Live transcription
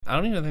I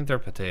don't even think they're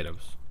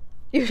potatoes.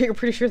 You're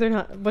pretty sure they're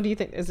not. What do you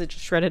think? Is it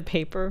just shredded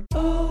paper?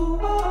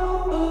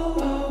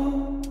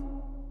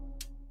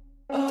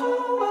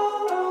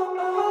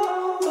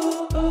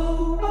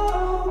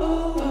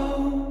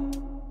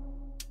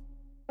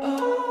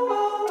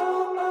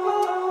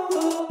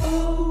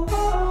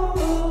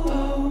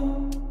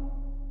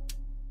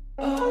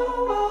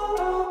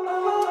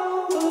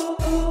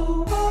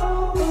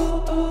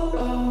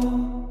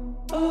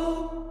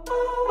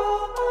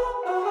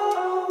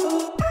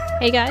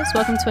 Hey guys,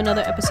 welcome to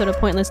another episode of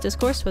Pointless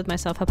Discourse with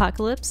myself,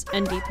 Apocalypse,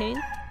 and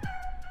D-Pain.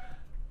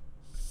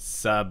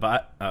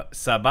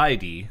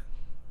 Sabaidi,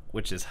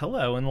 which is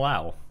hello in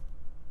Lao.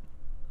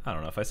 I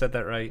don't know if I said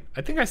that right.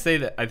 I think I say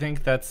that. I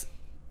think that's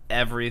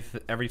every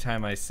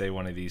time I say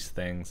one of these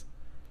things.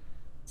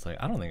 It's like,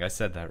 I don't think I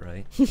said that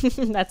right.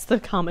 That's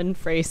the common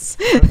phrase.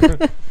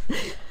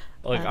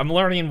 Like, I'm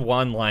learning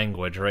one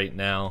language right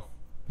now.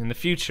 In the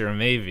future,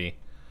 maybe.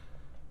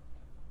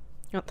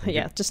 Oh,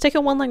 yeah, just take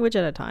it one language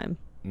at a time.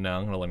 No,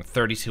 I'm going to learn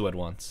 32 at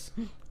once.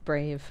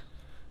 Brave.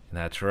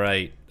 That's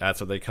right.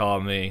 That's what they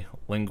call me.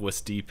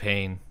 Linguist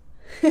D-Pain.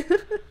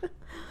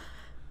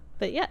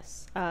 But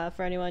yes,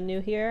 for anyone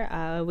new here,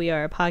 we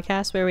are a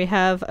podcast where we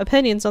have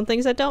opinions on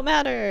things that don't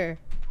matter.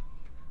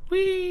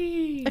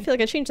 Whee! I feel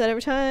like I change that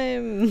every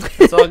time.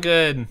 It's all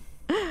good.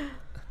 But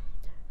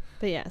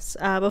yes,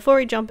 before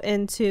we jump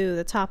into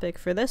the topic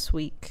for this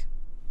week,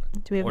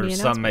 do we have any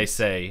announcements? Or some may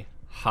say,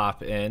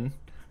 hop in.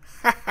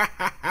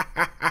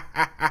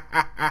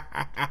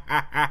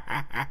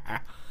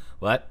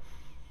 What?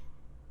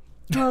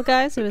 Well,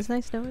 guys, it was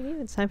nice knowing you.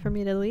 It's time for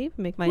me to leave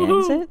and make my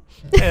exit.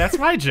 Hey, that's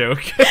my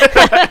joke.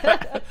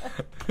 But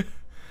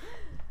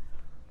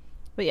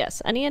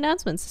yes, any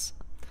announcements?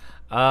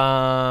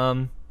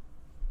 I'm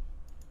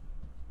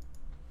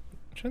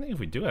trying to think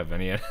if we do have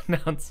any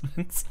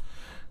announcements.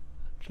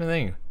 I'm trying to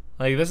think.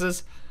 Like,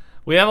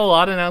 we have a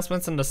lot of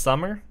announcements in the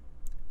summer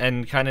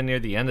and kind of near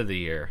the end of the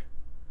year.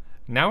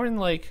 Now we're in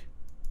like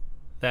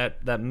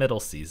that middle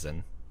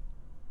season.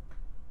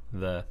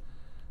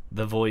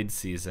 The void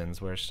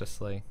seasons where it's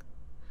just like,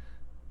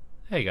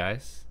 hey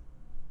guys,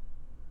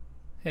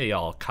 hey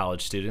y'all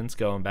college students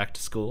going back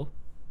to school,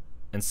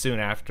 and soon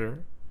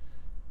after,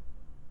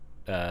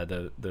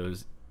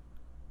 those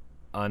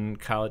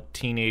uncollege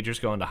teenagers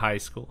going to high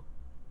school.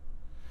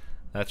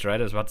 That's right,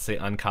 I was about to say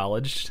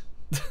uncolleged.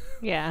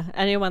 Yeah,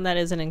 anyone that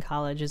isn't in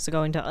college is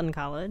going to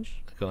uncollege.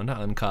 Going to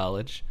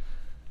uncollege.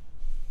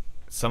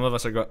 Some of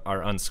us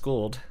are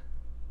unschooled.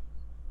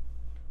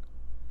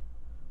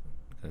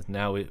 Because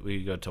now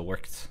we go to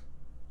work.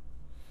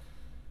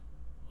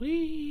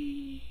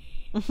 We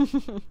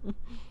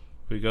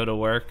go to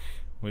work.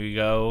 We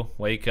go,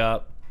 wake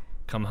up,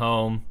 come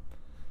home,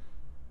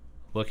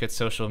 look at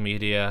social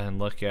media, and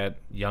look at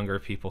younger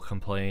people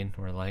complain.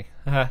 We're like,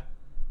 haha,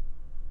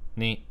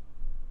 neat.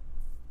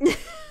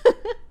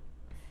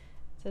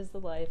 Says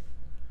the life.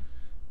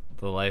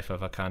 The life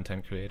of a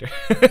content creator.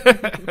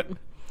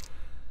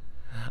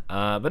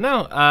 But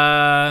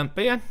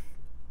yeah,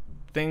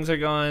 things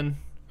are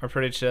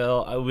pretty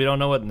chill. We don't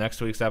know what next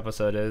week's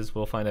episode is.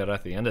 We'll find out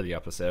at the end of the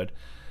episode.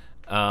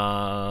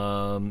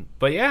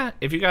 But yeah,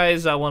 if you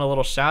guys want a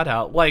little shout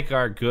out, like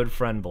our good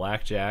friend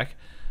Blackjack,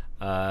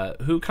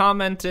 who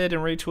commented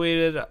and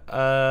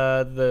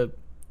retweeted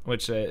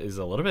which is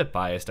a little bit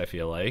biased, I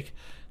feel like,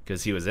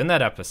 because he was in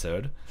that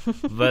episode.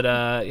 But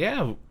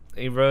yeah,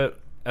 he wrote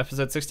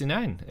episode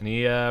 69, and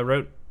he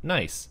wrote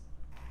nice.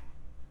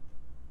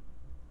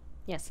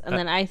 Yes, and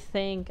then I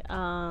think,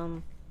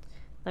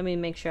 let me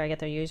make sure I get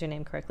their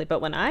username correctly, but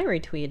when I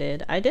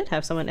retweeted, I did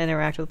have someone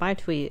interact with my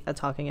tweet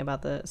talking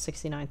about the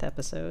 69th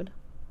episode.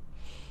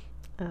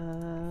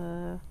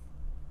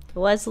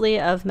 Leslie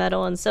of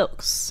Metal and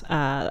Silks.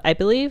 I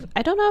believe,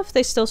 I don't know if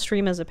they still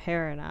stream as a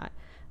pair or not,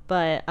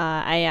 but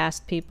I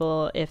asked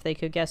people if they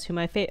could guess who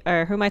my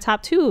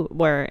top two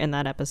were in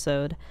that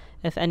episode.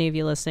 If any of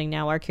you listening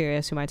now are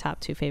curious who my top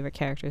two favorite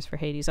characters for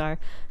Hades are,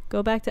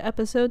 go back to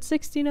episode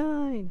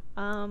 69,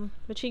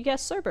 which he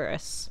guessed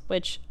Cerberus,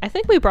 which I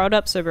think we brought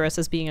up Cerberus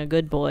as being a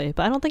good boy,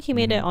 but I don't think he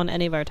made it on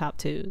any of our top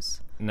twos.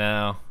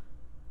 No.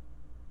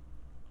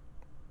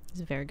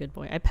 He's a very good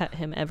boy. I pet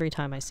him every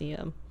time I see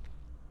him.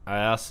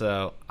 I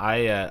also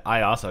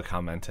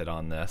commented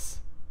on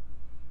this.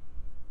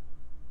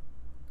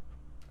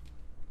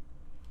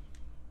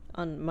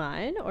 On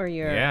mine or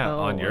your? Yeah,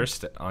 on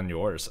yours.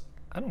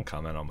 I don't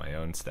comment on my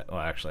own stuff. Well,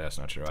 actually, that's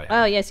not true.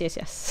 Oh, yes.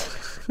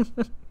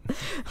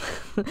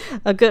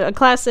 a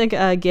classic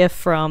GIF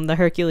from the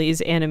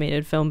Hercules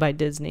animated film by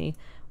Disney.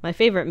 My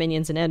favorite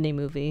Minions in any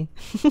movie.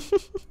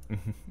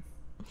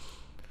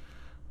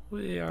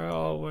 We are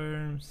all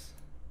worms.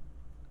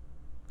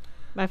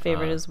 My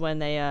favorite is when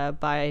they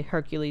buy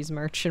Hercules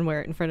merch and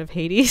wear it in front of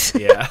Hades.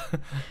 Yeah.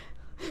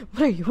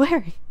 What are you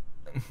wearing?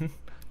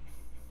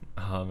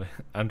 I'm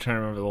trying to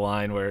remember the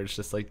line where it's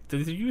just like, do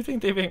you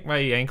think they make my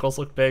ankles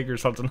look big or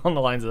something on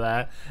the lines of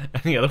that?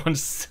 And the other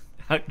one's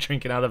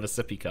drinking out of a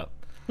sippy cup.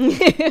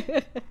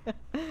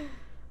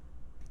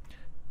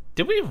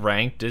 Did we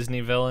rank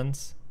Disney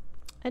villains?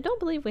 I don't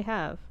believe we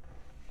have.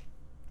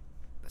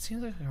 It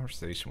seems like a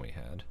conversation we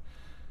had.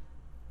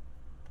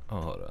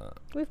 Oh, hold on.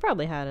 We've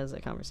probably had it as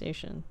a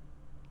conversation.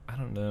 I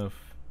don't know if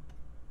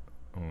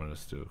I'm gonna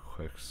just do a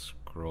quick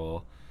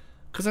scroll,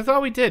 because I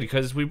thought we did,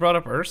 because we brought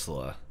up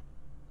Ursula.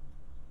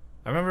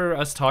 I remember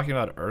us talking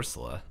about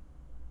Ursula.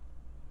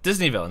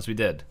 Disney villains, we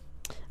did.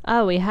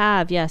 Oh, we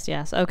have. Yes.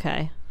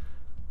 Okay.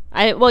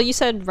 Well, you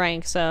said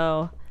rank,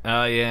 so.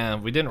 Oh yeah,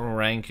 we didn't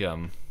rank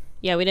them.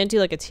 Yeah, we didn't do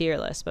like a tier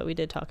list, but we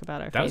did talk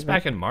about our favorite. That was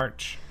back in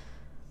March.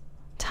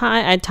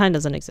 Time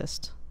doesn't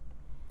exist.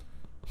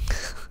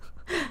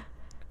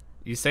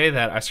 You say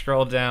that, I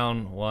scroll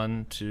down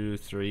 1, 2,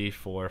 3,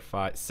 4,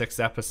 5, 6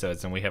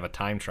 episodes, and we have a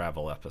time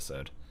travel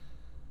episode.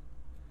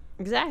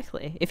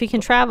 Exactly. If you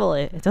can travel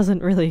it, it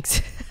doesn't really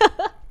exist.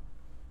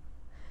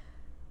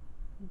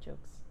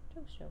 Jokes.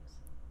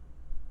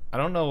 I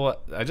don't know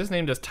what... I just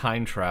named us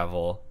time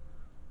travel.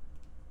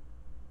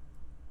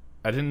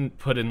 I didn't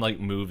put in, like,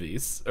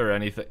 movies or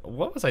anything.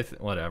 What was I...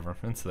 Whatever.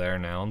 It's there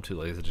now. I'm too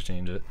lazy to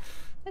change it.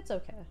 It's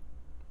okay.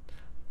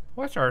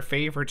 What's our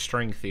favorite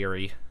string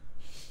theory?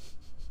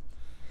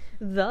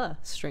 The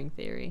string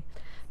theory.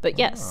 But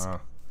yes.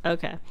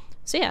 Okay.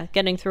 So yeah,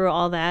 getting through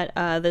all that,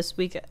 this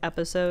week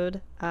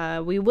episode,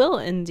 we will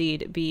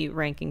indeed be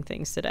ranking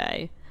things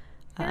today.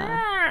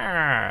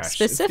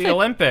 It's the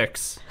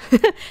Olympics.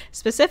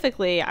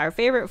 Specifically, our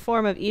favorite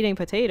form of eating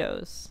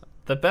potatoes.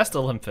 The best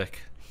Olympic.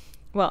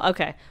 Well,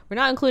 okay. We're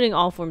not including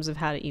all forms of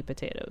how to eat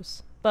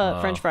potatoes,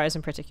 but French fries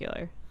in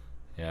particular.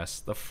 Yes,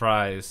 the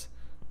fries,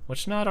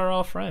 which not are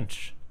all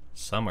French.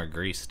 Some are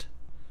greased.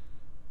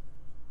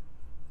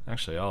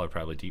 Actually, all are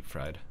probably deep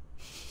fried.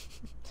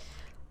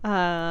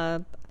 I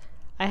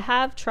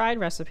have tried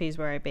recipes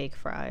where I bake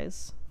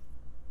fries.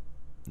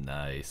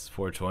 Nice.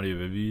 420,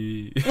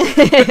 baby.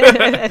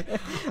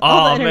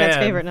 All the internet's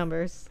favorite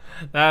numbers.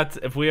 That's,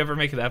 if we ever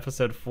make an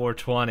episode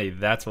 420,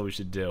 that's what we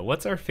should do.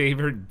 What's our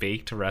favorite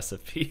baked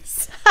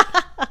recipes?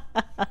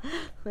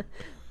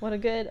 What a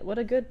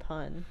good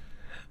pun.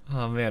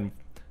 Oh man.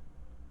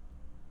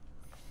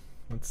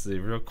 Let's see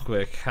real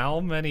quick. How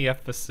many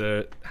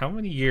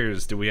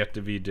years do we have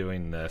to be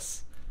doing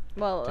this?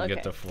 Well, to okay.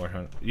 get to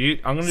 400.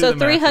 I'm gonna do so the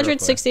math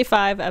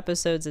 365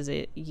 episodes is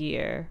a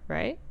year,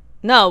 right?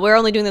 No, we're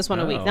only doing this one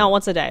a week. Not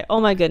once a day. Oh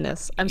my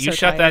goodness. I'm so You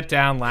shut tired. that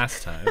down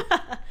last time.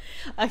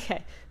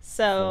 Okay.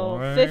 So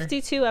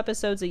 52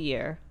 episodes a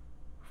year.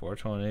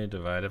 420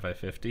 divided by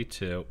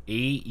 52.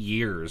 8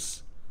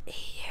 years. 8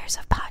 years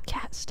of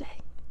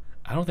podcasting.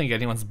 I don't think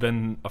anyone's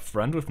been a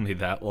friend with me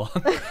that long.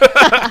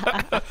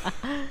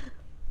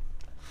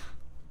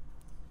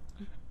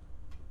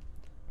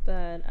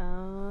 But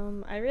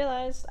I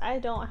realized I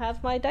don't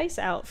have my dice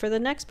out for the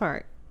next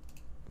part.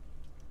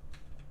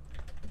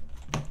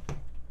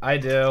 I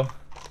do.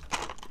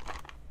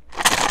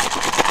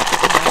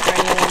 For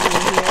anyone new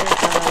here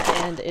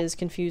and is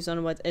confused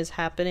on what is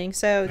happening,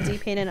 so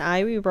D-Pain and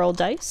I, we roll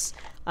dice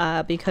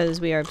because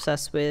we are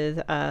obsessed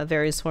with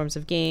various forms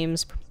of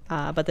games,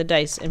 but the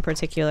dice in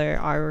particular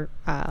are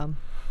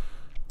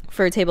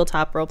for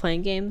tabletop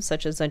role-playing games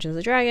such as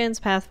Dungeons & Dragons,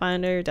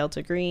 Pathfinder,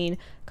 Delta Green,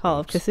 Call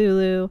of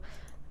Cthulhu,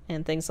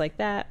 and things like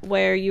that,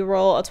 where you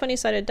roll a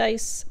 20-sided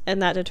dice,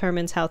 and that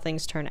determines how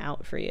things turn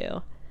out for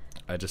you.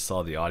 I just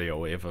saw the audio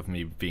wave of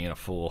me being a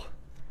fool,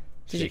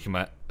 shaking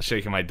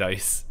my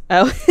dice.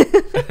 Oh.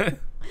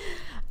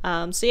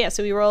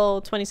 So we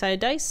roll 20-sided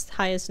dice.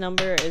 Highest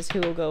number is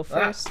who will go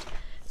first.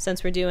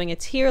 Since we're doing a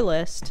tier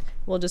list,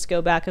 we'll just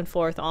go back and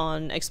forth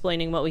on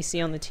explaining what we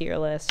see on the tier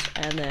list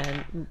and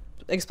then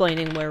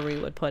explaining where we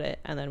would put it,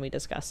 and then we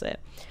discuss it.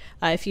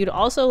 If you'd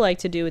also like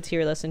to do a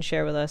tier list and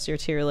share with us your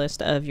tier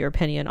list of your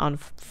opinion on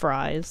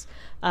fries,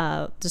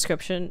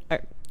 description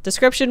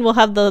will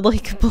have the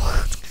link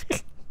below.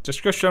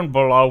 Description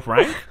below,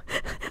 rank.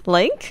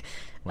 Link.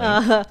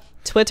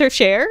 Twitter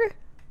share.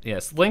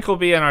 Yes, link will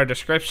be in our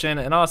description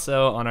and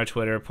also on our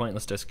Twitter,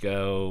 Pointless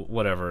Disco,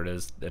 whatever it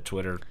is, at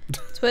Twitter.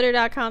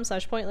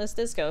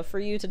 Twitter.com/pointlessdisco for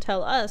you to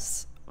tell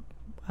us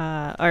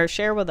or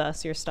share with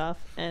us your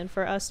stuff, and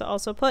for us to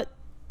also put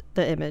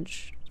the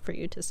image for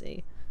you to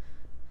see.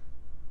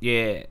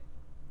 Yeah.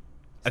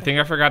 I think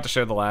I forgot to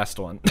share the last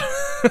one.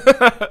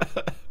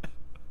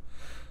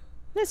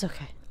 That's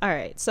okay. All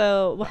right.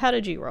 So, how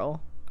did you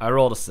roll? I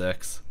rolled a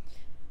 6.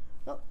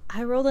 Well,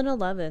 I rolled an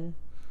 11.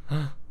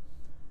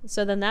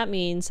 So then that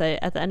means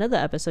that at the end of the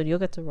episode, you'll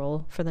get to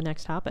roll for the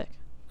next topic.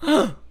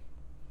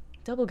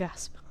 Double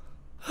gasp.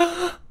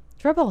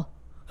 Triple.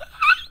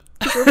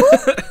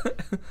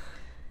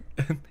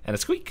 And a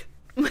squeak.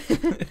 All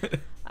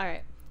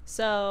right.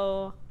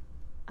 So,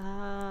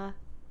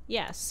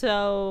 yeah.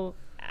 So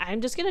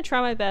I'm just going to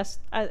try my best.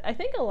 I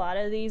think a lot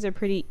of these are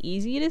pretty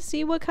easy to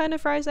see what kind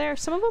of fries they are.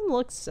 Some of them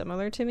look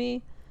similar to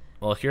me.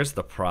 Well, here's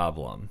the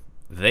problem.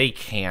 They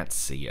can't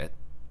see it.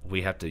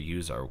 We have to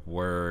use our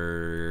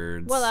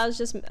words. Well, that was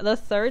just the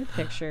third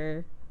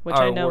picture, which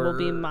I know will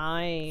be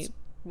my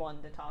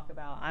one to talk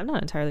about. I'm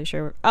not entirely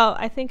sure. Oh,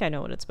 I think I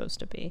know what it's supposed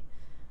to be.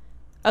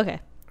 Okay.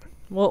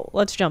 Well,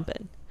 let's jump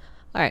in.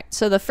 All right.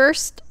 So the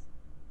first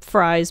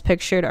fries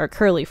pictured are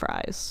curly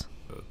fries.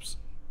 Oops.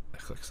 I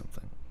clicked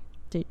something.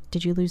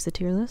 Did you lose the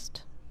tier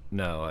list?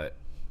 No,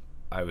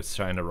 I was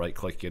trying to right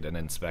click it and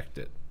inspect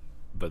it,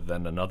 but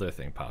then another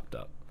thing popped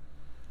up.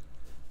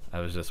 I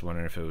was just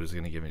wondering if it was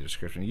going to give me a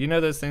description. You know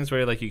those things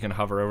where like you can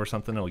hover over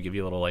something and it'll give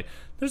you a little like,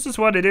 this is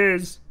what it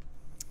is.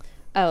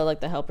 Oh,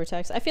 like the helper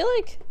text. I feel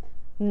like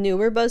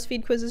newer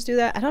BuzzFeed quizzes do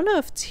that. I don't know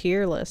if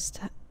Tier List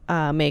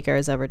Maker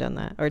has ever done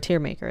that, or Tier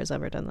Maker has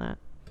ever done that.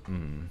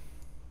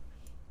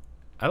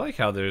 I like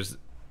how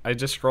I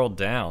just scrolled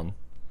down,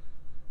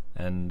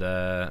 and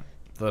the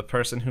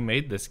person who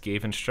made this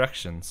gave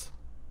instructions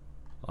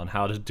on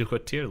how to do a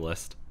tier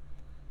list.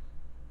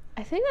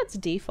 I think that's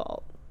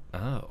default.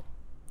 Oh.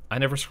 I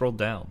never scrolled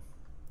down.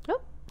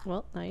 Oh,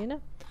 well, now you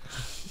know.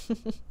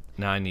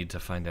 Now I need to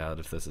find out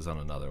if this is on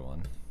another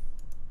one.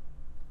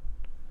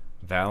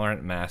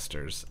 Valorant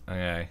Masters.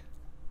 Okay.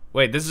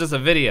 Wait, this is just a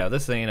video.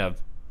 This ain't a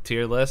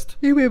tier list.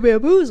 You be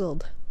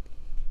bamboozled.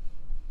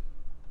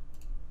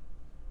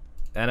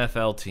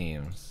 NFL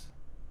teams.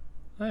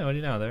 Oh, what do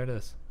you know? There it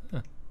is.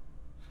 Huh.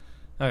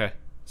 Okay.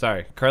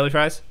 Sorry. Curly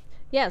fries?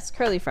 Yes,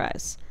 curly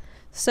fries.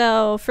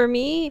 So for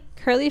me,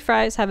 curly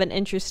fries have an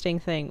interesting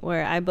thing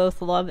where I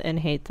both love and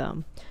hate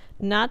them.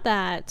 Not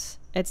that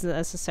it's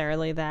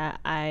necessarily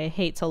that I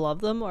hate to love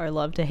them or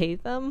love to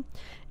hate them.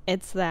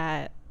 It's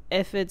that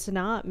if it's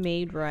not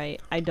made right,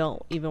 I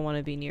don't even want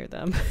to be near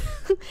them.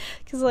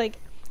 Because, like,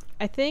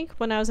 I think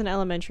when I was in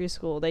elementary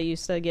school, they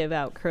used to give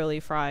out curly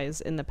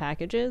fries in the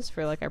packages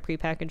for, like, our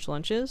prepackaged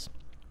lunches.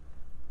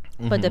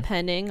 Mm-hmm. But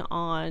depending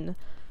on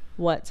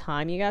what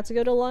time you got to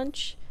go to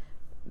lunch,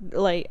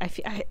 like,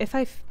 if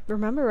I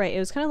remember right, it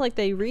was kind of like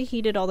they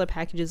reheated all the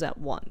packages at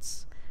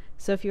once.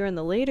 So if you were in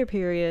the later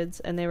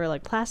periods and they were,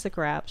 like, plastic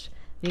wrapped,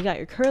 you got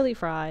your curly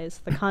fries,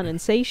 the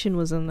condensation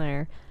was in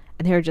there,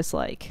 and they were just,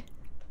 like,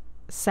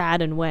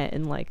 sad and wet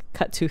and, like,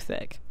 cut too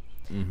thick.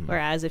 Mm-hmm.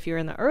 Whereas if you're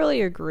in the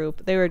earlier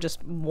group, they were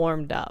just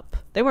warmed up.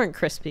 They weren't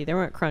crispy, they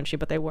weren't crunchy,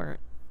 but they weren't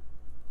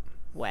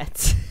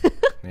wet.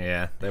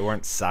 Yeah, they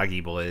weren't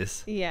soggy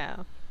boys.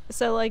 Yeah.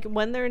 So, like,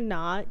 when they're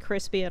not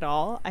crispy at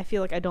all, I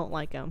feel like I don't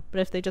like them. But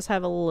if they just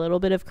have a little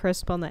bit of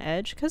crisp on the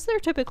edge, because they're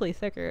typically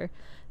thicker,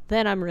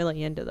 then I'm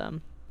really into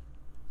them.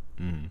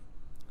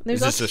 Is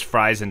this just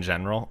fries in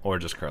general, or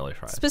just curly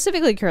fries?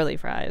 Specifically curly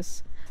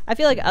fries. I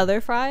feel like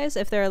other fries,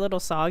 if they're a little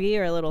soggy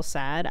or a little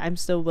sad, I'm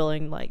still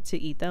willing, like, to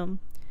eat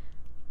them.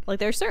 Like,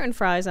 there are certain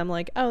fries I'm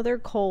like, oh, they're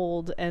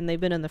cold and they've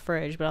been in the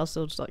fridge, but I'll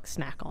still just, like,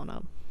 snack on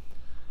them.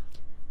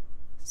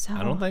 So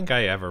I don't think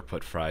I ever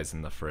put fries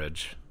in the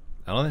fridge.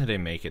 I don't think they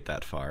make it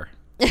that far.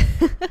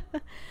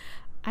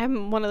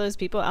 I'm one of those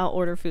people, I'll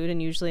order food and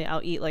usually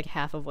I'll eat, like,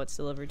 half of what's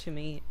delivered to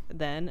me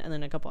then, and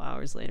then a couple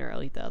hours later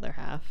I'll eat the other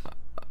half.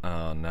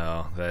 Oh,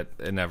 no.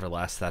 It never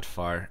lasts that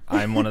far.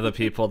 I'm one of the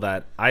people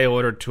that I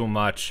ordered too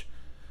much.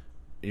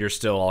 You're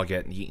still all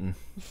getting eaten.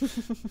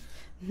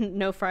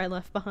 No fry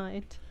left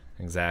behind.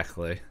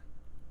 Exactly.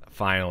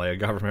 Finally, a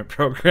government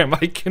program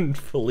I can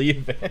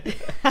believe in.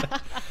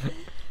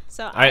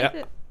 So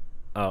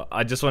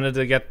I just wanted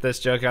to get this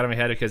joke out of my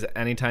head because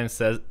anytime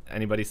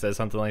anybody says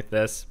something like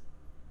this,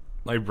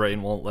 my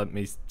brain won't let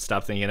me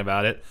stop thinking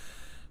about it.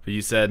 But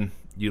you said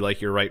you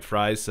like your right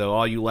fries, so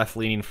all you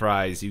left-leaning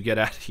fries, you get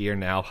out of here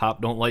now.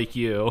 Hop don't like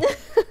you.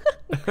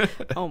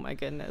 Oh my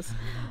goodness.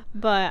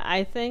 But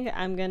I think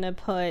I'm going to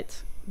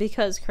put,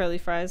 because curly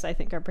fries I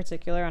think are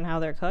particular on how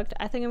they're cooked,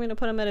 I think I'm going to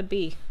put them at a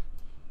B.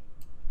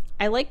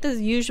 I like the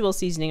usual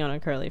seasoning on a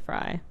curly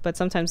fry, but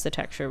sometimes the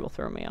texture will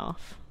throw me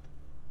off.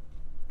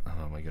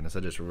 Oh my goodness, I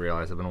just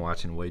realized I've been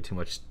watching way too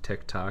much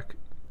TikTok.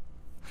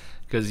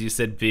 Because you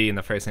said B, and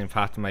the first thing that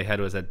popped in my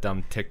head was that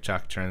dumb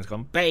TikTok trends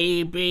going,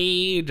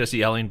 baby, just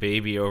yelling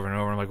baby over and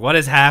over. I'm like, what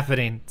is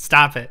happening?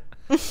 Stop it.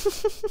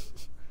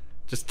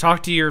 Just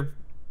talk to your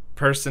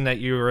person that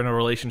you were in a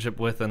relationship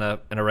with in a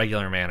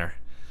regular manner.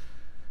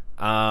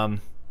 I'm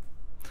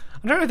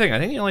trying to think. I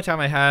think the only time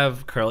I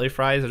have curly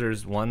fries are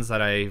ones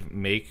that I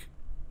make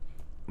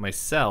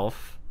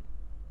myself,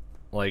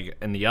 like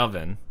in the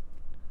oven,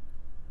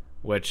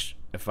 which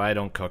if I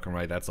don't cook them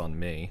right, that's on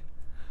me.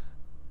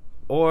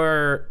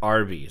 Or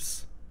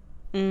Arby's.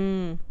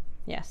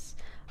 Yes.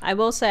 I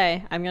will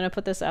say, I'm going to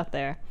put this out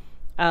there.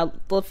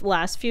 The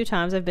last few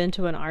times I've been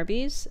to an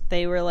Arby's,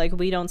 they were like,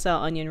 we don't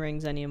sell onion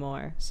rings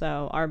anymore.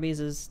 So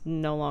Arby's is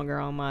no longer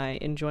on my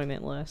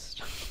enjoyment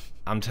list.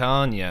 I'm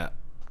telling you,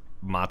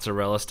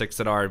 mozzarella sticks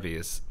at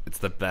Arby's. It's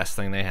the best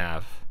thing they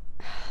have.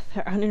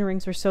 Their onion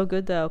rings were so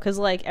good, though. Because,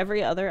 like,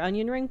 every other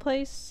onion ring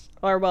place,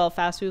 or, well,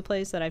 fast food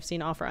place that I've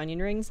seen offer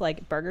onion rings,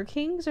 like, Burger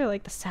King's are,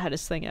 like, the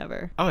saddest thing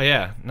ever. Oh,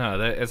 yeah.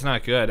 No, it's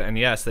not good. And,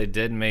 yes, they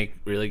did make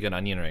really good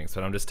onion rings.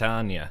 But I'm just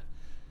telling you,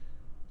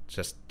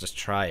 just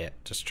try it.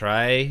 Just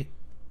try.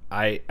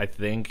 I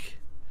think...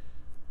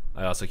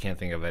 I also can't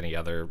think of any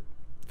other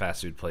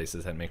fast food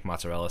places that make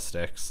mozzarella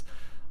sticks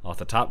off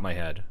the top of my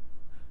head.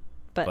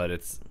 But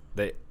it's...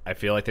 I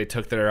feel like they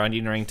took their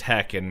onion ring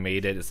tech and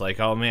made it. It's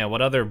like, oh man,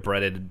 what other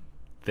breaded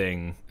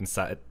thing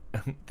inside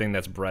thing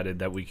that's breaded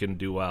that we can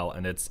do well?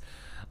 And it's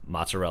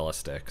mozzarella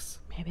sticks.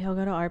 Maybe I'll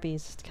go to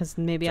Arby's because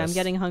maybe I'm Just-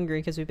 getting hungry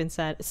because we've been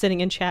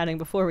sitting and chatting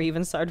before we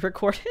even started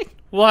recording.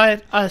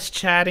 What? Us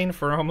chatting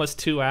for almost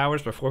 2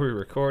 hours before we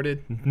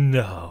recorded?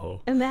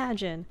 No.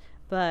 Imagine.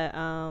 But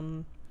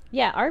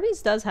yeah,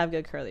 Arby's does have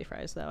good curly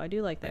fries though. I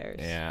do like theirs.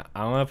 Yeah,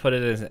 I'm gonna put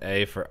it as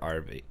A for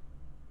Arby.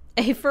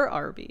 A for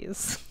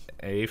Arby's.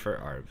 A for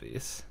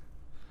Arby's.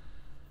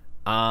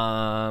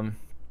 Now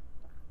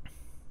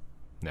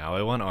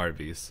I want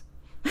Arby's.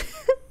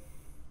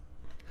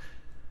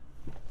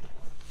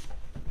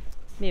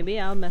 Maybe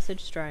I'll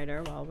message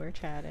Strider while we're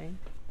chatting.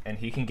 And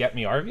he can get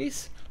me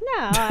Arby's? No,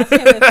 I'll ask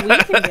him if we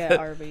can get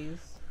Arby's.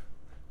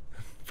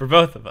 For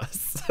both of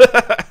us.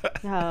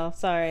 Oh,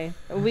 sorry.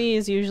 We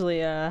is usually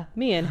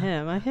me and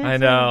him. I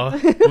know.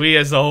 We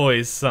is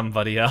always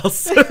somebody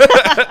else.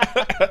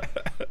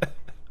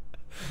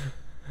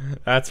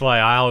 That's why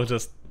I'll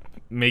just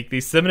make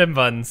these cinnamon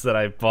buns that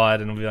I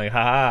bought and be like,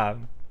 haha,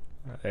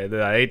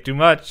 I ate too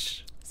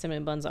much.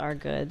 Cinnamon buns are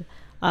good.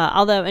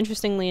 Although,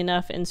 interestingly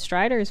enough, in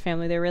Strider's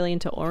family, they're really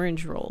into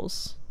orange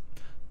rolls.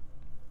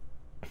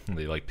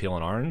 They like peel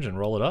an orange and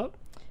roll it up?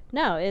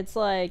 No, it's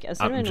like a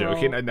cinnamon roll. I'm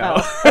joking, I know.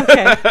 Oh,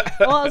 okay.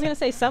 Well, I was going to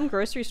say some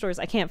grocery stores,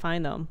 I can't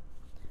find them.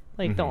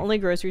 Like, the only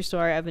grocery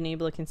store I've been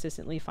able to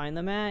consistently find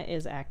them at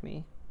is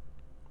Acme.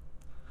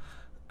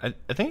 I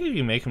think if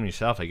you make them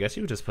yourself, I guess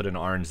you would just put an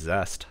orange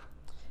zest.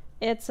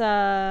 It's,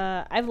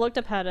 I've looked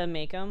up how to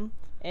make them.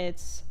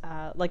 It's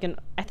like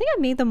I think I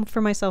made them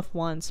for myself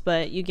once,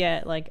 but you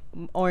get like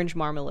orange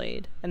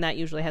marmalade, and that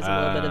usually has a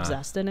little bit of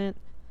zest in it.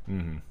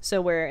 Mm-hmm.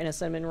 So where in a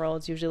cinnamon roll,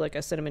 it's usually like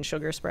a cinnamon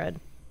sugar spread.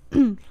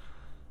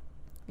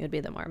 It'd be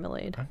the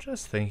marmalade. I'm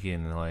just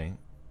thinking, like,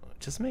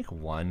 just make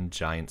one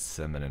giant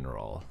cinnamon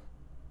roll.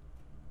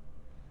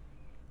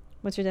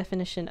 What's your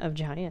definition of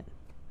giant?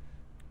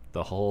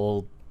 The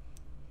whole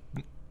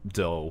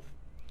dough.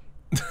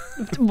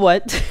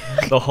 What?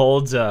 The whole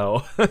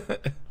dough.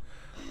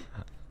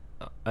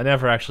 I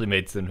never actually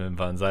made cinnamon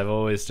buns. I've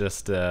always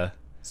just So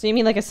you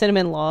mean like a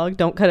cinnamon log?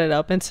 Don't cut it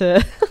up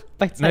into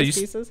bite-sized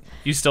pieces?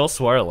 You still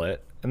swirl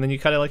it, and then you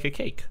cut it like a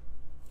cake.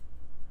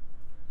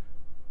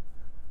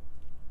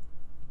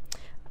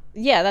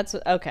 Yeah, that's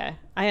okay.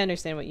 I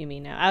understand what you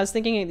mean now. I was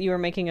thinking you were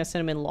making a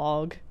cinnamon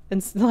log,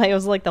 and it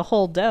was like the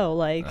whole dough.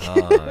 Like,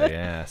 Oh,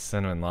 yeah,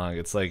 cinnamon log.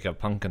 It's like a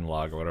pumpkin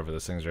log or whatever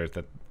those things are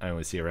that I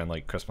only see around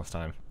like Christmas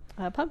time.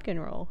 pumpkin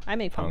roll. I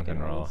make pumpkin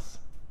Pumpkin roll. rolls.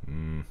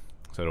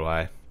 So do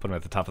I. Put them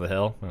at the top of the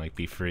hill and like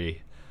be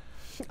free.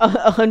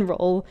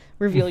 Unroll,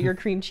 reveal your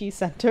cream cheese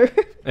center.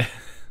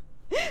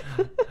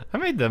 I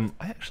made them.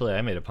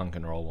 I made a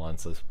pumpkin roll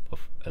once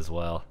as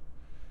well.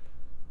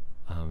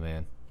 Oh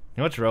man, you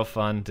know what's real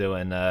fun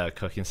doing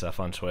cooking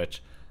stuff on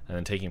Twitch and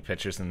then taking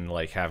pictures and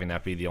like having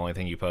that be the only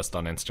thing you post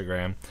on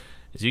Instagram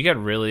is you get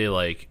really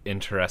like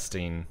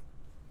interesting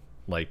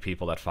like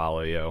people that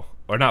follow you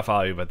or not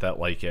follow you but that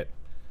like it.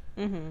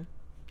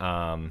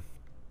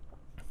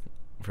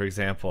 For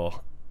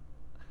example,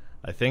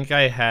 I think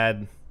I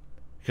had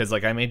because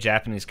like I made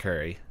Japanese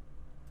curry.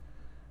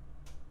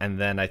 And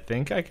then I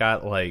think I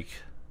got like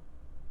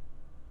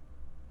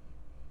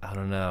I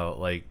don't know,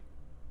 like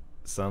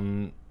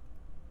some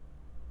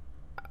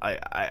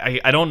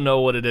I don't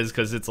know what it is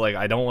because it's like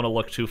I don't want to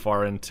look too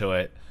far into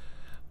it,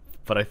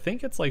 but I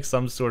think it's like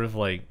some sort of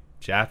like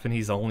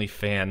Japanese only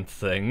fan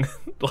thing,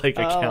 like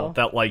account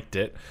that liked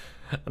it,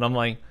 and I'm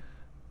like,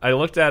 I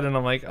looked at it and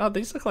I'm like, oh,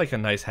 these look like a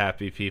nice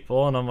happy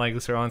people, and I'm like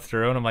scrolling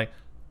through and I'm like,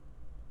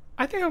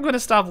 I think I'm gonna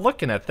stop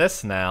looking at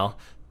this now.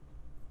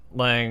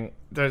 Like,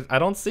 I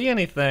don't see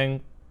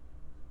anything,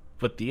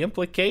 but the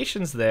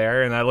implications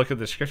there, and I look at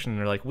the description, and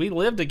they're like, we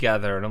live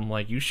together, and I'm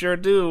like, you sure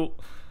do.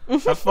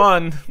 Have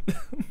fun.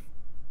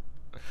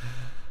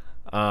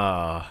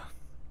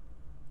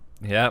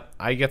 Yep,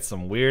 I get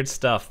some weird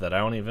stuff that I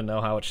don't even know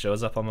how it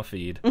shows up on my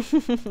feed.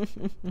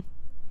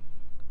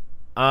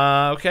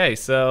 Okay,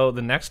 so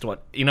the next one.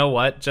 You know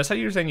what? Just how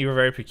you were saying you were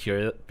very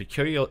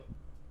peculiar,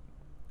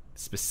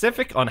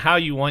 specific on how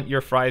you want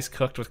your fries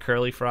cooked with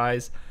curly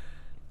fries,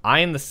 I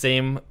am the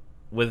same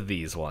with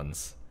these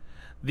ones.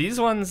 These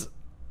ones,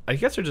 I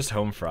guess, are just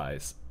home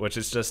fries, which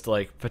is just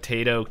like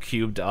potato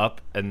cubed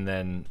up and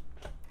then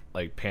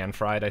like pan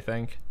fried, I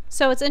think.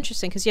 So it's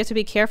interesting because you have to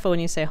be careful when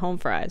you say home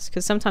fries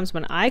because sometimes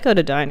when I go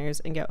to diners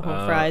and get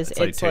home fries, it's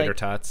like tater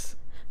tots.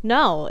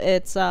 No,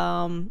 it's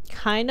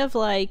kind of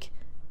like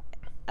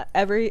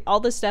all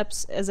the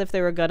steps as if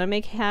they were gonna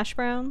make hash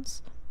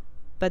browns,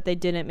 but they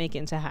didn't make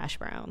into hash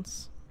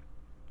browns.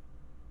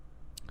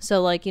 So,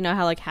 like, you know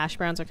how, like, hash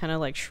browns are kind of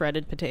like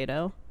shredded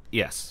potato?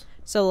 Yes.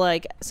 So,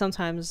 like,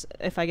 sometimes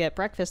if I get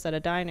breakfast at a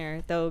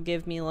diner, they'll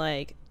give me,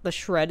 like, the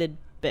shredded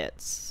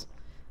bits.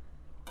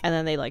 And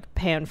then they, like,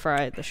 pan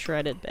fry the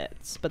shredded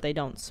bits, but they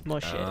don't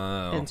smush it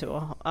into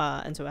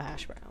a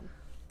hash brown.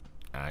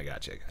 I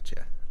gotcha.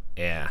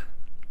 Yeah.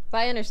 But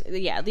I understand.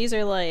 Yeah, these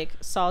are, like,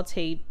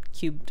 sauteed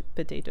cubed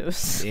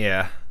potatoes.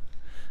 Yeah.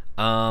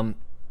 I'll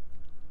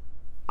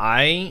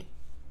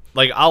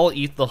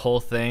eat the whole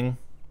thing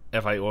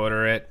if I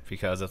order it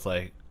because it's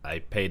like I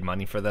paid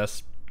money for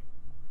this.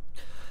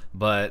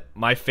 But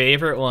my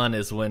favorite one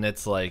is when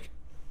it's like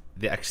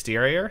the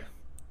exterior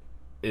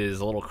is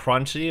a little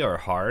crunchy or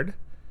hard,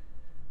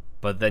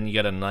 but then you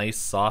get a nice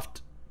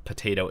soft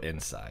potato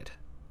inside.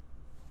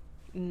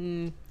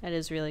 That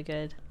is really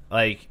good.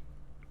 Like,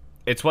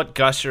 it's what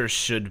Gushers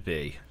should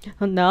be.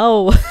 Oh,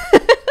 no.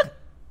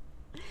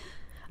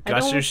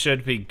 Gushers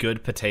should be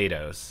good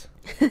potatoes.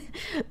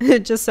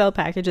 Just sell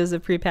packages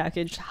of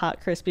prepackaged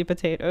hot, crispy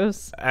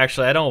potatoes.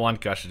 Actually, I don't want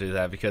Gush to do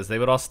that because they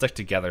would all stick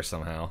together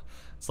somehow.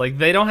 It's like,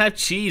 they don't have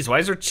cheese. Why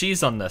is there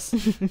cheese on this?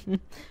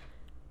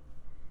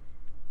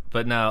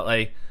 But no,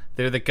 like,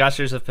 they're the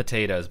Gushers of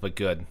potatoes, but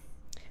good.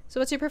 So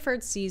what's your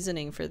preferred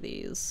seasoning for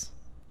these?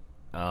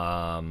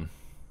 Oh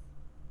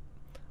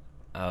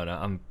no,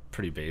 I'm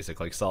pretty basic,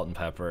 like salt and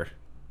pepper.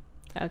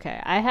 Okay,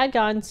 I had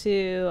gone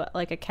to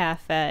like a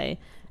cafe,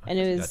 and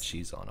it was got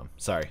cheese on them.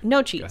 Sorry,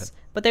 no cheese,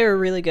 but they were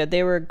really good.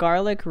 They were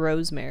garlic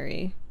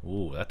rosemary.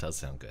 Ooh, that does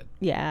sound good.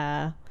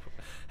 Yeah.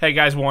 Hey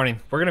guys, warning: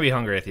 we're gonna be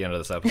hungry at the end of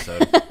this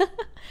episode.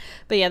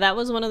 But yeah, that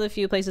was one of the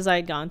few places I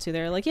had gone to.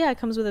 They were like, yeah, it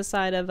comes with a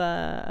side of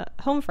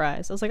home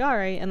fries. I was like, all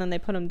right, and then they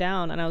put them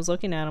down, and I was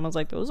looking at them. I was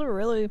like, those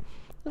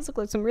look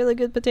like some really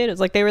good potatoes.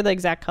 Like, they were the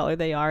exact color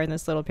they are in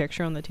this little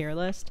picture on the tier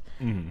list.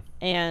 Mm-hmm.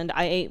 And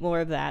I ate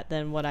more of that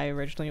than what I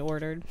originally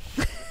ordered.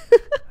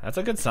 That's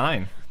a good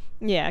sign.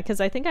 Yeah,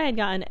 because I think I had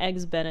gotten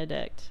eggs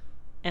Benedict,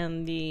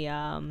 and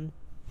the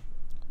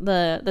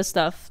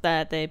stuff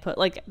that they put,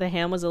 like, the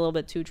ham was a little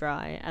bit too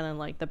dry, and then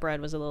like the bread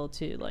was a little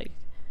too, like,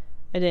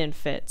 it didn't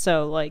fit.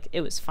 So like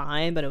it was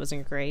fine, but it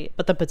wasn't great.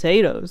 But the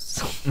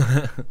potatoes.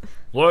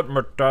 Let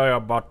me tell you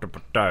about the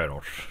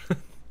potatoes.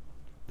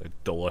 They're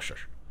delicious.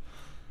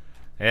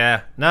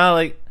 Yeah, no,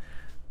 like,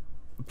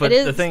 but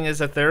the thing is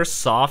that they're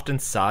soft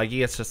and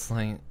soggy. It's just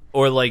like,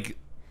 or like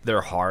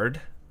they're hard.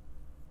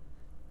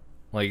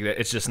 Like,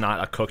 it's just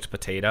not a cooked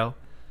potato.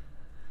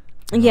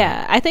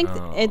 Yeah, I think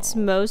it's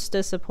most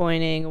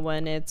disappointing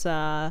when it's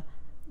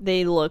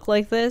they look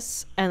like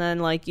this, and then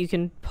like you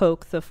can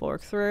poke the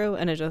fork through,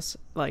 and it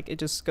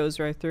just goes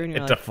right through, and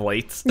it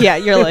deflates. Yeah,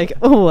 you're like,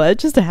 oh, what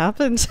just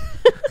happened?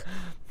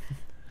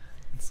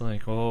 It's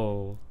like,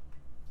 oh,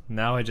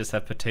 now I just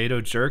have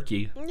potato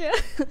jerky. Yeah,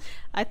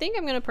 I think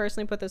I'm gonna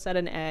personally put this at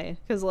an A,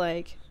 because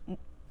like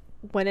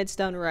when it's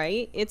done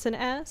right, it's an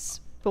S,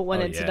 but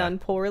when it's done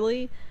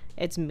poorly,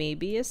 it's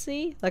maybe a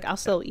C. Like, I'll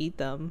still eat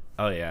them.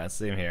 Oh yeah,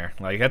 same here.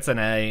 Like, that's an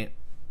A.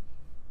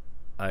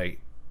 Like,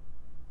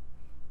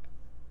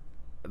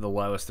 the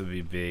lowest would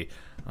be B.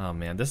 Oh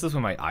man, this is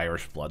when my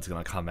Irish blood's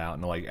gonna come out,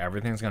 and like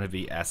everything's gonna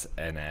be S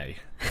and A.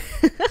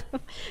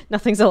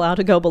 Nothing's allowed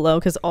to go below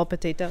because all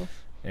potato.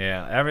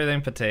 Yeah,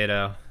 everything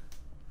potato.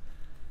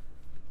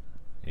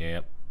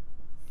 Yep.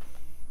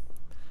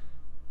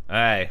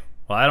 Hey,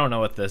 well, I don't know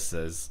what this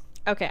is.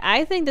 Okay,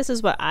 I think this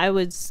is what I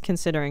was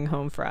considering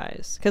home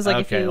fries, because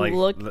like if you like,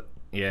 look,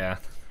 yeah,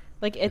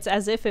 like it's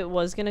as if it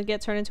was gonna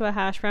get turned into a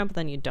hash brown, but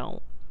then you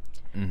don't.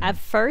 Mm-hmm. At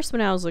first,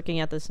 when I was looking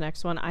at this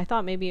next one, I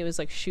thought maybe it was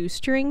like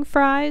shoestring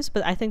fries,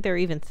 but I think they're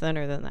even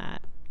thinner than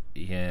that.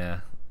 Yeah,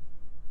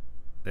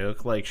 they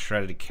look like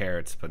shredded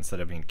carrots, but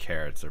instead of being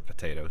carrots, they're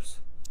potatoes.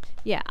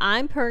 Yeah,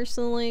 I'm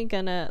personally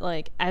gonna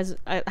like, as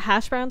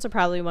hash browns are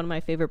probably one of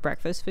my favorite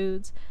breakfast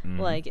foods.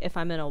 Mm-hmm. Like if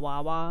I'm in a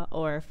Wawa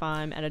or if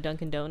I'm at a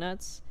Dunkin'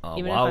 Donuts.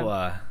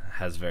 Wawa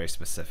has very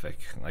specific.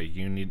 Like,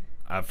 you need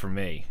for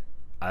me,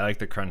 I like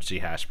the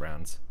crunchy hash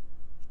browns.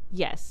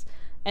 Yes,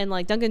 and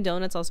like Dunkin'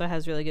 Donuts also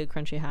has really good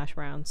crunchy hash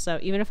browns. So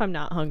even if I'm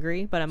not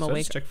hungry, but I'm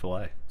awake. So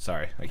Chick-fil-A.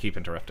 Sorry, I keep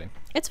interrupting.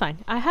 It's fine.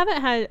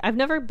 I've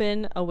never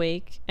been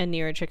awake and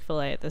near a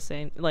Chick-fil-A at the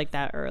same, like,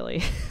 that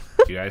early.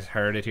 You guys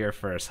heard it here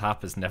first.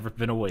 Hop has never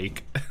been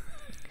awake.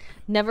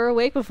 Never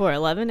awake before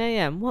 11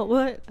 a.m.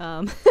 What?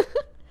 I'm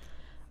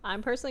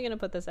personally gonna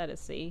put this at a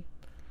C.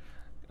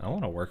 I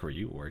want to work where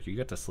you work. You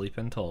get to sleep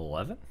until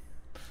 11?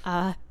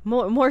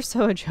 More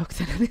so a joke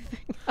than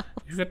anything else.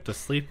 You get to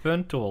sleep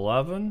until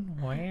 11?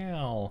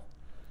 Wow.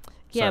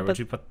 Yeah, sorry, but would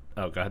you put?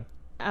 Oh, go ahead.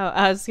 Oh,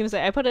 I was gonna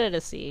say I put it at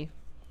a C.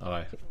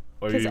 Okay.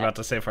 What were you about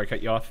to say before I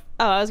cut you off?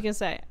 Oh, I was gonna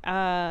say,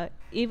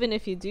 even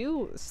if you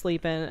do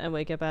sleep in and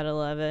wake up at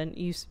 11,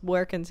 you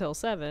work until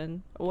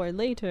 7 or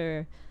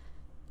later.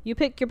 You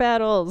pick your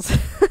battles.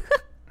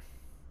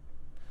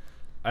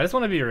 I just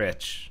want to be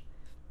rich.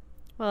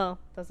 Well,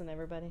 doesn't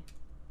everybody?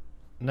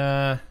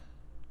 Nah,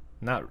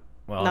 not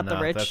the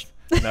rich.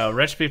 No,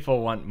 rich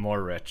people want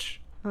more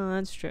rich. Oh,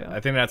 that's true. I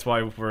think that's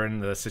why we're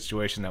in the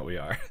situation that we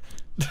are.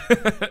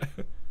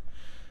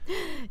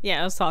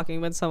 Yeah, I was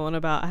talking with someone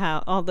about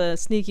how all the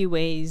sneaky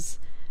ways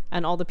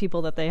and all the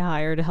people that they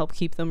hire to help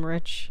keep them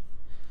rich.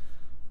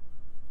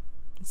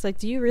 It's like,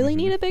 do you really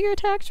need a bigger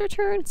tax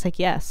return? It's like,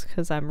 yes,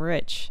 because I'm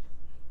rich.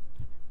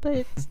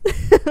 But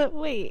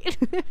wait.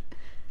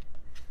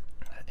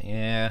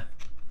 Yeah.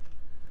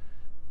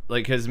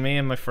 Like, because me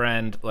and my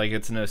friend, like,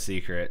 it's no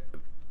secret.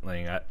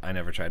 Like, I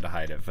never tried to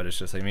hide it, but it's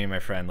just like me and my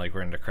friend, like,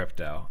 we're into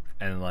crypto.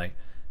 And, like,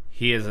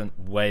 he isn't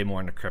way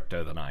more into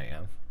crypto than I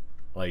am.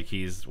 Like,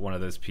 he's one of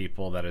those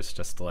people that is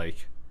just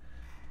like,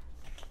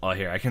 oh,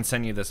 here, I can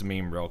send you this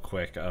meme real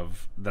quick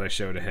that I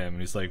showed to him.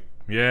 And he's like,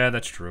 yeah,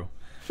 that's true.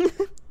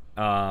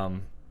 But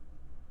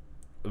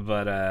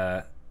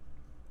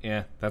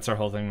Yeah, that's our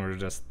whole thing.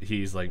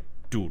 He's like,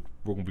 dude,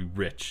 we're gonna be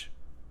rich.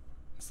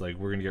 It's like,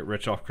 we're gonna get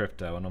rich off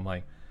crypto. And I'm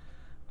like,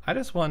 I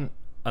just want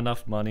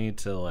enough money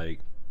to like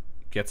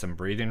get some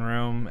breathing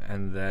room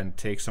and then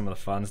take some of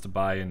the funds to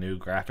buy a new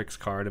graphics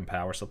card and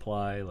power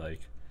supply.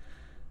 Like,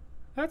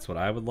 that's what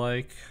I would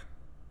like.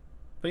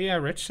 But yeah,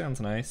 rich sounds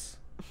nice.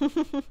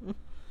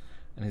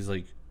 And he's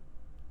like,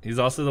 he's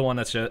also the one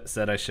that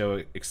said I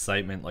show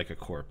excitement like a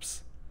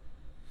corpse.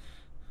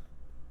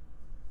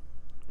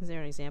 Is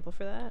there an example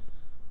for that?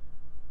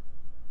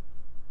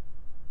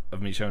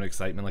 Of me showing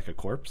excitement like a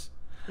corpse?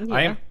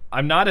 Yeah.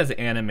 I'm not as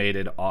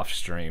animated off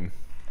stream.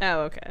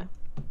 Oh, okay.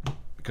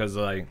 Because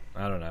like,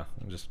 I don't know.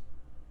 I'm just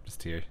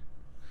here.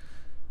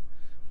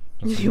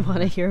 You want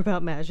to hear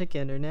about magic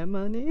internet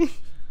money?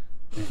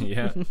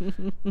 Yeah.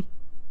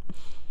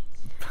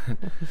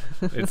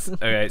 It's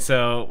okay.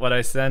 So what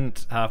I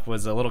sent up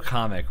was a little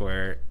comic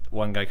where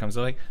one guy comes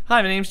up like,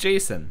 "Hi, my name's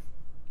Jason,"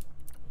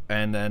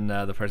 and then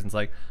the person's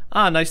like,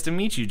 "Ah, nice to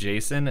meet you,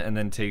 Jason," and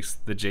then takes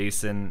the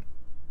Jason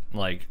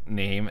like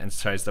name and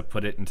tries to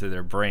put it into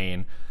their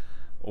brain,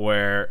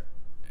 where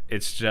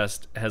it's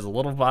just has a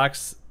little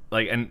box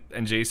like, and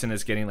Jason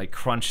is getting like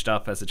crunched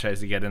up as it tries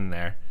to get in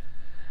there,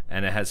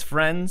 and it has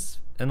friends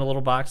in the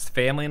little box,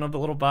 family in the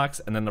little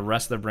box, and then the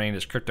rest of the brain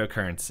is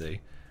cryptocurrency.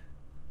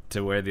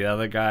 To where the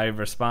other guy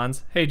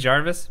responds, "Hey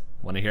Jarvis,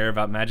 want to hear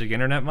about magic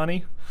internet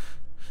money?"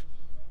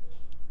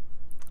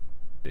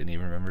 Didn't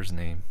even remember his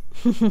name.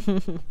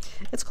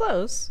 It's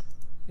close.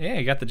 Yeah,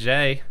 you got the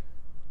J.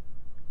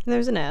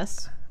 There's an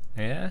S.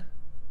 Yeah.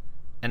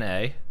 An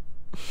A.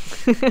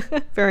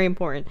 Very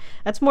important.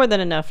 That's more than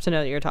enough to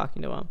know that you're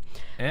talking to him.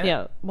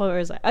 Yeah. What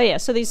was I? Oh yeah.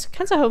 So these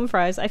kinds of home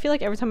fries, I feel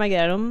like every time I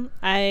get them,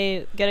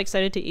 I get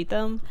excited to eat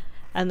them,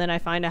 and then I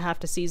find I have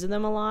to season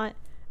them a lot,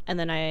 and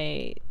then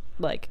I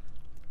like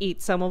eat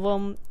some of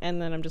them,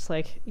 and then I'm just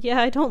like, yeah,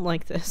 I don't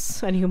like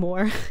this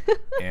anymore.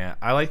 Yeah,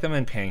 I like them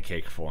in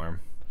pancake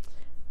form.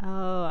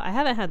 Oh, I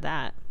haven't had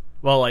that.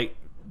 Well, like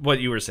what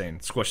you were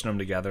saying, squishing them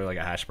together like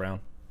a hash brown.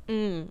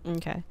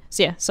 Okay.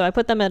 So yeah, so I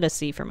put them at a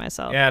C for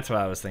myself. Yeah, that's what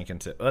I was thinking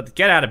too.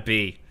 Get out of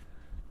B.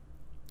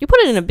 You put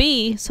it in a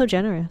B. So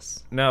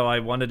generous. No, I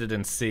wanted it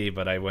in C,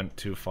 but I went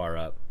too far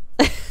up.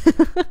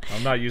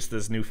 I'm not used to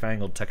this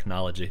newfangled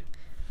technology.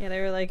 Yeah, they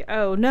were like,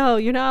 oh no,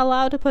 you're not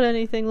allowed to put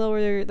anything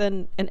lower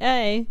than an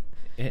A.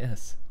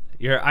 Yes.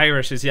 Your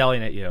Irish is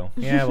yelling at you.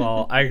 Yeah,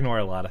 well, I ignore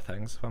a lot of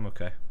things. So I'm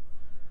okay.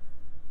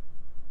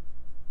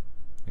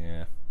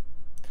 Yeah.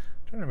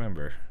 I'm trying to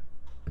remember.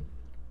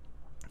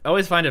 I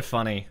always find it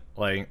funny,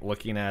 like,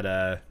 looking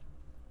at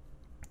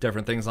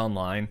different things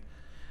online,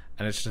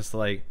 and it's just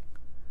like,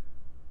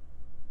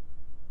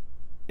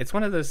 it's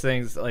one of those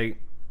things, like,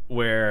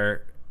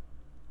 where,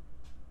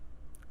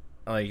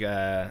 like,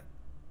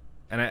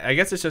 and I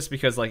guess it's just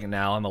because, like,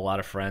 now I'm a lot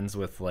of friends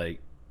with,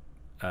 like,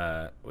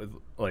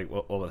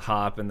 with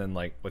Hop, and then,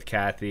 like, with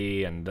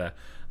Kathy, and a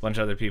bunch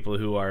of other people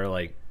who are,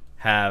 like,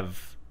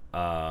 have,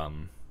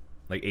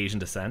 like, Asian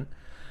descent,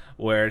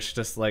 where it's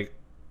just, like,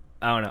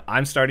 I don't know,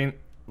 I'm starting,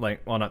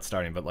 like, well, not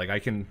starting, but, like,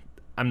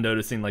 I'm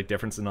noticing, like,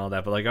 difference and all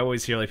that, but, like, I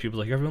always hear, like, people,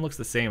 like, everyone looks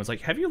the same. It's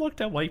like, have you looked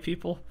at white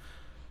people?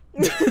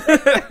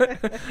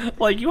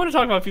 Like, you want to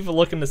talk about people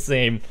looking the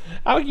same?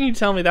 How can you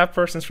tell me that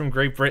person's from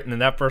Great Britain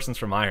and that person's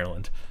from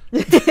Ireland?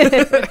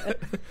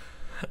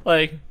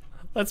 Like,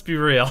 let's be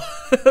real.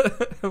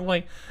 I'm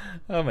like,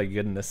 oh my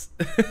goodness.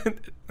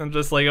 I'm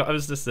just like, I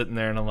was just sitting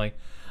there and I'm like,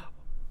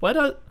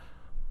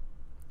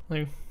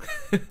 like,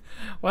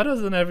 why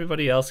doesn't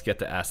everybody else get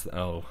to ask?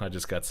 Oh, I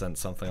just got sent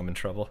something. I'm in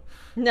trouble.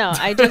 No,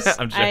 I just,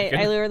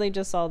 I literally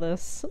just saw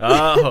this.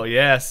 Oh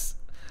yes.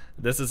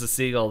 This is a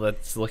seagull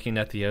that's looking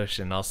at the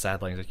ocean, all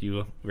sad, like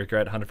you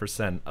regret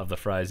 100% of the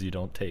fries you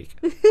don't take.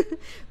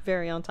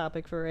 Very on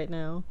topic for right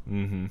now.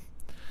 Mm-hmm.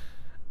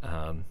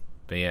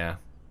 But yeah,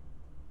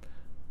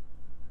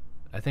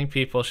 I think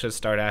people should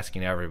start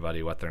asking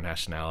everybody what their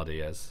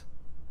nationality is,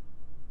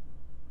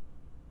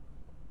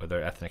 or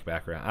their ethnic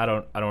background. I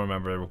don't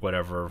remember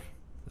whatever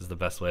is the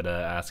best way to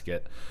ask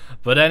it.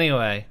 But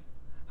anyway,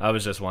 I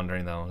was just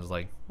wondering though. I was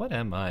like, what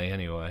am I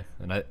anyway?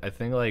 And I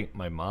think like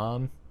my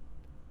mom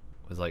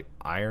was like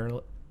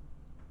Ireland,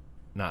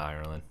 not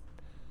Ireland.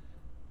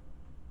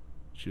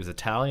 She was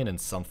Italian and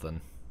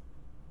something.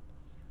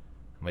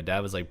 My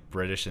dad was like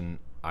British and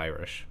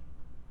Irish.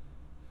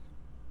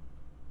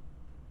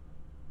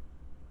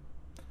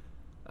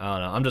 I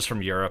don't know. I'm just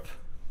from Europe.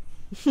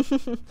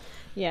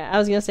 Yeah, I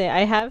was gonna say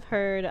I have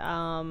heard.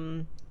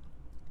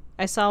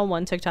 I saw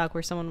one TikTok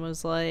where someone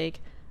was like,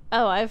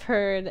 "Oh, I've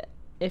heard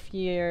if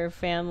your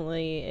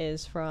family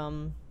is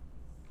from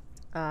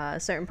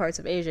certain parts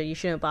of Asia, you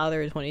shouldn't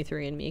bother with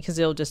 23andMe because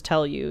it'll just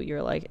tell you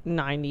you're like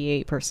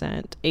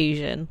 98%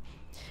 Asian."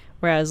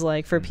 Whereas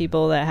like for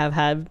people that have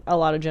had a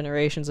lot of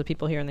generations of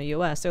people here in the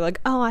US, they're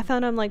like, oh, I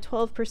found I'm like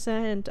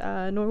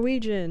 12%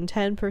 Norwegian,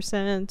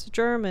 10%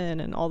 German,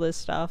 and all this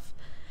stuff.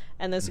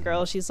 And this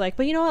girl, she's like,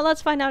 but you know what,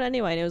 let's find out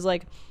anyway. And it was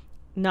like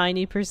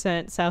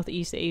 90%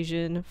 Southeast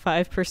Asian,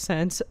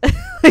 5%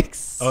 like,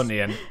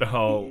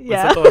 Oh, was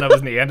yeah. that the one that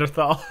was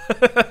Neanderthal?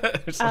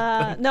 or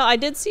something. No, I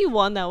did see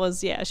one that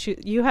was,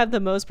 you have the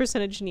most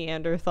percentage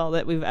Neanderthal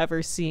that we've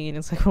ever seen.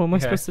 It's like, what am I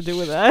supposed to do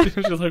with that?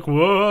 She's like,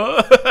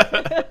 whoa.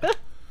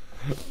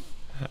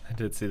 I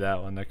did see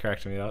that one. That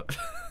cracked me up.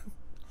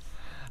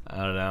 I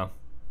don't know.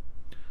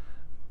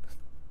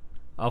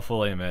 I'll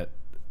fully admit,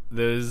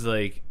 those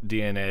like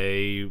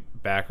DNA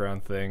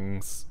background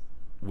things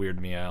weird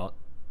me out.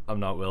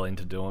 I'm not willing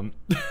to do them.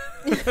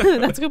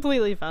 That's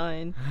completely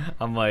fine.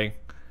 I'm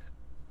like,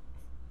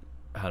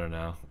 I don't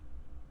know.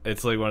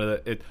 It's like one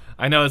of the.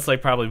 I know it's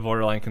like probably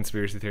borderline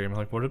conspiracy theory. I'm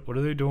like, what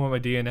are they doing with my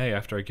DNA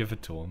after I give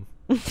it to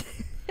them?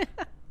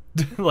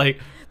 Like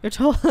they're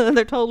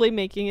totally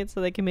making it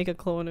so they can make a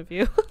clone of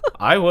you.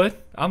 I would.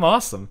 I'm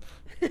awesome.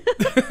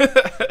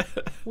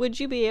 Would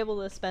you be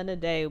able to spend a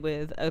day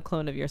with a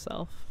clone of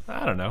yourself?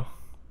 I don't know.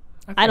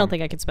 I don't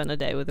think I could spend a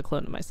day with a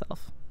clone of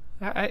myself.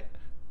 I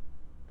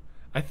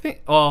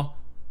think. Well,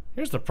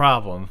 here's the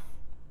problem.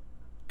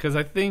 Because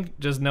I think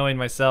just knowing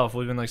myself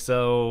would have been like,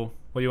 so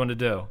what do you want to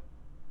do?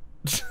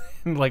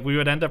 Like we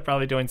would end up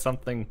probably doing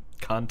something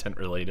content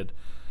related.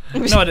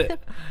 No,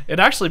 it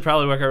actually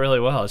probably work out really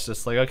well. It's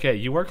just like, okay,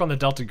 you work on the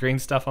Delta Green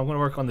stuff. I'm going to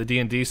work on the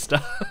D&D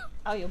stuff.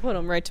 Oh, you'll put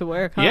them right to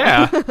work, huh?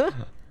 Yeah.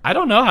 I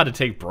don't know how to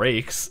take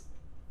breaks.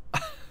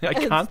 I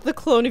can't. The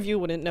clone of you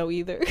wouldn't know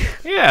either.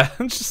 Yeah,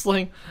 it's just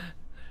like,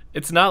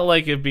 it's not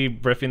like it'd be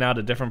ripping out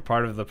a different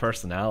part of the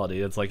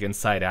personality. It's like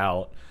Inside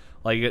Out.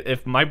 Like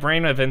if my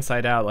brain of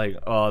Inside Out, like,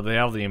 oh, they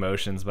have the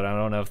emotions, but I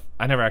don't know if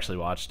I never actually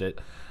watched it.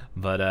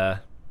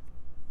 But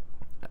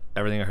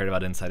everything I heard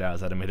about Inside Out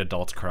is that it made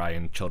adults cry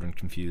and children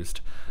confused.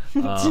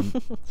 But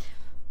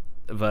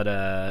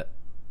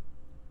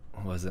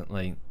wasn't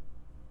like,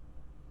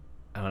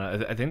 I don't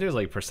know. I think there's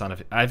like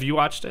personification. Have you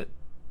watched it?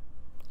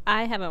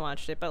 I haven't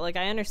watched it, but like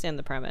I understand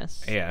the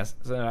premise. Yeah.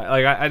 So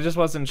like I just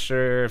wasn't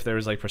sure if there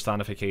was like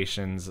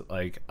personifications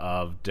like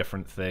of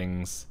different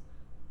things,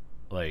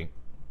 like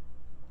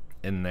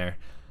in there.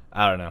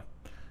 I don't know.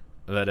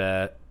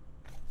 But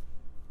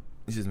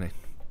excuse me.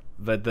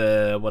 But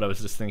what I was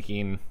just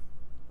thinking.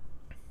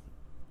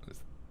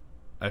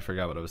 I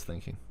forgot what I was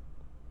thinking.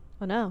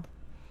 Oh no.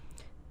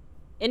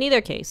 In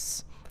either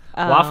case,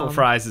 waffle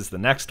fries is the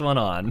next one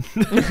on.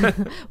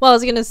 Well, I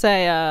was gonna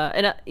say,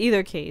 in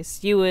either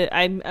case, you would.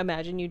 I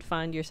imagine you'd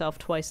find yourself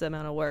twice the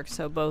amount of work.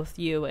 So both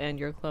you and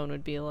your clone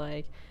would be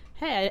like,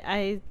 "Hey,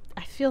 I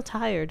feel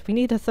tired. We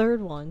need a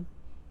third one."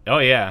 Oh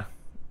yeah.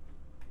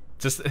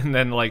 And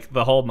then like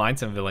the whole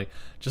mindset of it, like,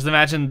 just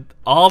imagine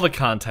all the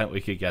content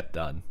we could get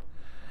done.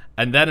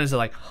 And then it's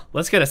like,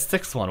 let's get a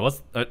sixth one.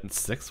 What's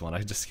sixth one?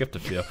 I just skipped a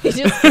few.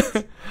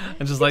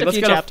 And just like,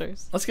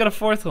 let's get a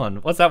fourth one.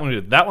 What's that one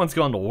do? That one's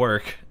going to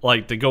work,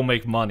 like to go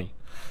make money.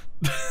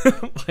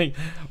 Like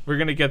we're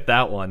gonna get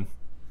that one.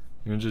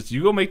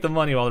 You go make the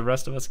money while the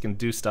rest of us can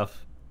do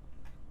stuff.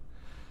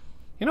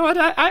 You know what?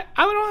 I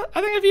think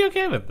I'd be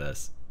okay with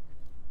this.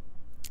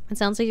 It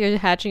sounds like you're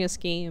hatching a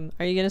scheme.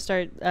 Are you gonna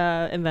start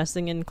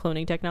investing in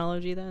cloning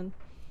technology then?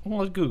 Well,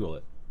 let's Google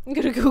it. I'm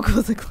gonna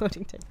Google the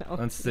cloning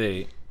technology. Let's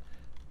see.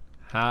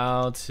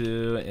 How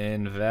to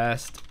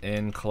invest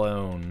in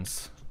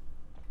clones.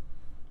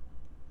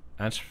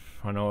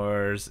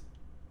 Entrepreneurs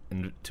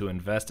to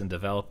invest in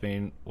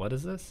developing. What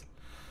is this?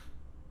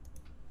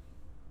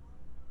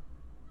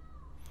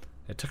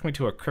 It took me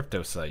to a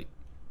crypto site.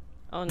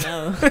 Oh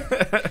no.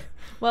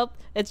 Well,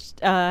 it's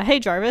hey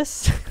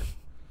Jarvis.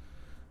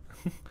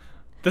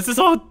 This is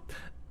all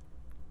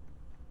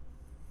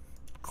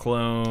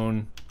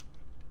clone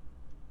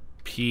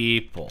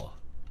people.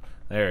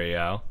 There you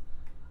go.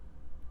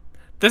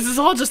 This is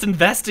all just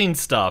investing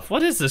stuff.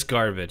 What is this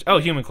garbage? Oh,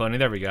 human cloning.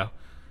 There we go.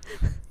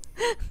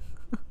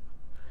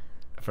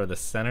 For the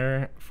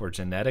Center for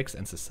Genetics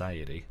and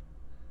Society.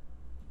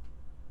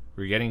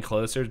 We're getting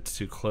closer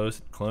to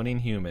cloning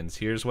humans.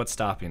 Here's what's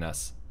stopping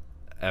us.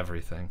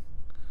 Everything.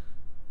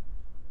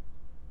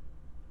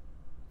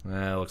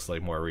 It looks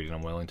like more reading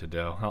I'm willing to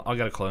do. I'll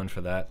get a clone for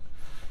that.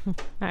 All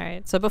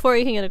right. So before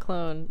you can get a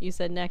clone, you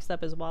said next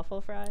up is waffle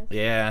fries?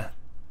 Yeah.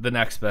 The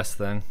next best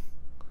thing.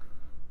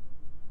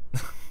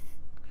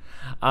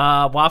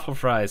 Waffle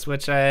fries,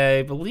 which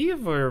I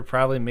believe were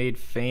probably made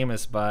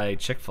famous by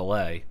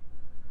Chick-fil-A.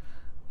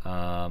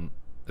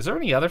 Is there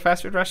any other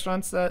fast food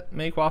restaurants that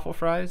make waffle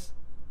fries?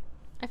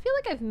 I feel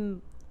like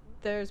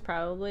there's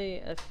probably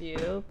a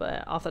few,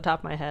 but off the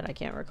top of my head, I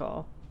can't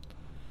recall.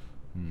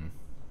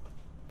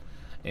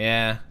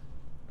 Yeah.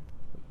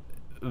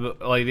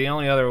 Like the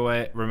only other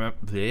way,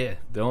 the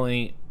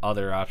only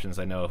other options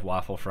I know of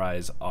waffle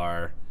fries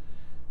are,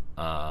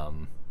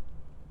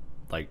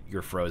 like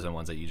your frozen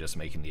ones that you just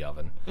make in the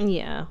oven.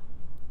 Yeah.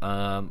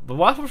 But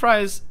waffle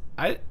fries,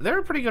 they're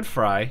a pretty good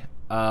fry.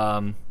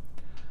 I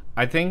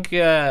think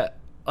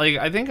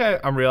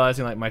I'm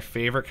realizing like my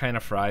favorite kind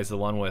of fry is the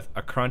one with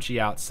a crunchy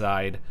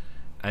outside,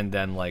 and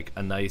then like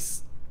a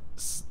nice,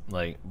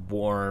 like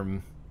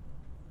warm,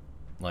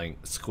 like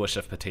squish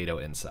of potato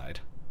inside.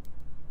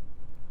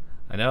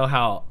 I know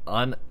how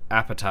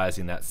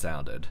unappetizing that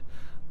sounded,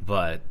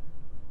 but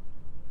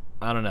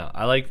I don't know.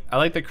 I like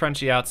the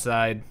crunchy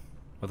outside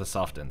with a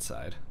soft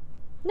inside.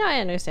 No, I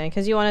understand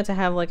because you want it to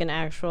have like an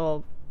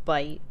actual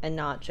bite and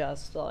not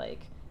just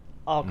like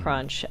all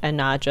crunch and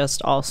not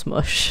just all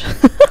smush.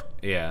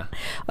 Yeah.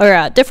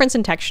 Or difference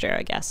in texture,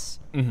 I guess.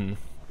 And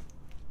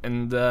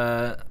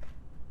I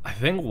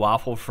think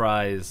waffle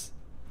fries,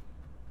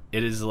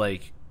 it is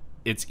like,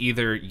 it's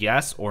either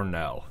yes or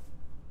no.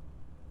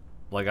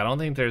 Like, I don't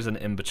think there's an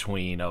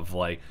in-between of,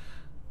 like,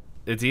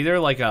 it's either,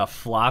 like, a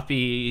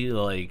floppy,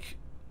 like,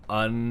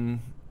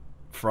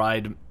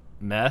 unfried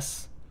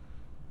mess,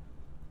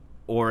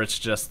 or it's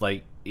just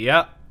like,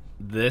 yep,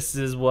 this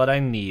is what I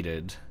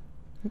needed.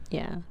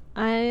 Yeah.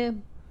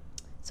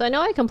 So I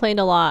know I complained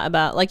a lot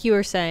about, like you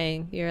were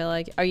saying, you're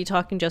like, are you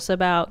talking just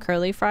about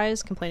curly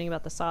fries, complaining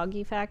about the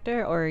soggy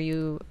factor, or are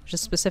you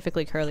just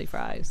specifically curly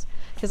fries?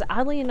 Because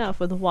oddly enough,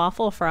 with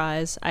waffle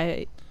fries,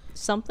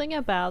 something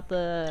about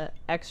the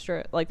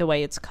extra, like the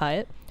way it's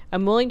cut,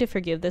 I'm willing to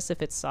forgive this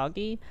if it's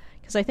soggy,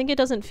 because I think it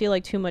doesn't feel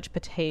like too much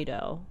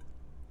potato.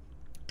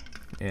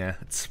 Yeah,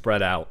 it's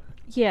spread out.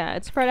 Yeah,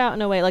 it's spread out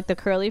in a way. Like the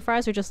curly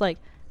fries are just like,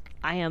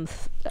 I am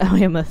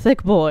a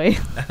thick boy.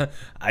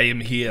 I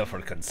am here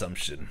for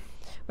consumption.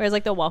 Whereas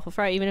like the waffle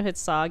fry, even if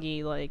it's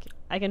soggy, like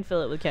I can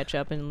fill it with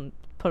ketchup and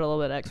put a little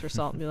bit of extra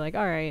salt and be like,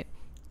 all right,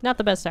 not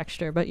the best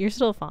texture, but you're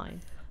still fine.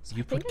 So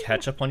You put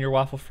ketchup on your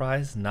waffle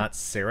fries, not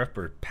syrup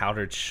or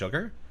powdered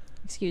sugar?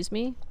 Excuse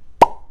me?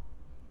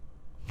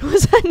 What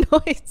was that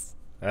noise?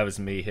 That was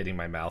me hitting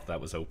my mouth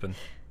that was open.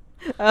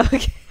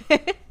 Okay.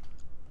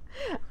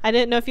 I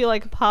didn't know if you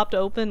like popped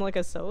open like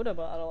a soda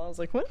bottle. I was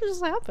like, what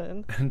just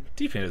happened?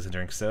 Deepin doesn't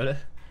drink soda.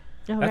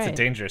 Oh, That's right. a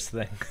dangerous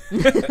thing.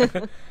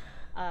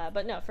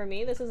 But no, for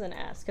me, this is an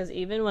S because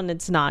even when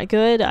it's not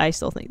good, I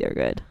still think they're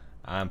good.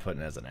 I'm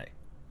putting it as an A.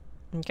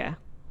 Okay.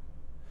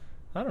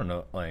 I don't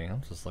know. Like,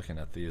 I'm just looking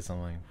at these.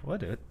 I'm like,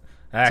 what it?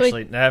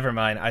 Actually, never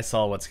mind. I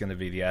saw what's going to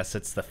be the S.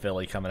 It's the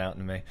Philly coming out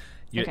in me.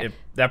 Okay.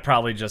 That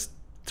probably just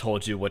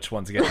told you which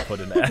one's getting put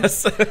in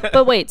S.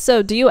 But wait,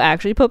 so do you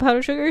actually put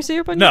powdered sugar or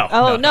syrup on No, your...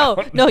 Oh,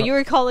 no, no, you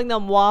were calling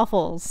them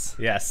waffles.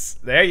 Yes,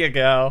 there you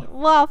go.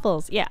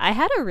 Waffles. Yeah, I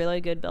had a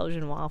really good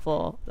Belgian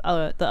waffle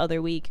the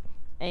other week,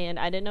 and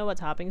I didn't know what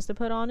toppings to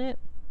put on it.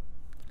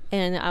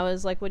 And I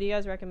was like, what do you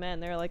guys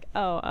recommend? They're like,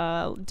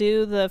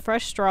 do the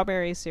fresh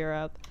strawberry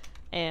syrup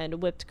and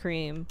whipped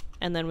cream,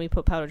 and then we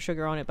put powdered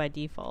sugar on it by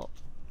default.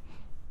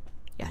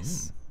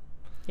 Yes.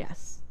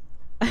 Yes.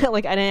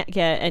 Like, I didn't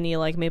get any,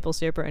 like, maple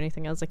syrup or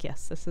anything. I was like,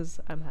 yes,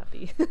 I'm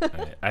happy.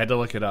 Right, I had to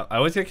look it up. I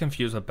always get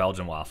confused what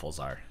Belgian waffles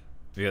are.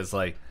 Because,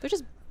 like... They're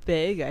just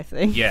big, I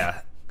think.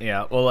 Yeah.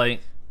 Well,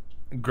 like,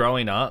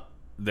 growing up,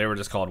 they were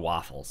just called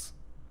waffles.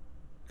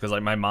 Because,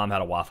 like, my mom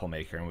had a waffle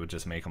maker and we would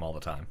just make them all the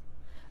time.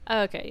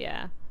 Okay,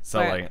 yeah. So,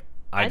 like,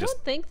 I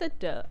don't think the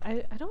dough...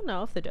 I don't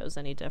know if the dough's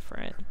any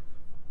different.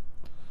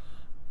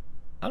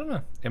 I don't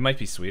know. It might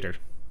be sweeter.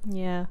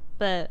 Yeah,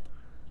 but...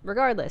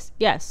 Regardless,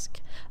 yes,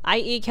 I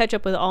eat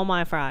ketchup with all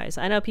my fries.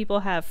 I know people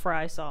have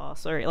fry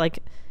sauce or like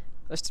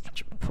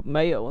put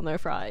mayo on their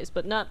fries,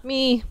 but not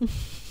me.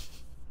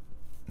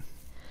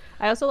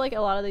 I also like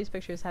a lot of these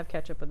pictures have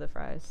ketchup with the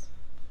fries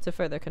to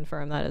further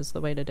confirm that is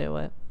the way to do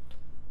it.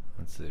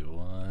 Let's see.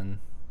 1,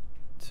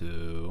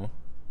 2,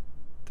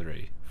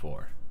 3,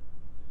 4.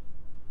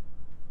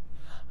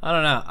 I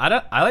don't know.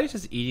 I like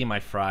just eating my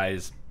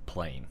fries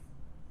plain.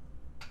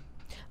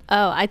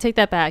 Oh, I take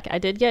that back. I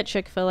did get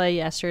Chick-fil-A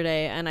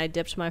yesterday, and I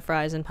dipped my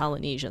fries in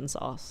Polynesian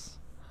sauce.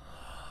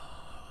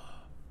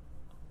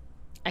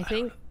 I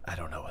think... I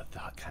don't know what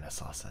that kind of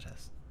sauce that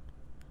is.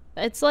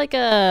 It's like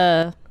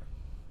a...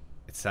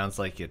 It sounds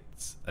like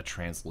it's a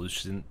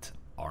translucent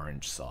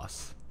orange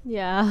sauce.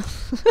 Yeah.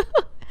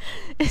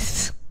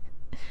 it's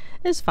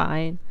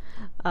fine.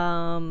 It's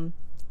I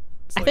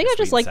think I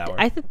just like...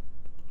 sour.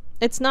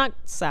 It's not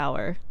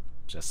sour.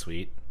 Just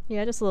sweet?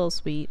 Yeah, just a little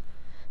sweet.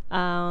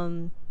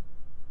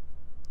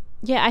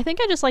 Yeah, I think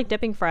I just like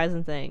dipping fries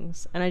in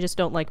things, and I just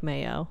don't like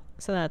mayo.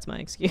 So that's my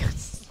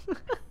excuse.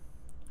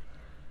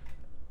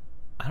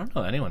 I don't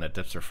know anyone that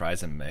dips their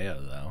fries in mayo,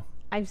 though.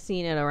 I've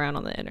seen it around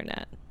on the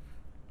internet.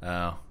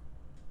 Oh.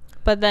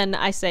 But then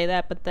I say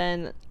that, but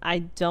then I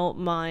don't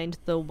mind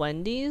the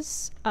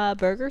Wendy's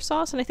burger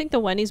sauce, and I think the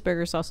Wendy's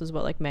burger sauce is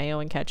what, like mayo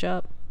and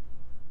ketchup?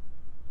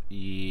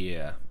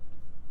 Yeah.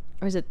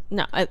 Or is it...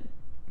 No,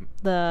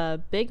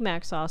 the Big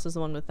Mac sauce is the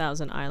one with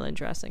Thousand Island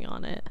dressing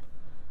on it.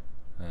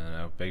 I don't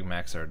know. Big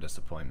Macs are a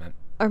disappointment.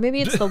 Or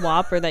maybe it's the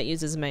Whopper that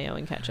uses mayo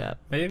and ketchup.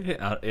 Maybe.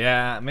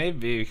 Yeah,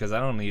 maybe, because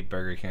I don't eat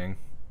Burger King.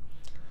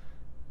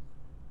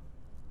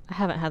 I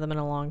haven't had them in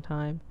a long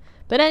time.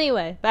 But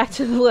anyway, back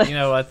to the list. You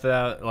know what,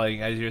 though? Like,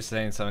 as you're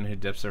saying, someone who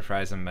dips their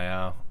fries in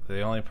mayo,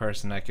 the only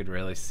person I could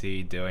really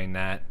see doing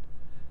that,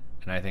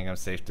 and I think I'm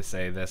safe to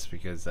say this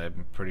because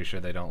I'm pretty sure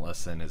they don't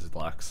listen, is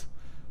Lux.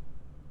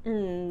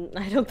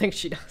 I don't think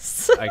she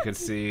does. I could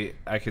see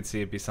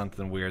it be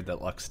something weird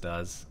that Lux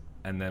does,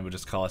 and then would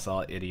just call us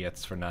all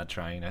idiots for not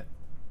trying it.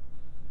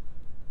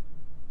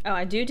 Oh,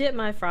 I do dip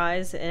my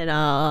fries in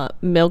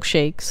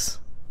milkshakes.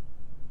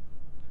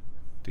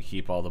 To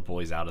keep all the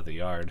boys out of the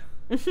yard.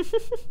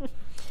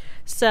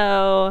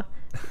 So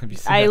Have you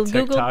seen I that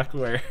Googled... TikTok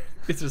where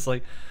it's just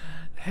like,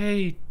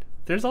 hey,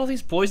 there's all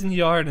these boys in the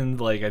yard, and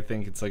like I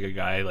think it's like a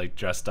guy like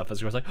dressed up as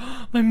a girl, like,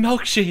 oh, my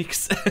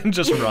milkshakes, and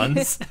just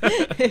runs.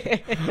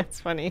 It's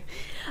funny.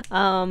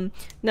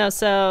 No,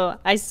 so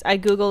I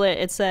Googled it.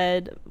 It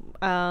said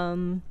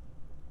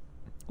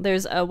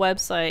there's a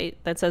website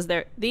that says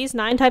these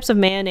 9 types of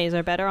mayonnaise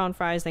are better on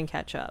fries than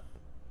ketchup.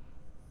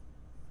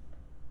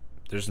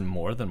 There's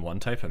more than one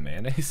type of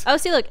mayonnaise. Oh,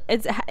 see, look,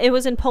 it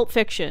was in Pulp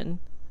Fiction.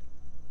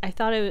 I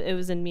thought it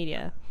was in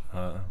media.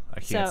 I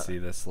can't see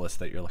this list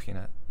that you're looking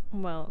at.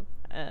 Well,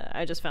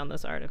 I just found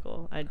this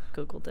article. I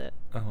Googled it.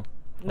 Oh,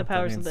 The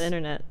powers of the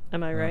internet.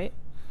 Am I right?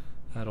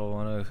 I don't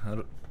want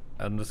to.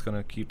 I'm just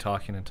gonna keep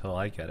talking until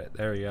I get it.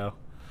 There we go.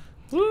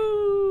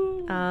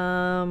 Woo!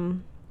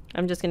 I'm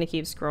just gonna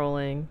keep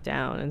scrolling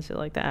down into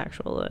like the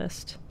actual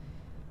list.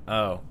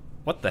 Oh,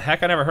 what the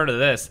heck? I never heard of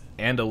this.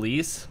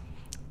 Andalese?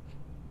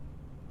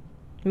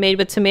 Made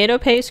with tomato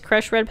paste,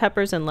 crushed red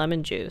peppers, and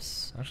lemon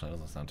juice. Actually, that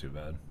doesn't sound too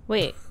bad.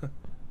 Wait.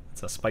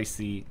 It's a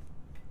spicy.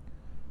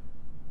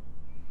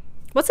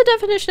 What's the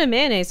definition of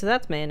mayonnaise? So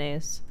that's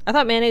mayonnaise. I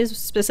thought mayonnaise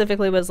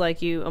specifically was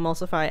like you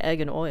emulsify egg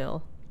and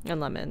oil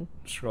and lemon.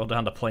 Scroll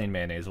down to plain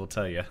mayonnaise, we'll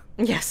tell you.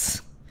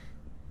 Yes.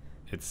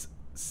 It's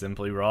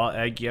simply raw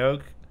egg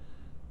yolk.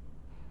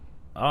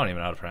 I don't even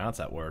know how to pronounce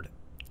that word.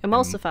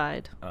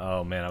 Emulsified.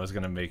 Oh man, I was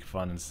gonna make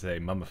fun and say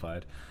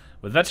mummified.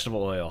 With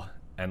vegetable oil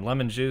and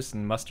lemon juice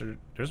and mustard.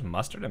 There's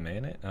mustard and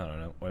mayonnaise? I don't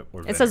know.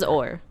 It says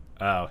or.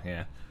 Oh,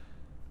 yeah.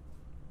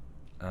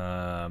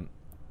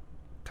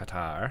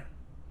 Qatar.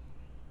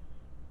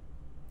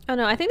 Oh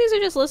no, I think these are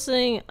just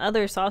listing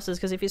other sauces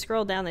because if you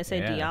scroll down, they say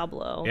Yeah.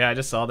 Diablo. Yeah, I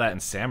just saw that in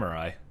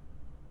Samurai.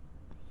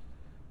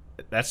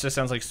 That just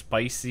sounds like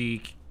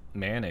spicy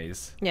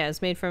mayonnaise. Yeah,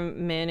 it's made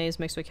from mayonnaise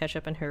mixed with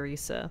ketchup and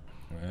harissa.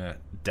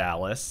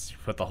 Dallas. You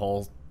put the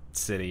whole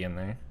city in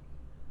there.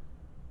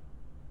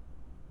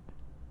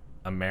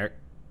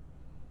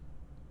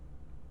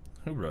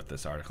 Who wrote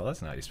this article?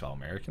 That's not how you spell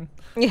American.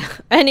 Yeah.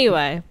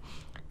 Anyway.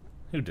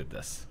 Who did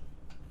this?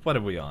 What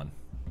are we on?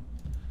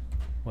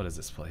 What is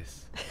this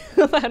place?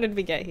 How did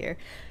we get here?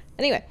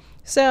 Anyway,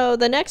 so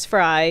the next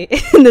fry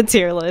in the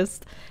tier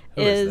list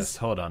Who is this?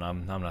 Hold on,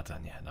 I'm not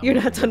done yet. You're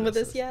not done with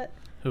this yet?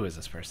 Who is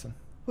this person?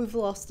 We've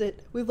lost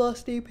it. We've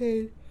lost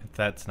A-Pain.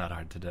 That's not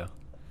hard to do.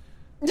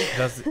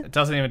 It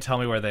doesn't even tell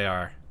me where they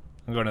are.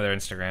 I'm going to their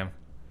Instagram.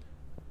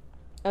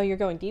 Oh, you're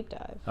going deep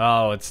dive.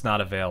 Oh, it's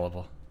not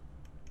available.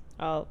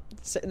 Oh,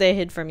 so they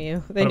hid from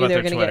you. They What knew about they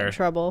were their going to get in Twitter?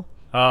 trouble.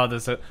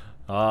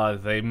 Oh,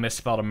 they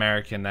misspelled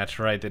American. That's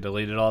right. They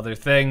deleted all their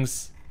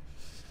things.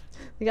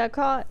 We got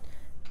caught.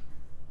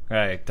 All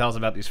right, tell us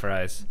about these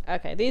fries.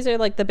 Okay, these are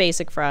like the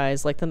basic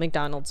fries, like the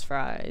McDonald's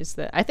fries.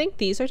 I think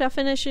these are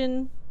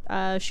definition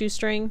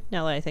shoestring,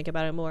 now that I think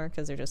about it more,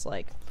 because they're just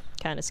like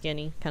kind of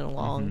skinny, kind of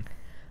long.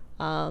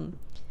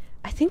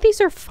 I think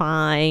these are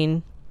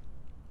fine.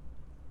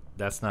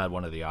 That's not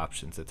one of the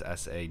options. It's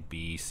S, A,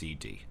 B, C,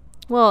 D.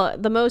 Well,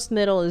 the most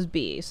middle is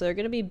B, so they're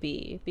going to be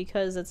B,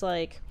 because it's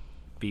like...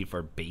 B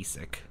for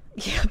basic.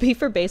 Yeah, B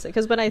for basic,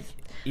 because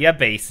Yeah,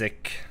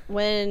 basic.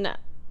 when...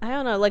 I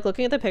don't know, like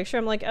looking at the picture,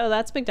 I'm like, oh,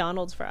 that's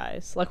McDonald's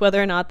fries. Like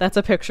whether or not that's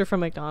a picture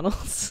from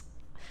McDonald's.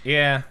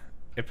 Yeah,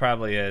 it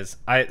probably is.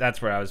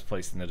 That's where I was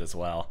placing it as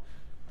well.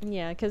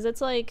 Yeah, because it's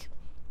like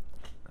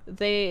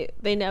they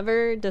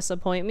never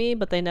disappoint me,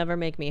 but they never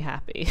make me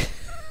happy.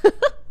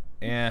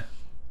 Yeah.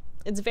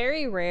 It's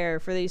very rare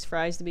for these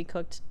fries to be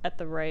cooked at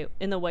the right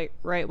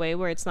way,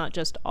 where it's not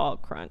just all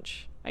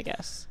crunch, I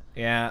guess.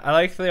 Yeah, I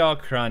like they all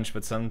crunch,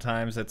 but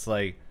sometimes it's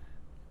like,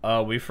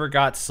 oh, we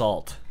forgot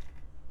salt.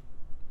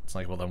 It's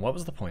like, well, then what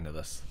was the point of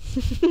this?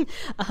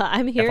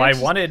 I'm here. If I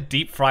wanted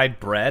deep fried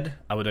bread,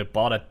 I would have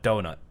bought a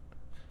donut.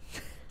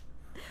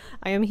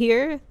 I am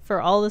here for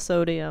all the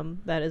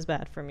sodium that is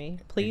bad for me.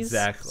 Please.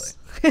 Exactly.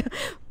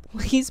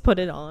 Please put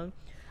it on.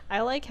 I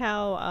like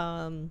how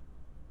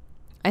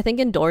I think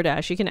in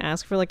DoorDash you can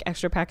ask for like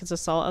extra packets of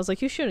salt. I was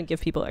like, you shouldn't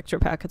give people extra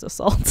packets of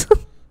salt.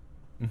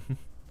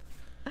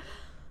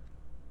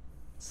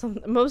 So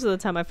most of the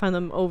time I find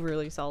them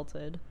overly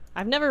salted.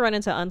 I've never run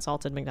into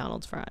unsalted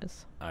McDonald's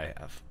fries. I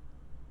have.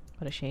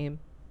 What a shame.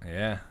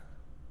 Yeah.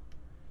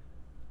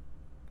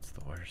 It's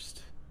the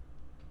worst.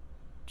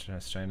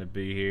 Just trying to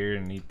be here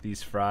and eat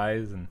these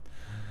fries, and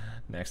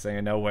next thing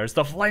I know, where's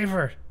the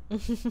flavor?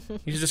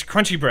 It's just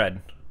crunchy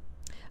bread.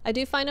 I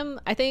do find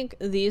them, I think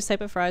these type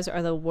of fries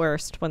are the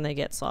worst when they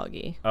get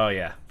soggy. Oh,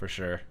 yeah, for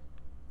sure.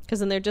 Because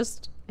then they're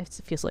just,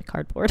 it feels like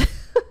cardboard.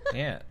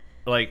 Yeah.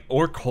 Like,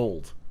 or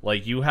cold.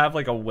 Like, you have,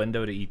 like, a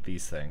window to eat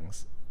these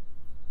things.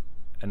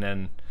 And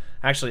then,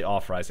 actually,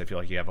 all fries, I feel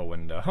like you have a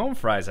window. Home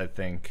fries, I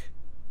think,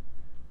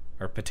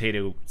 or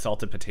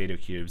salted potato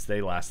cubes,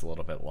 they last a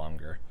little bit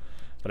longer.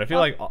 But I feel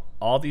like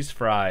all these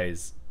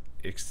fries,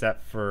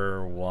 except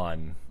for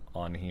one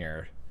on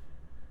here,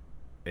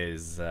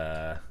 is,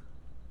 they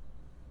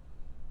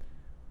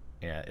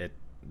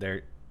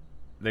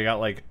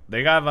got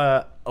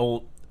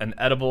an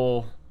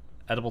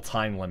edible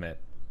time limit.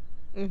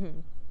 Mm-hmm.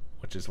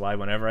 Which is why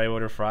whenever I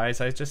order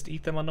fries, I just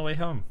eat them on the way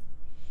home.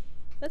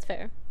 That's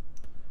fair.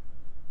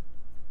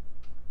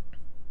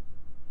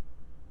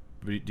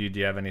 Do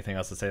you have anything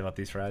else to say about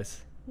these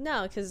fries?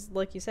 No, because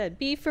like you said,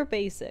 B for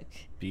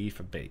basic. B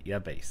for yeah,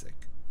 basic.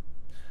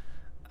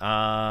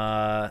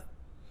 Hey,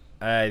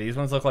 these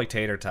ones look like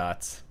tater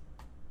tots.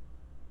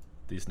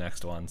 These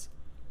next ones.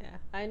 Yeah,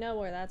 I know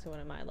where that's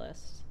going in my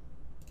list.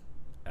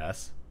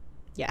 S.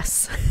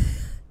 Yes.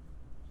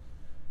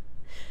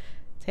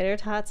 Tater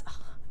tots.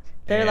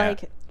 They're Yeah.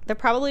 they're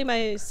probably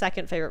my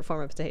second favorite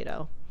form of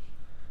potato.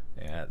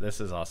 Yeah, this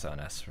is also an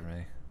S for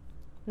me.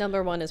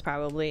 Number one is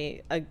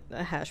probably a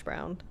hash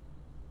brown.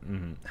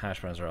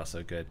 Hash browns are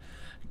also good.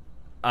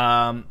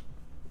 Cause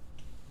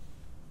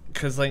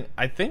like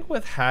I think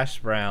with hash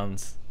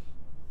browns,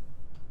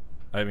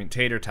 I mean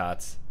tater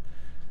tots,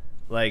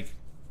 like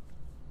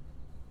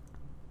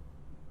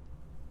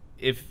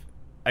if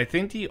I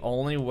think the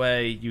only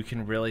way you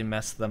can really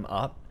mess them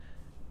up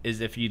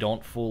is if you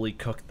don't fully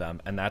cook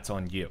them, and that's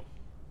on you.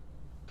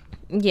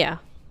 Yeah.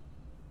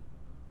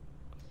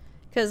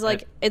 Because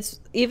like it's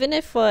even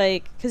if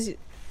like because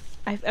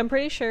I'm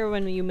pretty sure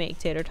when you make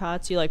tater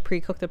tots you like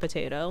pre-cook the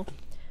potato,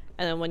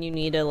 and then when you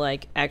need to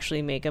like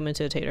actually make them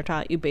into a tater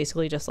tot you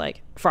basically just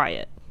like fry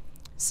it.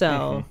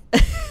 So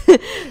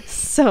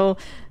so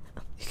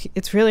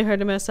it's really hard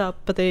to mess up,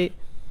 but they're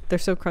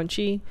so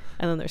crunchy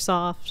and then they're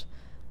soft.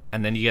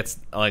 And then you get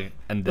like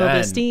and A little bit then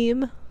of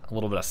steam. a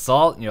little bit of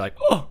salt, and you're like,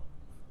 oh,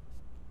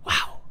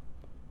 wow.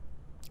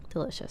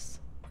 Delicious.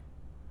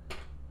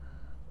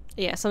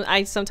 Yeah,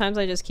 sometimes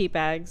I just keep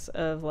bags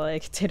of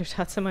like tater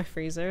tots in my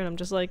freezer, and I'm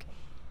just like,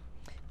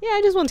 yeah,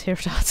 I just want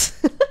tater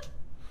tots.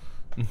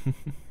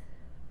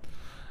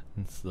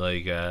 It's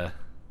like,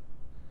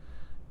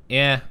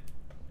 yeah,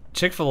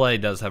 Chick-fil-A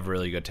does have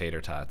really good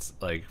tater tots,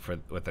 like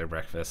with their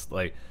breakfast.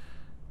 Like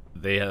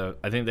they're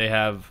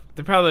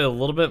probably a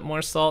little bit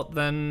more salt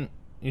than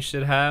you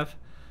should have,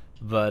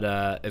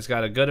 but it's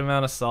got a good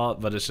amount of salt.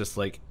 But it's just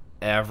like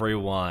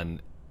everyone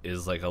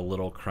is like a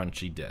little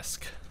crunchy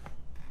disc.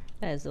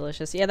 That is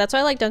delicious. Yeah, that's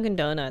why I like Dunkin'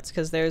 Donuts,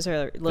 because theirs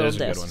are little Those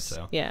are discs. good ones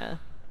too. Yeah,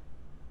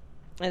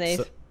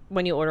 and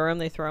when you order them,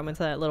 they throw them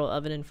into that little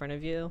oven in front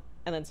of you,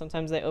 and then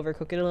sometimes they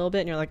overcook it a little bit,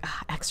 and you're like,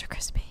 extra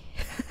crispy.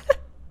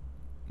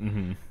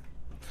 And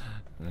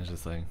it's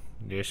just like,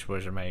 this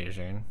was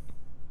amazing.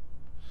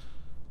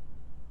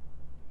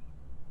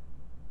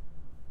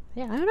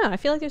 Yeah, I don't know. I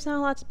feel like there's not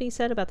a lot to be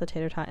said about the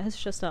tater tot. It's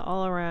just an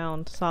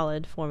all-around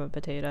solid form of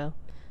potato.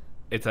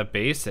 It's a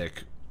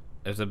basic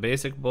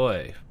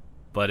boy,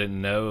 but it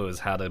knows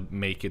how to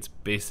make its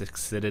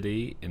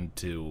basicity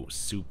into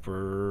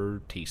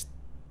super taste.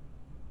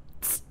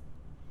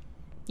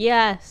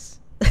 Yes.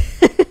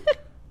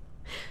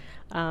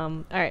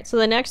 All right. So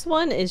the next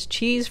one is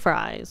cheese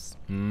fries.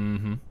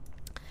 Mm-hmm.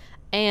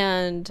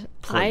 And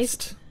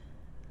Placed.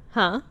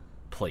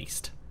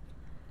 Placed.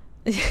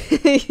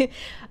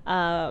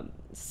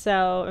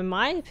 So in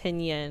my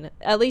opinion,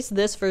 at least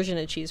this version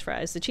of cheese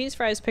fries, the cheese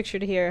fries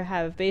pictured here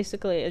have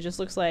basically, it just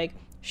looks like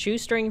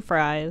shoestring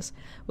fries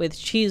with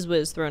Cheez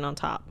Whiz thrown on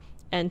top.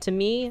 And to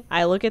me,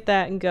 I look at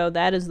that and go,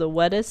 that is the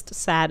wettest,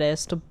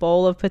 saddest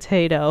bowl of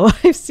potato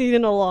I've seen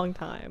in a long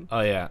time. Oh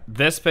yeah,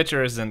 this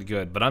picture isn't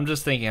good, but I'm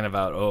just thinking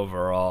about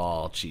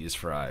overall cheese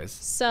fries.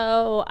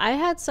 So I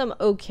had some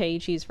okay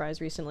cheese fries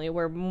recently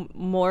where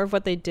more of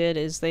what they did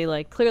is they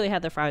like clearly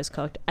had the fries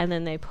cooked, and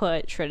then they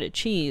put shredded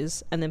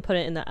cheese and then put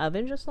it in the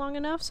oven just long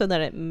enough so that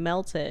it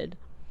melted,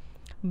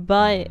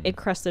 but it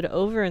crusted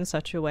over in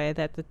such a way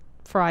that the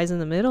fries in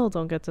the middle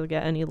don't get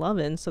any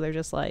loving, so they're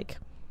just like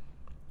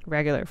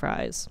regular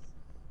fries.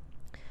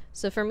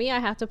 So for me, I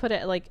have to put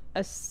it like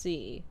a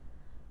C,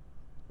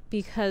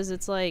 because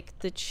it's like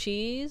the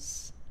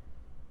cheese,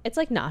 it's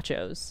like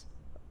nachos.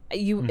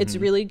 It's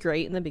really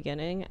great in the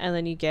beginning, and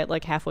then you get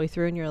like halfway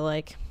through and you're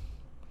like,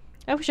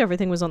 I wish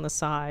everything was on the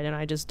side and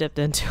I just dipped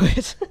into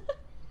it.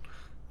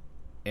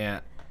 Yeah,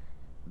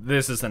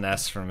 this is an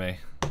S for me.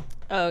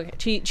 Oh,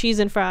 okay. Cheese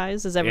and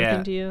fries is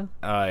everything to you?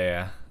 Oh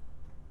yeah,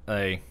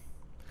 like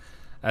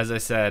as I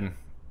said,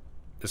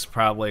 this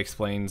probably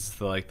explains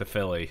the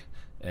Philly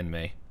in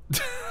me.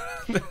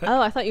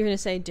 Oh, I thought you were gonna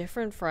say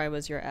different fry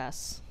was your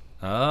S.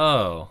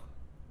 Oh.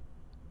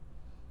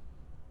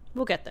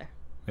 We'll get there.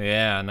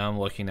 Yeah, now I'm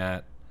looking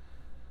at.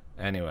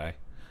 Anyway,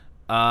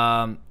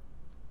 but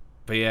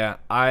yeah,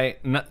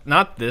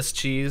 not this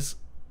cheese,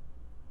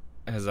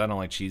 because I don't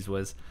like Cheez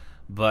Whiz,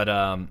 but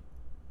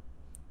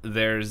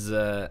there's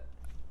I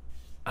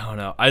don't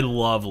know. I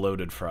love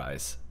loaded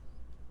fries.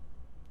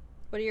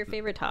 What are your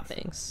favorite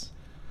toppings?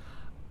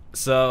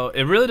 So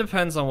it really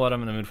depends on what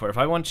I'm in the mood for. If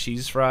I want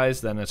cheese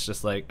fries, then it's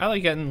just like I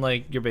like getting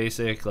like your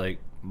basic like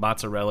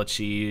mozzarella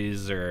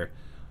cheese, or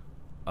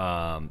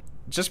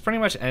just pretty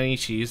much any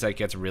cheese that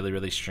gets really,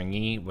 really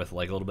stringy with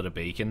like a little bit of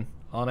bacon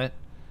on it.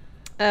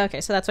 Okay,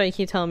 so that's why you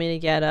keep telling me to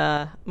get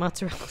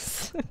mozzarella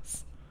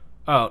sticks.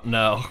 Oh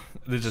no,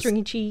 they're just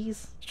Stringy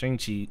cheese.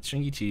 Stringy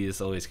cheese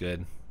is always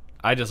good.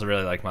 I just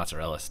really like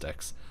mozzarella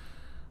sticks.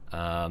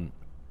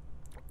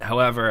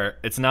 However,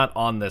 it's not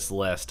on this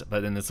list,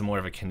 but then it's more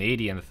of a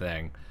Canadian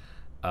thing.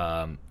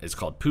 It's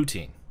called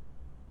poutine,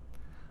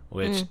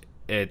 which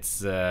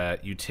it's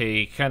you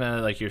take kind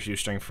of like your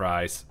shoestring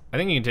fries, I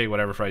think you can take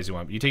whatever fries you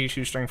want. You take your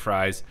shoestring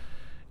fries,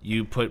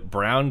 you put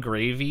brown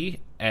gravy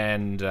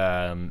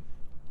and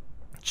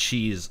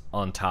cheese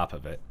on top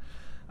of it.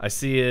 I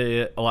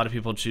see a lot of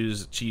people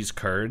choose cheese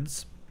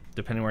curds,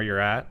 depending where you're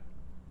at.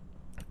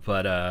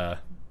 But,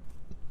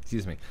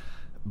 excuse me.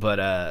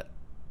 But,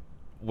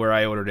 where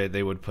I ordered it,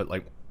 they would put,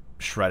 like,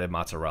 shredded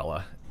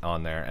mozzarella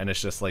on there. And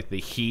it's just, like, the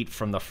heat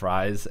from the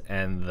fries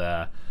and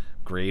the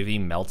gravy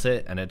melt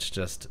it. And it's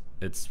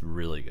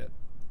really good.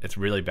 It's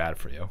really bad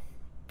for you,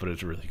 but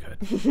it's really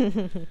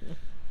good.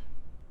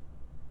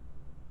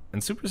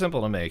 And super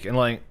simple to make. And,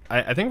 like,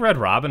 I think Red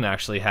Robin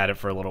actually had it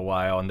for a little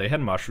while, and they had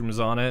mushrooms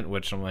on it,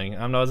 which I'm like,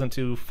 I wasn't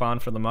too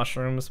fond for the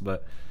mushrooms,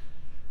 but,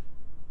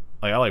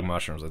 like, I like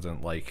mushrooms. I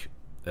didn't like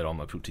it on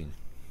my poutine.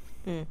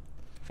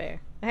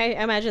 Fair. I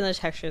imagine the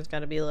texture's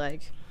got to be,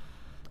 like,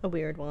 a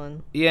weird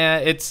one. Yeah,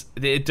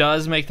 it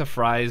does make the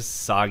fries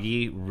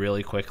soggy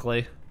really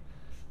quickly,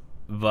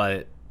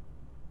 but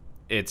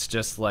it's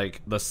just,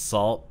 like, the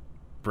salt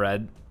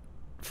bread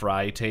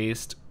fry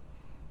taste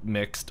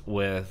mixed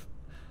with,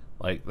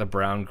 like, the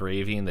brown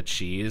gravy and the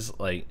cheese,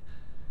 like,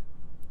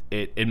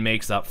 it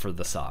makes up for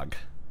the sog.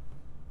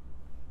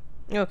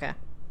 Okay.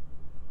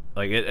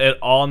 Like, it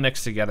all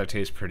mixed together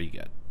tastes pretty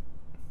good.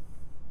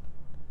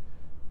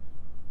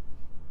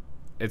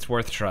 It's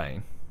worth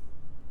trying.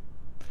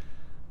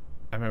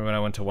 I remember when I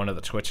went to one of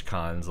the Twitch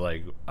cons,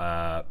 like,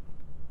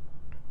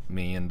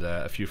 me and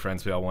a few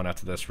friends, we all went out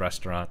to this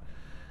restaurant,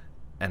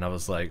 and I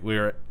was like,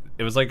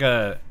 it was like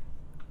I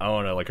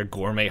don't know, like a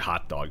gourmet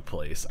hot dog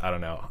place. I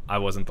don't know. I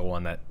wasn't the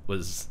one that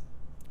was.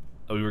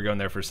 We were going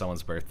there for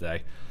someone's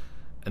birthday,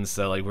 and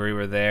so like we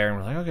were there, and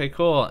we're like, okay,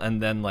 cool.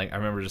 And then like I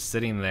remember just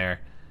sitting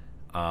there,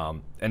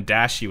 and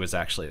Dashi was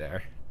actually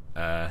there.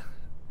 I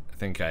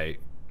think I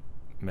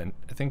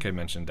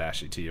mentioned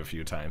Dashi to you a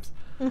few times.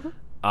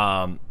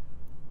 Mm-hmm.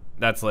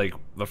 That's like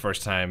the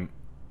first time.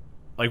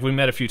 Like we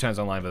met a few times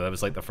online, but that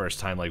was like the first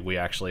time like we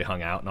actually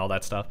hung out and all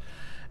that stuff.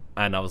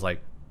 And I was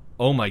like,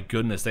 oh my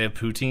goodness, they have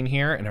poutine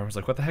here? And everyone's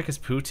like, what the heck is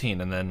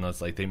poutine? And then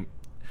it's like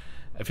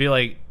I feel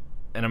like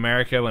in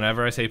America,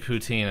 whenever I say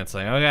poutine, it's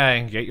like,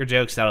 okay, get your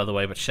jokes out of the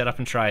way, but shut up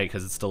and try it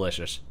because it's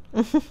delicious.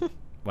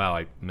 Wow,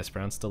 I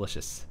mispronounced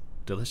delicious.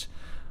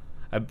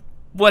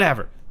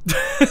 Whatever.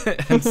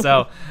 and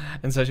so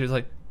she was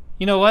like,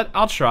 you know what?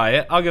 I'll try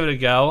it. I'll give it a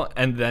go.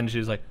 And then she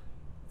was like,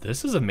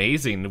 this is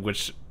amazing,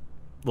 which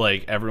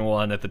like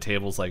everyone at the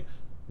table's like,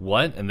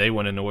 what? And they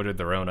went and ordered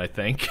their own, I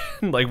think.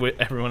 Like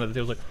everyone at the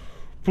table's like,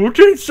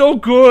 poutine's so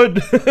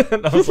good.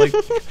 And I was like,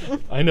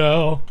 I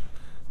know.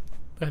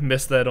 I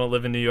miss that I don't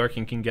live in New York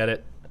and can get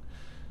it.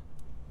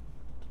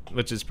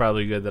 Which is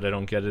probably good that I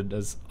don't get it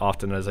as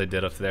often as I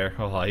did up there.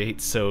 Oh, I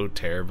ate so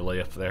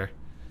terribly up there.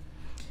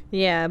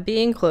 Yeah,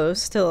 being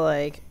close to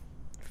like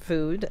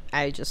food,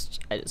 I just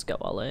go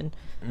all in.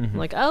 Mm-hmm. I'm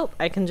like, oh,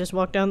 I can just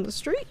walk down the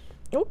street.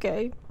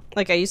 Okay.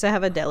 Like I used to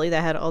have a deli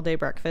that had all day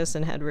breakfast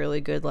and had really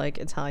good like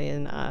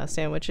Italian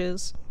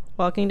sandwiches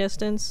walking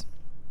distance.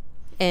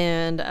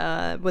 And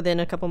within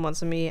a couple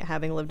months of me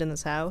having lived in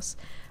this house,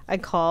 I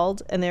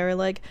called and they were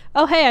like,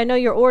 oh, hey, I know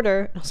your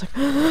order. And I was like,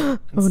 oh,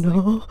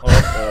 no.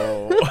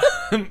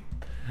 Oh.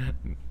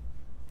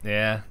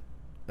 Yeah.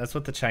 That's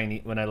what the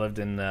Chinese, when I lived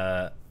in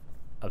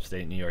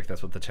upstate New York,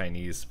 that's what the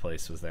Chinese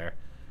place was there.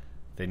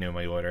 They knew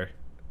my order.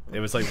 It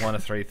was like one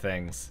of three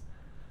things.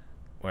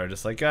 Where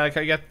just like, can I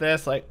get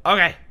this? Like,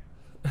 okay.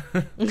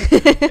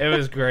 It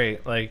was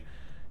great. Like,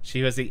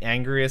 she was the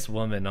angriest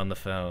woman on the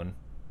phone.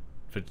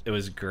 But it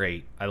was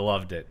great. I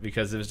loved it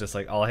because it was just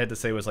like all I had to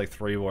say was like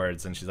 3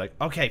 words, and she's like,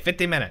 "Okay,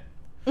 50-minute."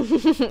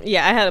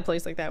 Yeah, I had a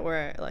place like that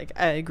where like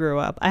I grew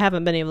up. I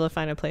haven't been able to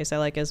find a place I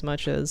like as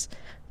much as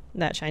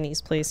that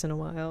Chinese place in a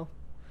while.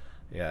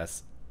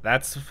 Yes,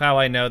 that's how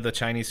I know the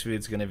Chinese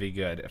food's gonna be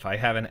good. If I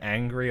have an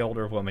angry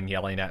older woman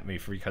yelling at me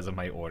because of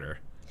my order.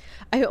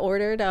 I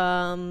ordered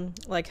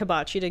like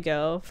hibachi to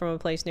go from a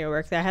place near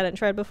work that I hadn't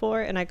tried before,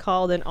 and I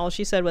called and all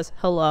she said was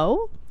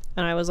hello,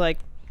 and I was like,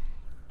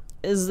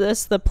 is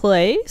this the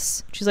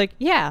place? She's like,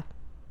 yeah.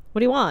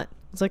 What do you want?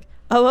 I was like,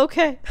 oh,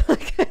 okay.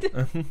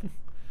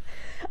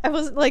 I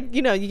was like,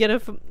 you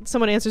get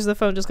someone answers the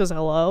phone just goes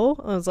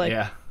hello. I was like,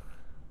 yeah.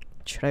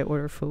 Should I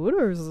order food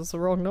or is this the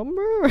wrong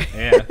number?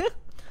 Yeah.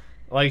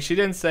 Like she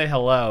didn't say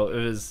hello.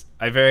 It was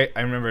I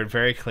remember it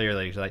very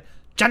clearly. She's like,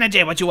 Johnny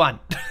J, what you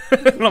want?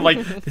 And I'm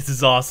like, this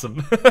is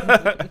awesome.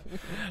 But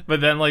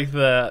then like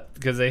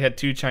because they had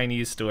 2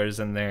 Chinese stores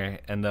in there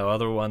and the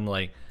other one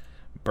like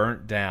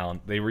burnt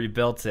down. They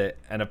rebuilt it,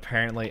 and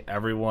apparently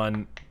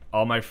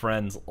all my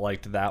friends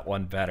liked that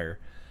one better.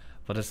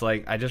 But it's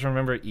like I just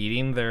remember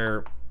eating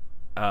their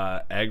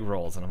egg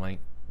rolls, and I'm like,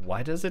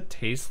 why does it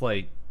taste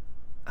like,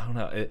 I don't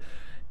know,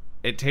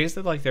 it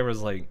tasted like there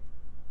was like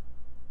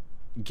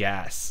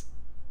gas,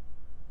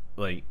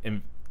 like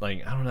I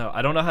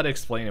don't know how to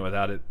explain it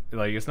without it.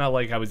 Like it's not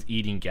like I was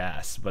eating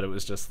gas, but it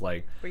was just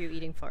like, were you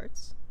eating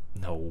farts?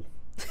 No.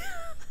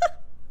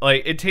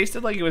 Like, it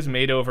tasted like it was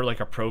made over, like,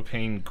 a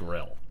propane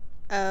grill.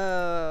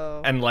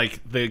 Oh. And,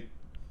 like, the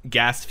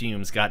gas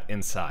fumes got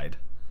inside.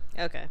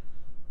 Okay.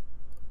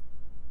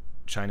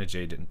 China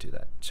Jade didn't do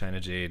that. China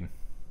Jade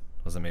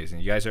was amazing.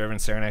 You guys are ever in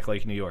Saranac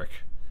Lake, New York?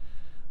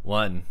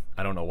 1,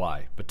 I don't know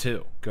why, but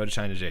 2, go to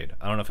China Jade.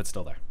 I don't know if it's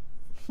still there,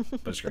 but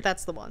it's great. But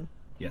that's the one.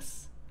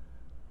 Yes.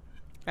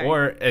 All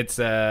Or it's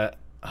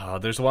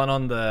there's one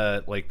on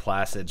the Lake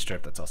Placid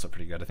strip that's also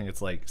pretty good. I think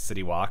it's like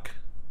City Walk.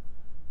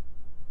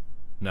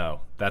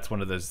 No, that's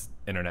one of those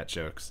internet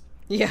jokes.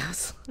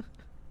 Yes.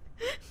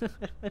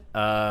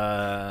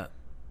 I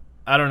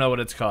don't know what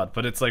it's called,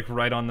 but it's like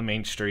right on the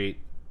main street.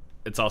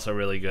 It's also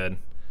really good.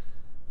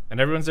 And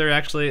everyone's there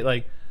actually,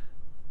 like,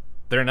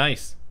 they're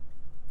nice.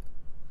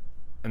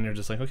 And they're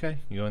just like, okay,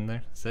 you go in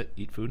there, sit,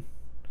 eat food.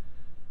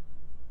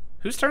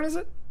 Whose turn is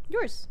it?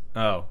 Yours.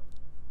 Oh.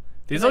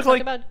 These I look talked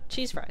like... about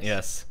cheese fries.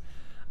 Yes.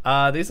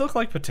 These look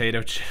like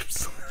potato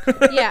chips.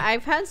 Yeah,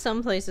 I've had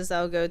some places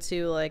I'll go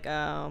to, like,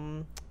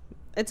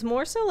 it's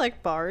more so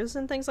like bars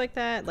and things like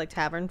that, like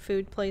tavern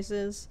food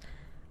places,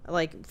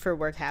 like for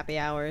work happy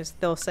hours.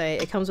 They'll say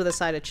it comes with a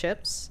side of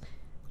chips,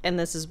 and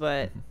this is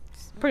what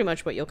pretty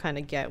much what you'll kind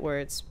of get, where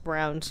it's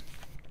browned,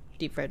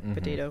 deep fried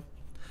potato.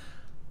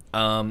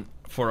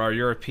 For our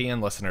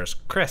European listeners,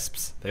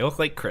 crisps. They look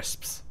like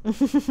crisps.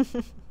 Trying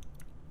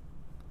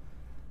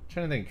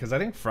to think, because I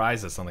think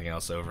fries is something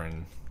else over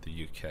in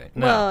the UK.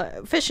 No.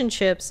 Well, fish and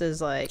chips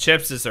is like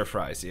Chips is their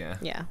fries, yeah.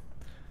 Yeah.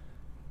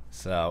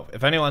 So,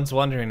 if anyone's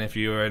wondering if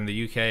you are in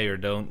the UK or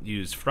don't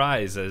use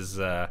fries as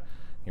your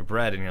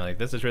bread and you're like,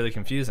 this is really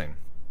confusing,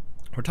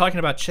 we're talking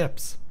about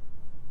chips.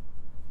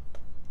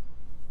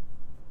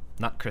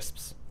 Not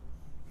crisps.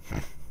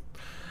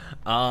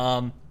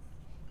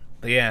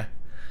 Yeah.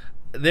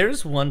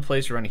 There's one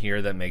place around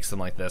here that makes them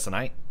like this, and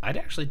I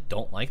actually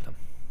don't like them.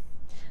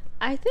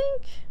 I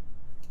think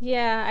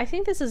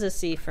this is a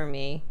C for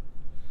me.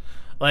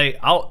 Like,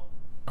 I'll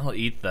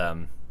eat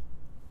them.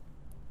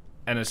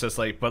 And it's just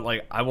like, but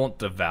like, I won't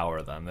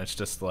devour them. It's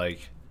just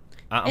like,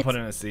 I'm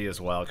putting a C as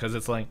well, because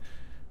it's like,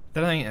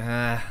 they're like,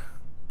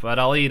 but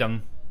I'll eat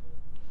them.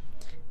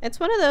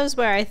 It's one of those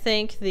where I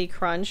think the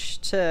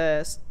crunch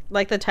to,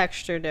 like, the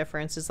texture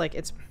difference is like,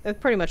 it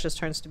pretty much just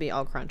turns to be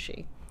all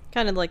crunchy.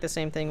 Kind of like the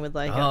same thing with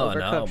like an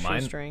overcooked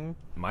shoestring.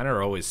 Mine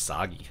are always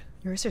soggy.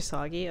 Yours are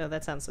soggy? Oh,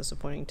 that sounds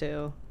disappointing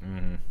too.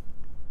 Mm-hmm.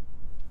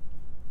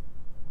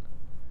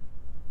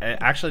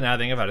 Actually, now I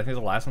think about it, I think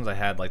the last ones I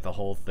had, like, the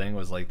whole thing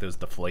was like those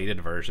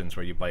deflated versions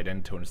where you bite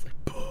into it and it's like,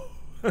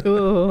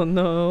 Oh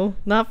no,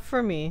 not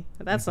for me.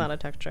 That's not a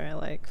texture I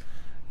like.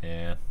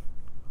 Yeah.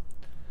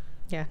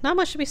 Yeah, not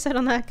much to be said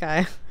on that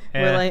guy.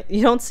 Yeah. Where, like,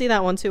 you don't see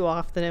that one too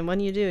often, and when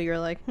you do, you're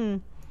like,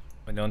 I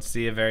don't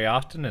see it very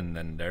often, and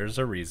then there's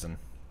a reason.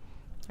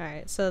 All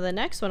right, so the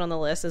next one on the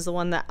list is the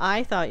one that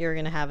I thought you were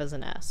going to have as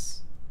an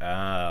S.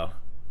 Oh.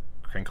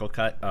 Crinkle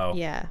cut? Oh.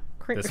 Yeah.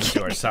 This is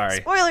yours, sorry.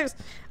 Spoilers!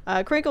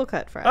 Crinkle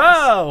cut fries.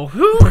 Oh,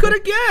 who could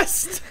have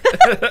guessed?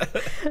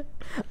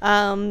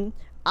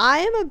 I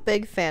am a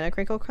big fan of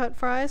crinkle cut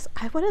fries.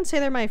 I wouldn't say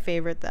they're my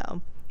favorite,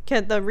 though.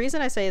 The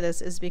reason I say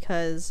this is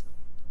because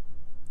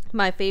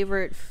my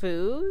favorite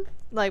food,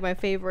 like my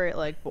favorite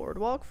like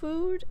boardwalk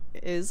food,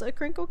 is a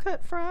crinkle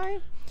cut fry.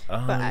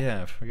 Oh,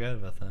 yeah, I forgot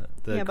about that.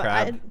 The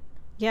crab.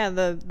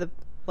 The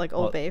like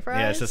Old Bay fries.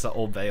 Yeah, it's just an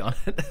Old Bay on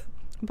it.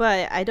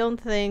 But I don't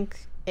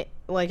think,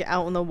 like,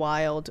 out in the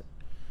wild,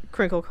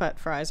 crinkle cut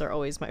fries are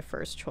always my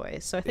first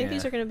choice. So I think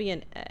these are going to be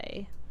an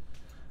A.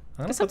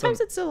 Because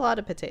sometimes it's a lot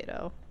of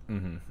potato.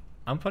 Mm-hmm.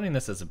 I'm putting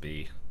this as a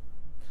B.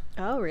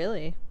 Oh,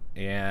 really?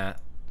 Yeah.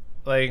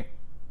 Like,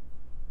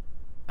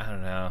 I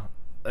don't know.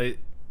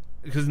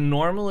 Because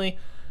normally,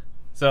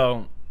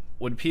 so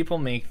when people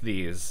make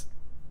these,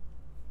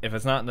 if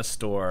it's not in the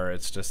store,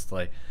 it's just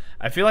like,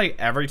 I feel like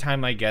every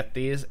time I get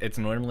these, it's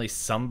normally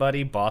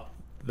somebody bought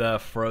the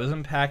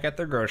frozen pack at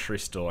their grocery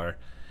store,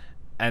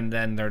 and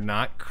then they're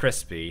not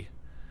crispy.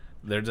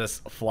 They're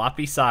just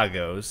floppy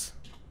sagos.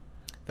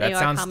 That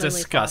sounds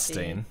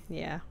disgusting.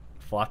 Floppy. Yeah.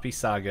 Floppy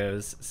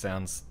sagos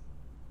sounds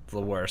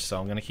the worst, so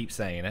I'm gonna keep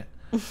saying it.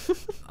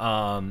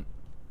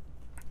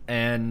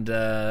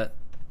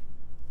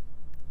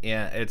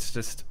 Yeah, it's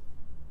just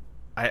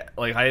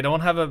I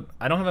don't have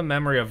a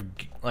memory of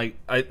like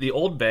the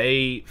Old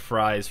Bay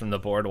fries from the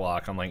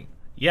boardwalk. I'm like,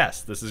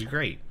 yes, this is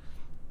great.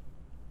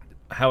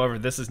 However,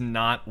 this is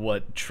not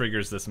what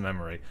triggers this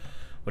memory.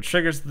 What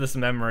triggers this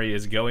memory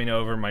is going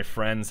over my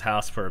friend's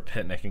house for a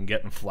picnic and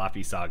getting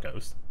floppy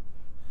sagos.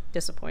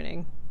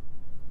 Disappointing.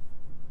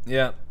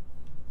 Yeah.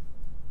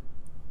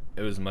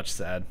 It was much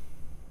sad.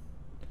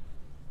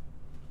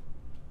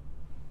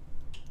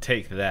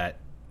 Take that,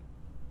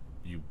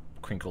 you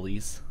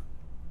crinklies.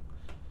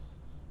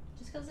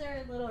 Just because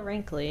they're a little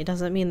wrinkly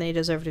doesn't mean they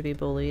deserve to be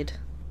bullied.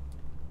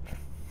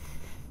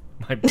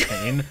 My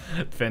brain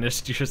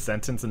finished your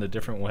sentence in a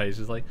different way. It's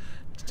just like,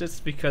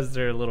 just because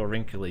they're a little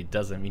wrinkly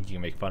doesn't mean you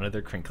can make fun of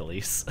their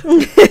crinklies.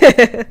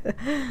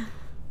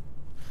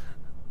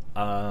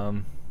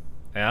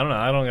 I don't know.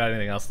 I don't got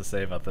anything else to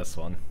say about this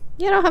one.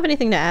 Yeah, I don't have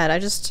anything to add. I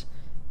just,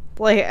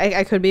 like,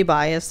 I could be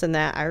biased in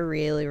that I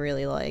really,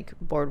 really like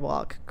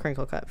boardwalk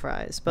crinkle cut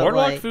fries. But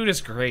boardwalk like, food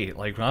is great.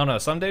 Like, I don't know.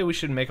 Someday we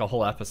should make a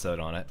whole episode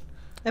on it.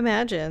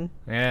 Imagine.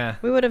 Yeah.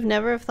 We would have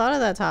never have thought of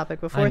that topic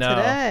I before know.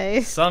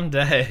 today.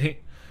 Someday.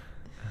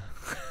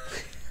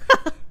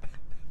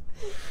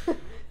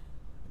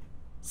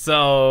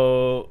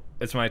 So,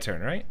 it's my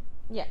turn, right?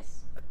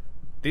 Yes.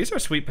 These are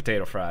sweet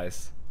potato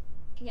fries.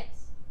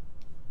 Yes.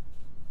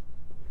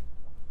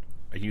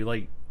 Are you,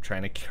 like,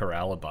 trying to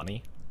corral a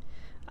bunny?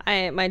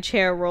 My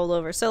chair rolled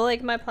over. So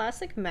like my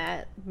plastic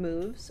mat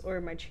moves or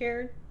my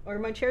chair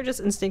just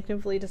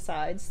instinctively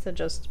decides to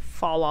just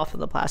fall off of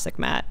the plastic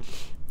mat.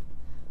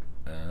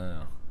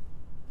 Oh.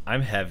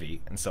 I'm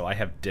heavy, and so I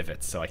have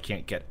divots, so I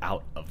can't get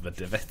out of the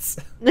divots.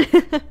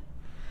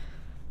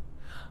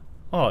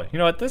 Oh, you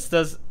know what? This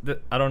does...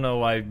 I don't know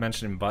why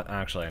mentioning Bun...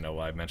 Actually, I know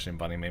why mentioning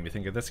bunny made me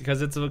think of this,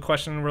 because it's a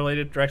question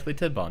related directly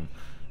to Bun.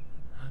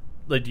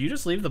 Like, do you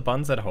just leave the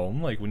buns at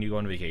home, like, when you go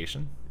on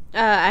vacation?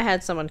 I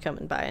had someone come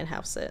and buy and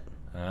house it.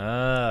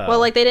 Oh. Well,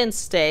 like they didn't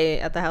stay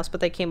at the house, but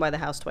they came by the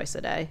house twice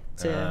a day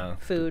to Oh.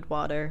 food,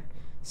 water,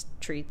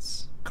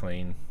 treats.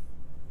 Clean.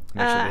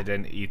 Make sure they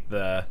didn't eat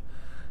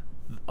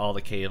all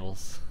the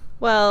cables.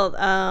 Well,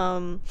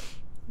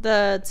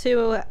 the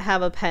two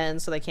have a pen,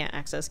 so they can't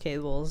access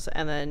cables,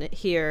 and then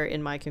here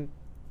in my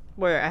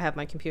where I have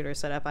my computer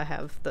set up, I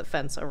have the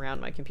fence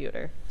around my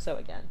computer. So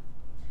again,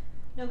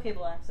 no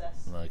cable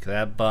access. Look,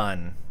 that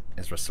bun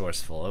is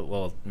resourceful. It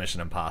will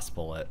Mission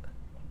Impossible it.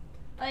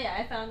 Oh yeah,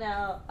 I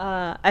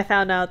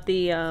found out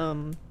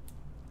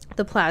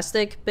the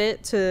plastic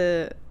bit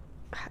to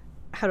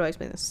how do I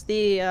explain this?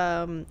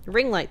 The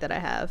ring light that I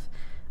have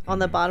on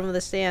the bottom of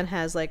the stand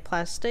has like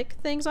plastic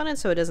things on it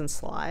so it doesn't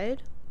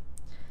slide.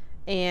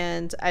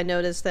 And I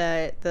noticed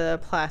that the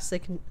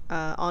plastic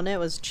on it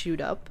was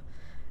chewed up,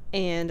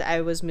 and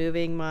I was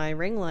moving my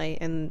ring light,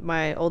 and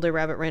my older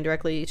rabbit ran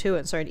directly to it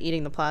and started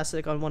eating the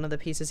plastic on one of the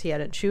pieces he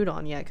hadn't chewed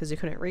on yet because he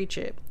couldn't reach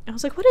it. I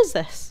was like, "What is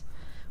this?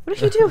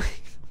 What are you doing?"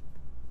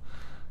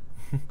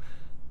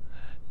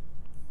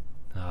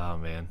 Oh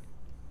man,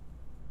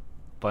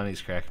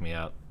 bunnies crack me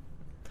up.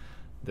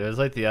 There was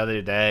like the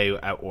other day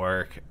at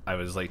work, I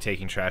was like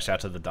taking trash out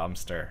to the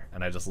dumpster,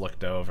 and I just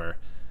looked over,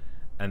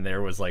 and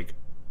there was like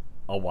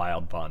a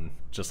wild bun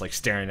just like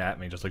staring at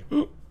me, just like,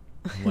 I'm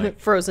like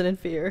Frozen in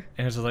fear.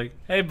 and it's just like,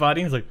 "Hey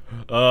buddy," he's like,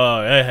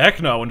 hey,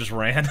 heck no," and just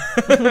ran.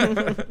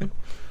 I'm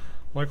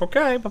like,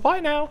 okay, bye bye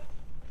now.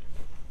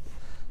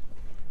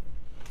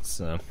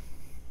 So,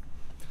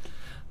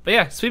 but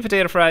yeah, sweet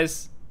potato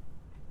fries,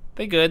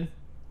 they good,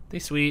 they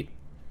sweet,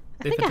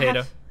 they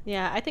potato.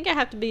 I think I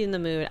have to be in the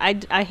mood.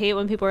 I hate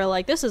when people are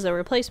like, "This is a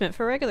replacement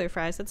for regular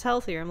fries that's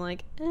healthier." I'm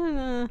like,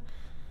 I'm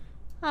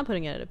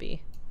putting it at a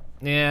B.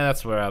 Yeah,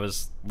 that's where I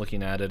was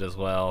looking at it as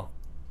well,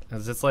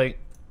 because it's like,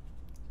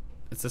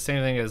 it's the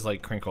same thing as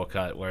like crinkle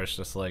cut, where it's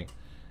just like,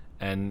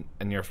 and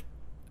your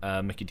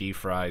Mickey D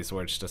fries,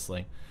 where it's just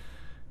like,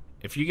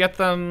 if you get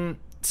them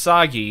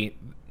soggy,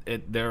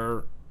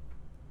 they're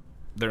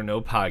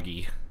no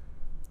poggy.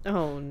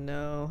 Oh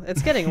no,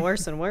 it's getting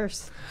worse and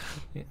worse.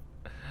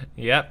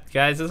 Yep,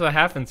 guys, this is what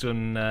happens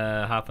when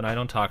Hop and I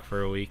don't talk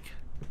for a week.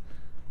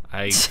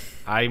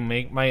 I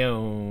make my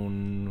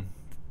own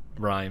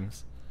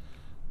rhymes.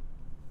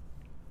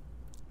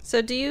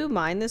 So do you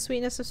mind the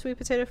sweetness of sweet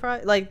potato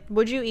fries? Like,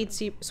 would you eat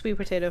sweet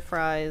potato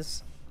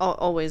fries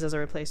always as a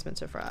replacement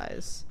to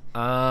fries?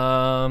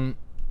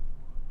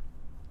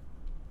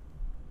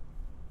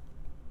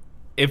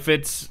 If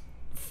it's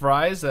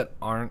fries that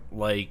aren't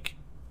like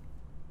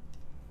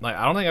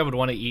I don't think I would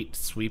want to eat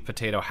sweet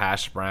potato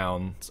hash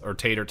browns or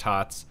tater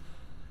tots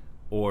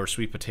or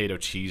sweet potato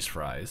cheese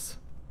fries.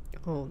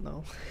 Oh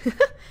no.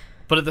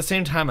 But at the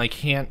same time, I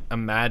can't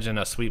imagine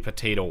a sweet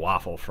potato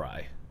waffle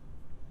fry.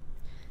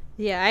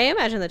 Yeah, I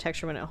imagine the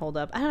texture wouldn't hold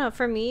up. I don't know.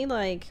 For me,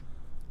 like,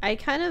 I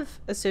kind of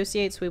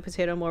associate sweet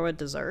potato more with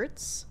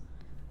desserts.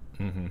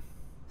 Mm-hmm.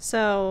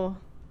 So,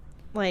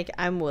 like,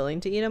 I'm willing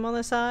to eat them on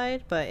the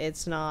side, but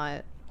it's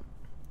not.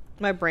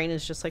 My brain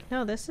is just like,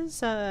 no, this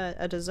is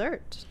a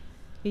dessert.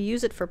 You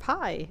use it for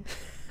pie.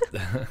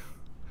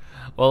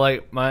 Well,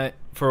 like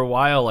for a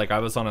while, like I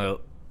was on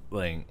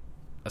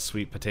a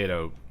sweet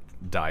potato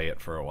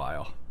diet for a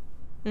while.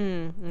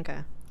 Okay.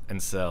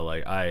 And so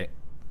like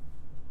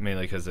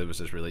mainly because it was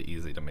just really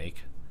easy to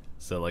make.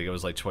 So like it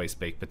was like twice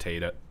baked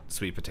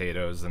sweet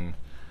potatoes, and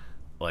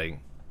like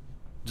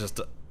just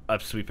a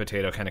sweet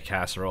potato kind of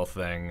casserole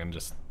thing, and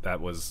just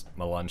that was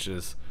my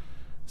lunches.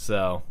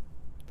 So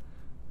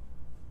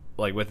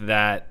like with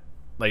that,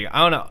 like I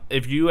don't know,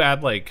 if you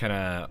add like kind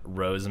of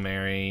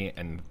rosemary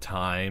and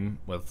thyme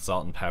with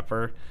salt and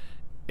pepper,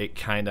 it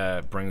kind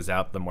of brings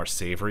out the more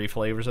savory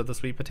flavors of the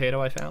sweet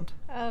potato, I found.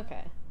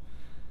 Okay.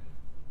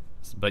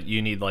 But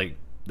you need like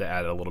to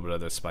add a little bit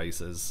of those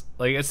spices.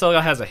 Like it still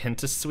has a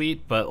hint of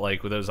sweet, but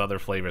like with those other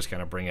flavors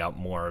kind of bring out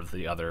more of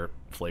the other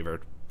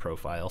flavored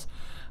profiles.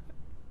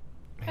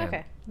 Man.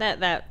 Okay.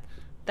 That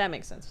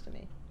makes sense to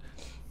me.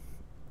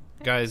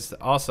 Guys,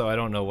 also I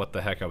don't know what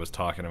the heck I was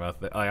talking about.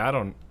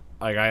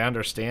 I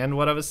understand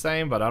what I was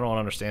saying, but I don't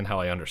understand how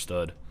I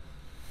understood.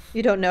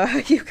 You don't know how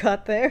you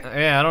got there?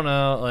 Yeah, I don't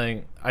know.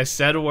 Like I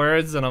said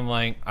words and I'm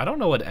like, I don't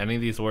know what any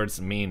of these words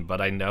mean,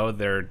 but I know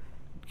they're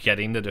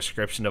getting the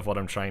description of what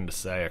I'm trying to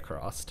say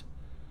across.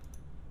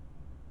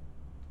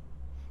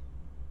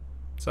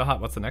 So, Hot,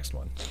 what's the next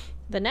one?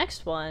 The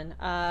next one,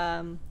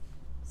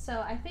 so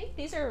I think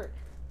these are,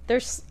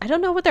 I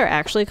don't know what they're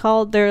actually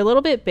called. They're a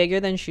little bit bigger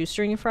than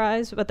shoestring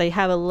fries, but they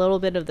have a little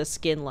bit of the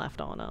skin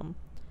left on them.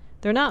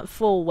 They're not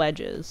full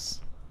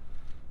wedges.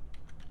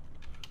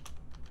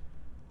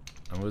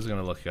 I'm just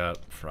gonna look up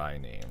fry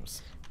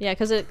names. Yeah,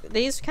 because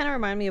these kind of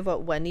remind me of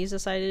what Wendy's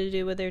decided to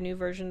do with their new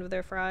version of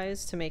their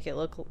fries to make it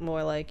look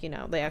more like, you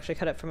know, they actually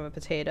cut it from a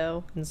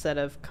potato instead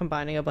of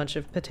combining a bunch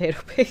of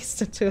potato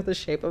paste into the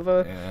shape of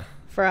a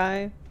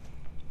fry.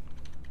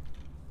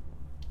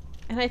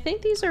 And I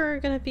think these are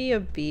going to be a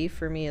B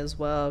for me as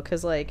well,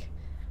 because, like,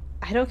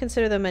 I don't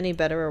consider them any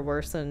better or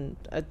worse than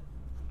a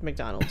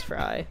McDonald's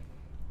fry.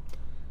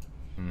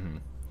 Mm-hmm.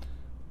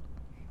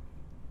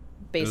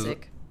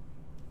 Basic.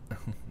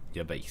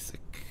 Yeah, basic.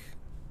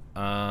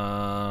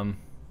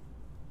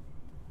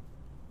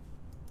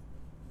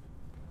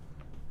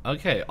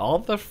 Okay, all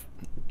the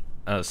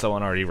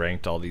someone already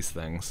ranked all these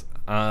things.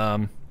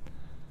 Okay,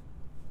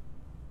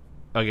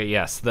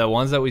 yes, the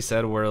ones that we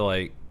said were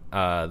like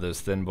those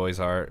Thin Boys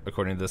are,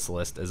 according to this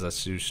list, is a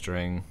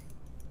shoestring.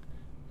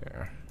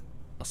 Here,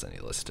 I'll send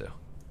you a list too.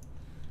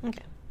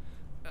 Okay.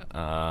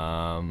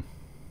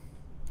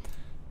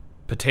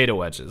 Potato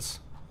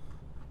wedges.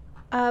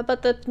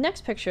 But the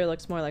next picture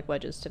looks more like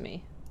wedges to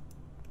me.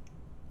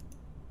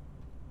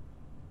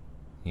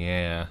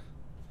 Yeah.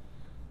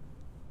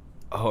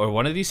 Oh, are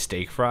one of these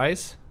steak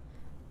fries?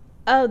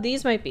 Oh,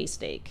 these might be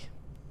steak.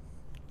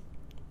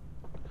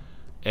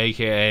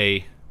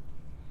 AKA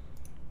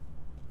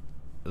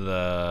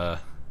the...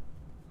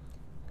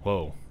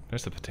 Whoa,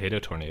 there's the potato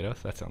tornado.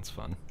 That sounds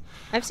fun.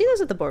 I've seen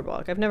those at the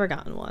boardwalk. I've never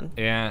gotten one.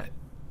 Yeah.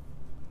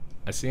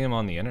 I see them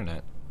on the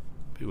internet.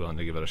 Be willing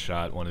to give it a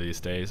shot one of these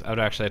days. I would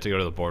actually have to go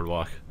to the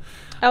boardwalk.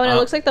 Oh, and it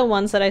looks like the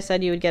ones that I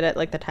said you would get at,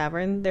 like, the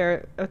tavern,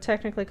 they're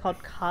technically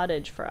called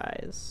cottage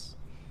fries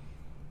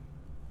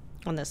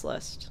on this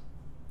list.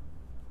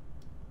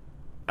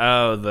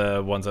 Oh,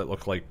 the ones that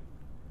look like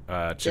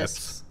chips.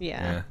 Discs.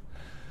 Yeah.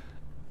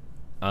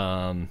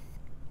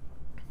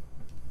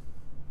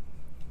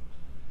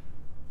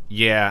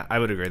 Yeah, I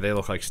would agree. They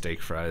look like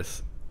steak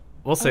fries.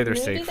 We'll say they're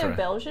steak fries. Maybe they're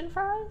Belgian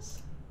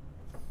fries?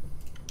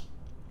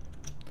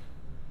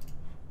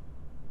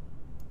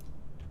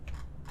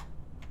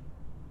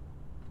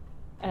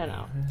 I don't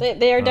know.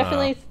 They are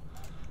definitely...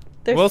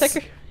 They're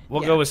thicker.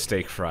 We'll go with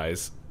steak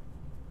fries.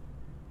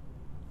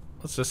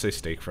 Let's just say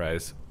steak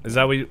fries. Is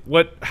that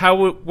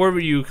what were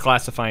you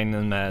classifying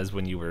them as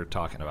when you were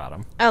talking about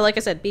them? Oh, like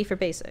I said, B for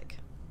basic.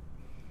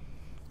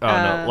 Oh,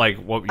 no, like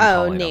what were you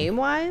calling them?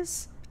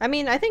 Name-wise? I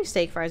mean, I think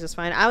steak fries is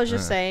fine. I was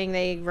just saying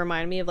they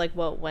remind me of, like,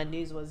 what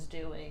Wendy's was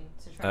doing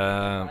to try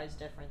to make fries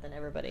different than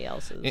everybody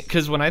else's.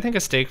 Because when I think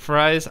of steak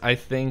fries, I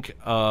think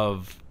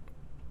of...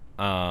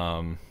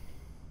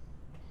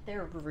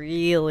 They're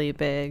really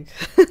big.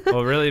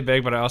 Well, really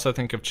big, but I also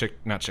think of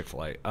not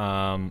Chick-fil-A.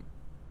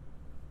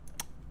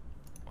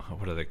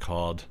 What are they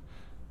called?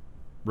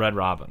 Red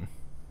Robin.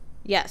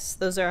 Yes,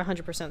 those are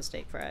 100%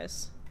 steak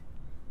fries.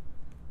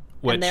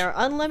 And they're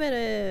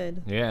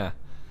unlimited. Yeah.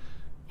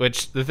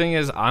 Which, the thing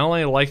is, I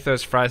only like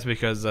those fries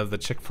because of the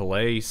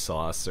Chick-fil-A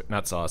sauce,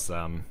 not sauce,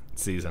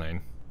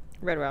 seasoning.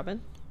 Red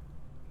Robin?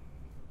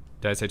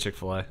 Did I say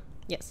Chick-fil-A?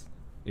 Yes.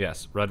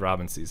 Yes, Red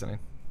Robin seasoning.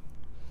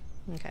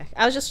 Okay.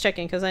 I was just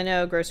checking because I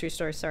know grocery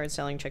stores started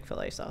selling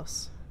Chick-fil-A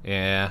sauce.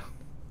 Yeah.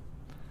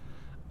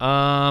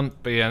 But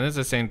yeah, this is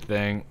the same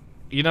thing.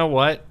 You know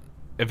what?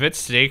 If it's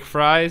steak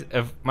fries,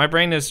 if my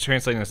brain is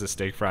translating this as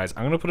steak fries,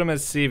 I'm going to put them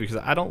as C because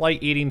I don't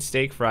like eating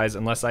steak fries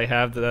unless I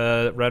have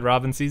the Red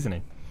Robin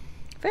seasoning.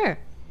 Fair.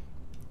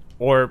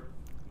 Or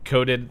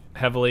coated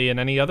heavily in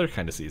any other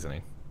kind of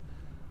seasoning.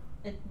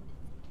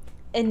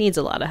 It needs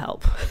a lot of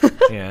help.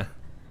 Yeah.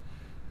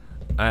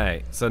 All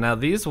right. So now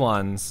these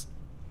ones,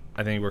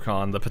 I think we're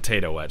calling the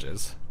potato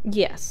wedges.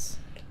 Yes.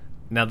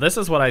 Now this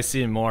is what I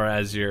see more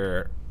as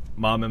your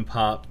mom and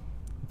pop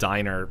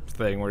diner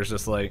thing, where it's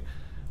just like,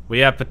 we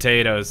have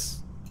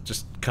potatoes,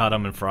 just cut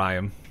them and fry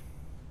them.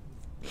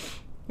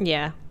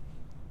 Yeah.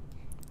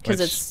 Because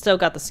it's still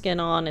got the skin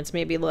on. It's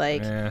maybe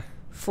like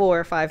 4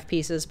 or 5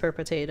 pieces per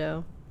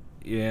potato.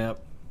 Yeah.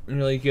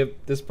 Really good.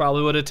 This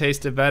probably would have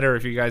tasted better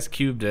if you guys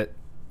cubed it.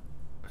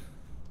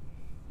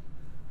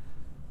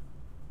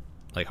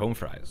 Like home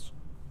fries.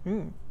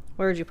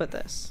 Where would you put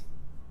this?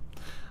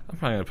 I'm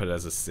probably going to put it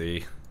as a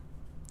C.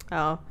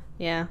 Oh,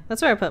 yeah.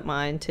 That's where I put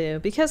mine, too.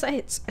 Because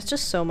it's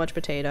just so much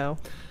potato.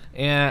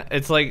 Yeah,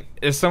 it's like,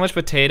 there's so much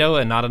potato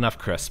and not enough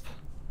crisp.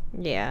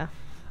 Yeah.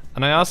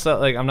 And I also,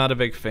 like, I'm not a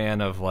big fan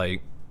of,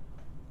 like,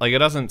 it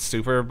doesn't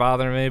super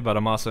bother me, but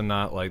I'm also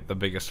not, like, the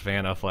biggest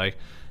fan of, like,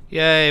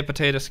 yay,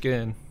 potato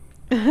skin.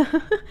 I'm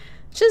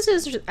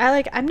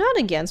not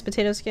against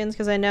potato skins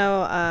because I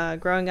know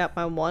growing up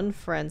my one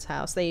friend's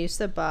house, they used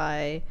to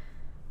buy,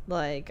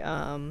 like,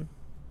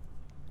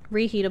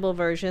 reheatable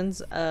versions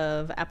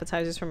of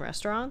appetizers from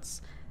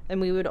restaurants, and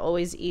we would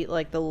always eat,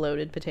 like, the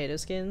loaded potato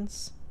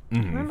skins. I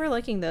remember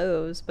liking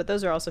those, but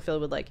those are also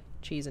filled with like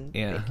cheese and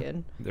Yeah.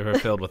 bacon. They were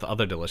filled with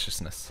other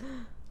deliciousness.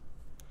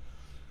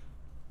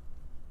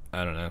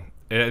 I don't know.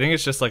 I think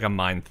it's just like a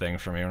mind thing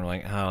for me. I'm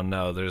like, oh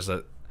no, there's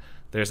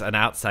an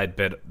outside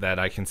bit that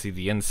I can see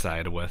the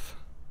inside with.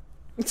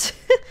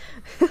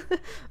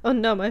 Oh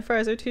no, my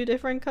fries are two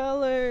different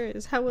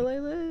colors. How will I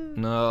live?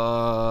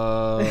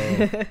 No.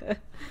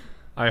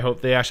 I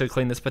hope they actually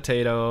clean this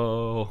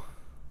potato.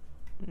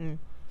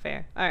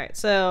 Fair. All right,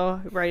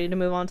 so ready to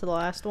move on to the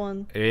last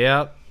one?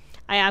 Yep.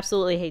 I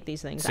absolutely hate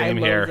these things. Same I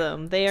here. loathe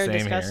them. They are Same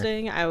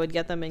disgusting. I would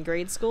get them in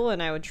grade school,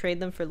 and I would trade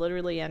them for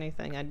literally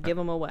anything. I'd give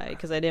them away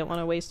because I didn't want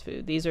to waste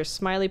food. These are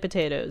smiley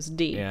potatoes.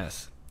 D.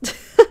 Yes.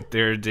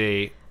 They're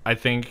D. I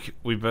think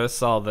we both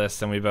saw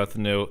this and we both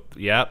knew,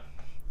 yep,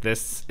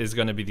 this is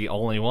going to be the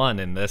only one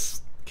in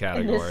this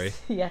category.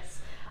 Yes.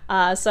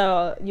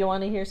 So you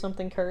want to hear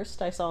something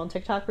cursed I saw on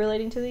TikTok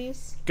relating to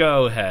these?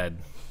 Go ahead.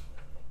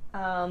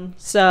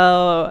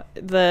 So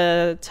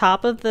the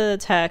top of the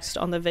text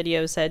on the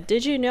video said,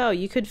 "Did you know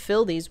you could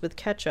fill these with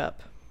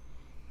ketchup?"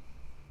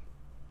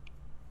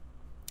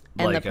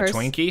 And Like a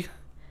Twinkie?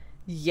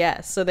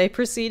 Yes. So they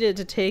proceeded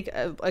to take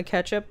a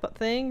ketchup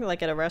thing,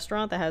 like at a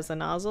restaurant that has the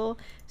nozzle,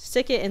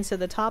 stick it into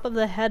the top of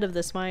the head of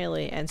the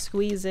smiley, and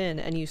squeeze in,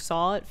 and you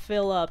saw it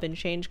fill up and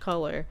change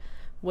color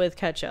with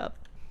ketchup.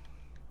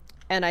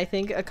 And I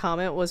think a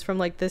comment was from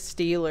like the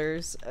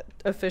Steelers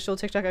official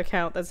TikTok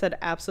account that said,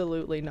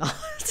 "Absolutely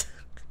not."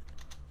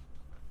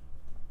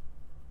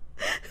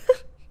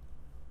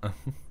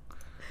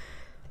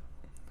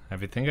 I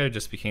think I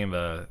just became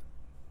a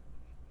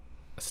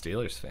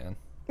Steelers fan.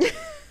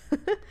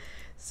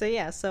 So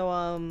yeah,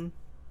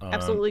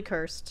 absolutely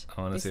cursed.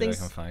 I want to These see things,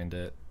 if I can find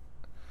it.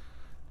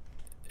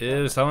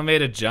 Ew, someone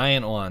made a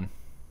giant one.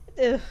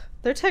 ugh,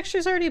 their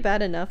texture's already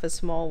bad enough as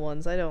small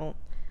ones. I don't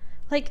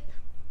like.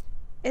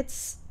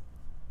 It's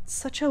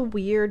such a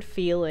weird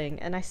feeling,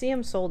 and I see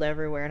them sold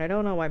everywhere, and I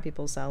don't know why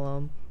people sell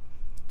them.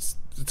 It's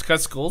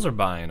because schools are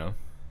buying them.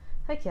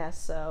 I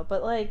guess so,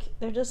 but like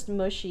they're just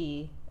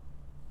mushy.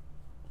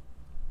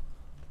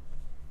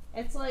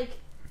 It's like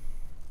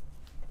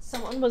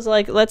someone was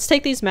like, "Let's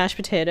take these mashed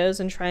potatoes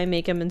and try and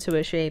make them into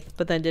a shape,"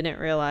 but then didn't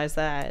realize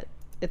that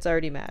it's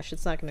already mashed.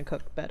 It's not going to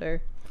cook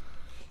better.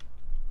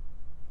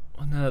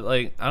 Well, no,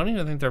 like, I don't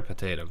even think they're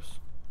potatoes.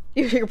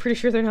 You're pretty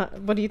sure they're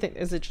not. What do you think?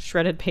 Is it just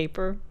shredded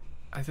paper?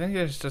 I think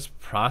it's just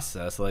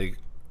processed like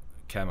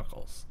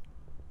chemicals.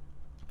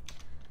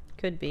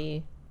 Could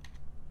be.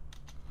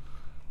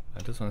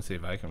 I just want to see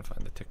if I can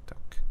find the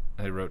TikTok.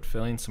 I wrote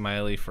filling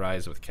smiley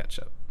fries with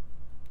ketchup.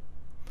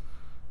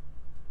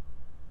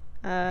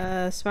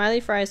 Smiley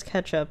fries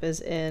ketchup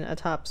is in a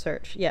top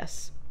search.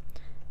 Yes.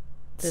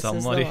 This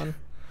Somebody. is the one.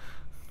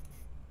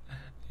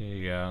 Here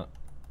you go.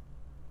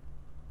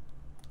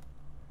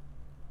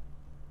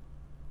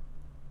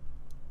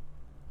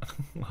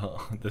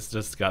 Well, this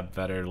just got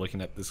better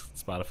looking at this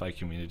Spotify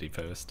community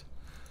post.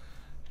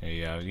 Here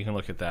you go. You can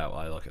look at that while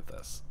I look at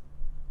this.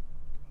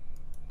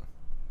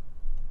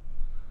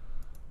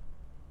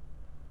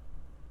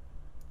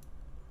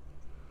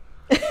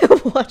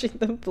 Watching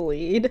them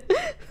bleed.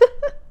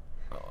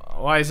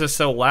 Why is this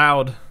so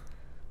loud?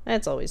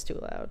 That's always too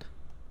loud.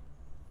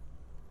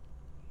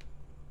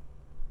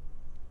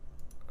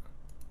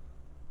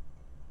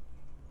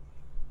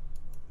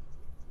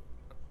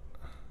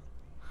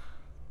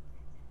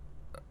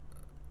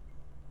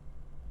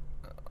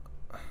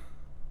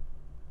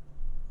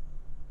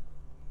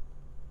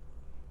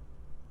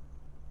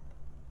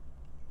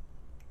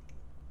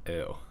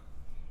 Ew.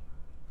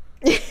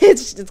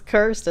 It's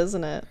cursed,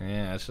 isn't it?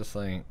 Yeah, it's just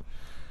like...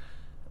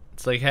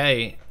 It's like,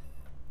 hey...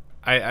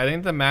 I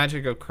think the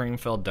magic of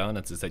cream-filled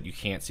donuts is that you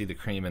can't see the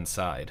cream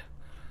inside.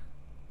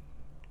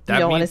 You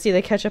don't want to see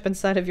the ketchup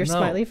inside of your No.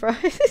 smiley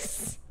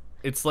fries.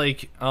 It's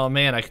like, oh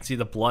man, I can see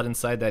the blood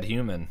inside that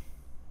human.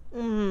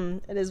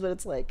 It is what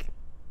it's like.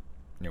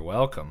 You're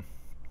welcome.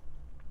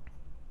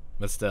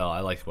 But still,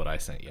 I liked what I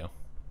sent you.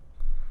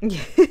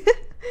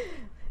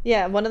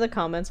 Yeah, one of the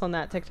comments on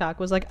that TikTok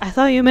was like, "I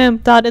thought you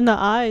meant dot in the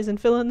eyes and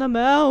fill in the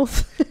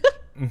mouth."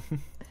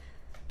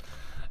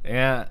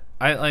 Yeah,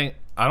 I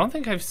don't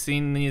think I've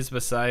seen these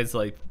besides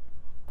like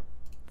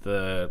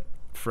the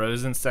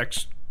frozen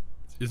section.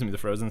 Excuse me, the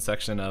frozen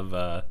section of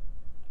the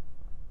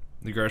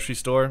grocery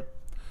store.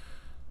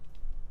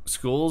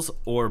 Schools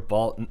or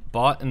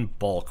bought in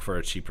bulk for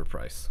a cheaper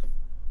price.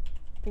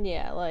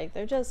 Yeah, like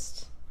they're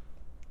just.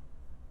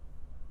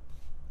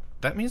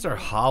 That means they're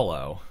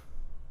hollow.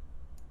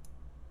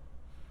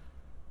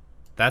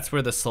 That's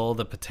where the soul of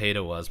the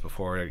potato was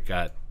before it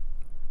got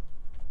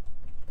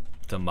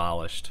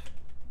demolished.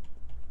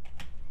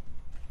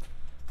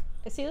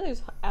 I see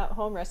those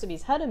at-home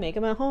recipes. How to make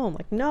them at home?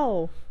 Like,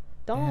 no,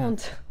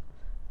 don't.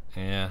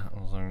 Yeah.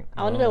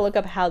 I wanted to look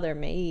up how they're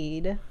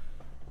made.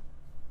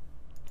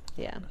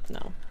 Yeah,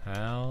 no.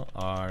 How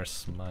are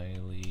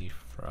smiley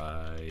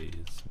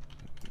fries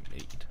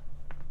made?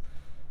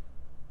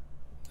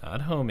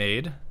 Not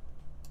homemade.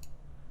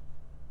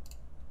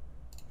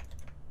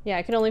 Yeah,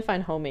 I could only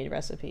find homemade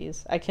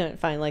recipes. I couldn't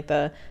find like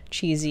the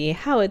cheesy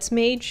how it's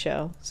made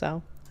show.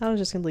 So I was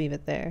just gonna leave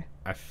it there.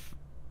 I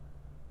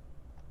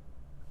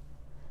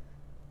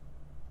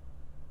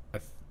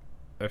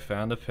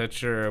found a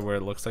picture where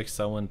it looks like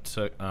someone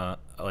took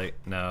like,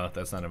 no,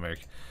 that's not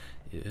American.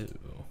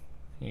 Ew.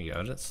 Here you go.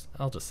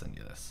 I'll just send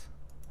you this.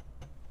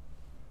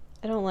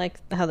 I don't like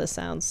how this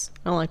sounds.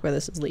 I don't like where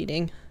this is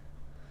leading.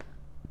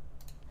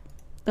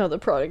 Oh, the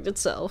product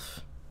itself.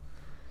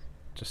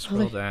 Just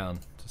scroll down.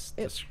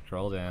 Just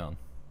scroll down.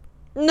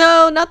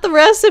 No, not the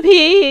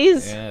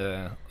recipes.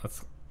 Yeah,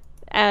 that's.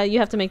 You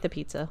have to make the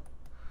pizza.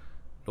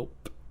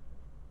 Nope.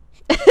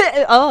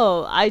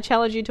 Oh, I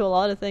challenge you to a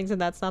lot of things,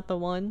 and that's not the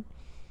one.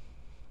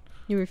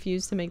 You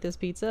refuse to make this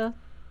pizza?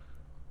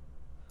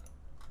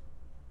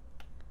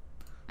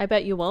 I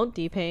bet you won't,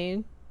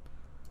 D-Pain.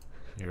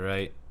 You're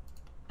right.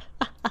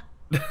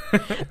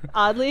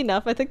 Oddly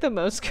enough, I think the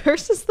most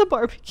cursed is the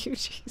barbecue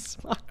cheese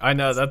box. I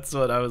know, that's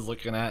what I was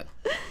looking at.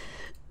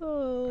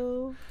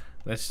 Oh.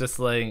 That's just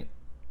like,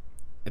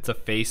 it's a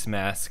face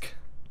mask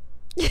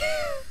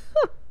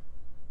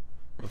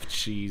of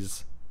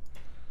cheese.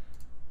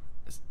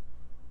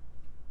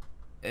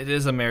 It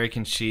is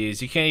American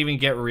cheese. You can't even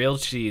get real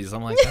cheese.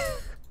 I'm like,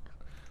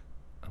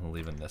 I'm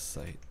leaving this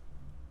site.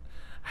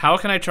 How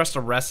can I trust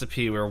a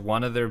recipe where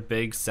one of their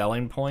big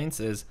selling points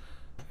is,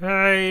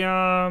 hey,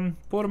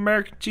 put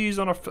American cheese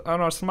on our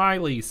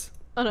smileys?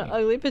 On an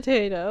ugly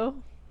potato.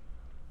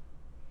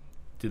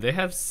 Do they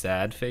have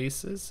sad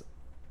faces?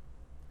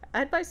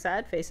 I'd buy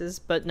sad faces,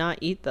 but not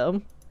eat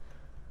them.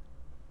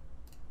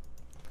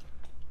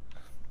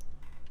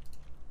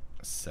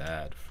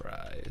 Sad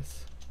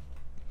fries.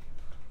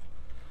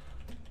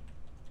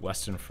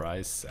 Western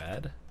fries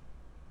sad?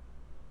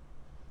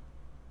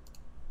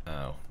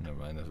 Oh, never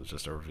mind. This was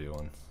just a review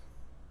one.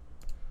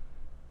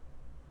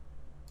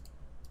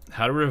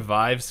 How to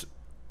revive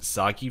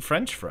soggy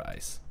French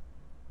fries.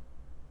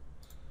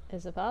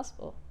 Is it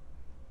possible?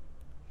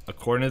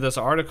 According to this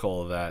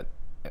article, that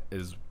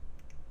is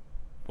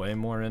way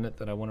more in it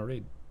than I want to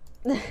read.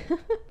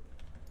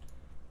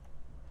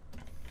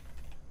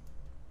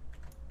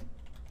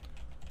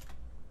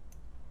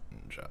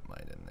 Drop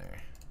mine in there.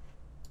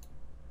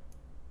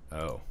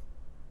 Oh.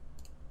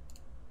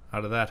 How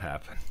did that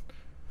happen?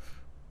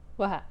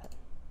 What happened?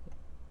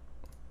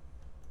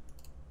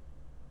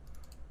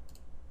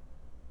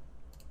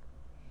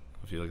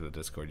 If you look at the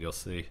Discord, you'll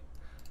see.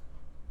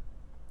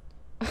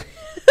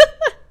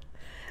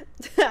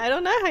 I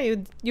don't know how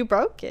you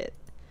broke it.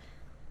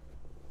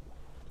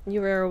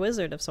 You were a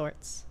wizard of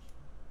sorts.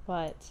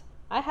 But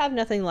I have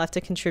nothing left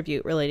to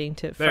contribute relating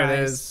to There it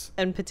fries is.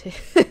 and potato.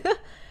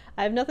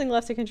 I have nothing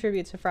left to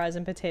contribute to fries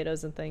and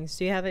potatoes and things.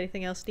 Do you have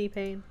anything else,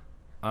 D-Pain?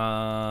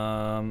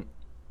 The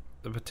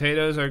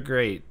potatoes are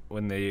great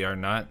when they are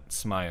not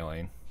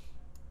smiling.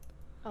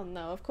 Oh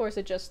no, of course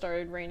it just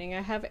started raining.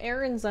 I have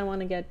errands I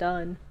want to get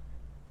done.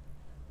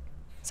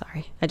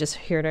 Sorry, I just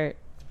heard it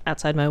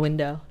outside my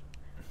window.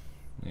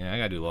 Yeah, I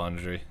gotta do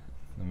laundry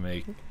and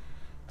make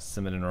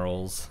cinnamon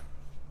rolls.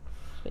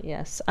 But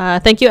yes,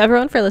 thank you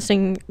everyone for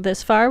listening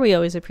this far. We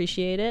always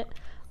appreciate it.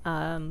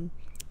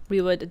 We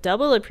would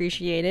double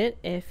appreciate it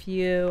if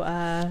you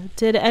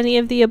did any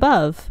of the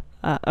above.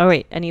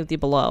 Any of the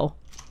below.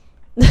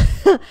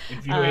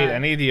 If you ate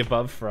any of the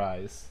above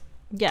fries.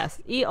 Yes,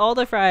 eat all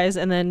the fries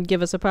and then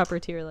give us a proper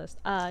tier list.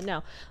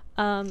 No.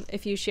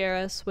 If you share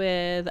us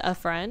with a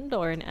friend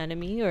or an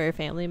enemy or a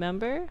family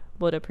member,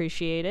 would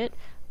appreciate it.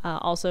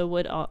 Also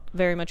would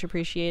very much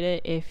appreciate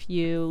it if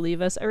you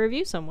leave us a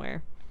review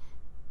somewhere.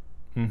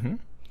 Mm-hmm.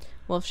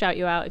 We'll shout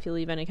you out if you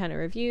leave any kind of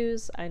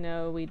reviews. I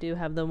know we do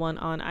have the one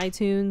on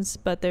iTunes,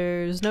 but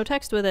there's no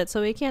text with it,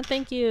 so we can't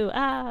thank you.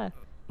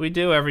 We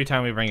do every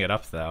time we bring it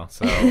up, though.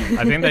 So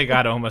I think they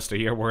got almost a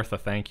year worth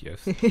of thank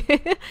yous.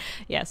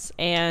 Yes,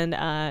 and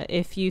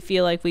if you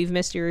feel like we've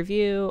missed your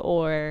review,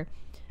 or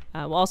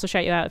we'll also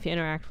shout you out if you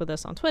interact with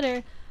us on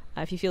Twitter.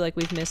 If you feel like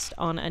we've missed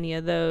on any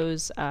of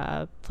those,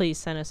 please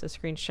send us a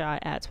screenshot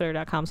at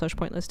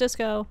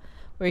twitter.com/pointlessdisco,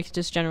 or you can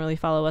just generally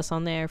follow us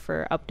on there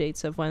for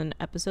updates of when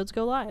episodes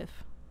go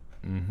live.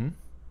 Mm-hmm.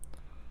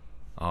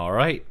 All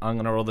right, I'm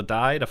going to roll the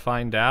die to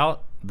find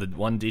out, the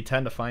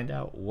 1d10 to find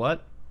out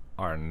what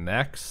our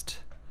next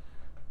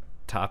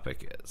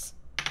topic is.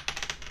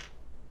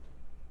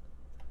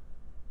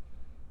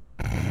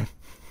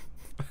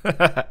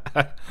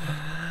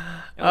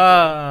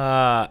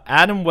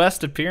 Adam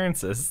West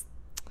appearances.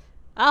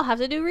 I'll have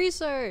to do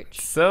research.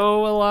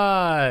 So will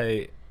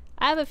I.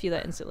 I have a few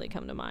that instantly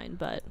come to mind,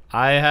 but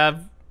I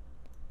have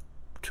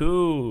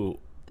 2.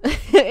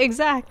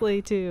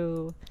 exactly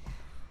 2.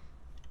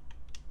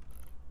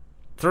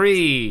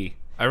 3.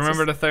 I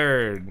remembered a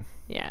 3rd.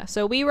 Yeah,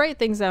 so we write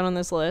things down on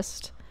this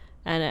list,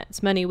 and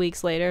it's many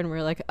weeks later, and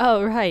we're like,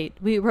 oh, right,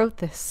 we wrote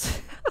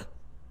this.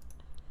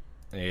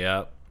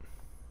 Yep.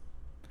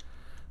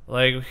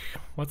 Like,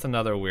 what's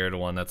another weird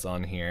one that's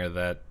on here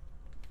that...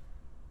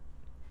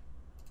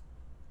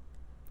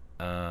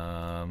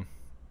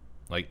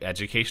 like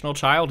educational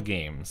child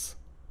games.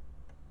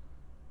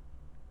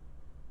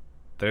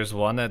 There's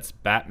one that's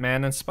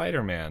Batman and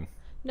Spider-Man.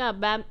 No,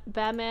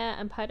 Batman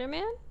and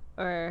Spider-Man?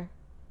 Or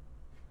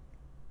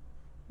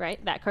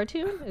right? That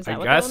cartoon? Is I that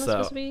what that guess one was so.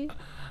 supposed to be?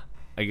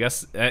 I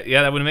guess,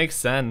 yeah, that would make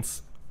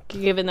sense.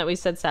 Given that we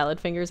said salad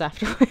fingers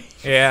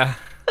afterwards. Yeah.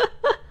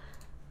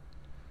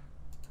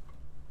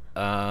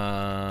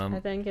 I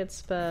think it's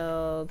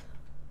spelled...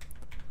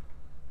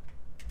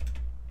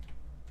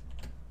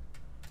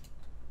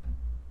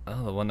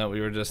 Oh, the one that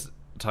we were just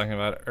talking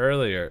about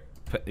earlier.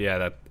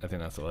 Yeah, I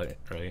think that's right.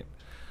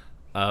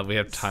 We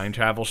have time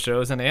travel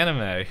shows and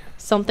anime.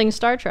 Something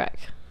Star Trek.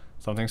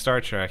 Something Star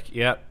Trek.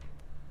 Yep.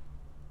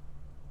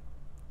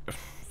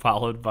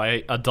 Followed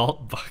by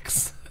adult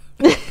books.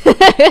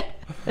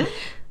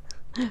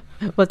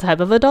 What type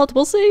of adult?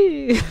 We'll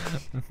see.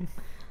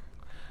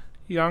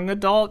 Young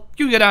adult,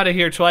 you get out of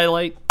here,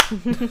 Twilight.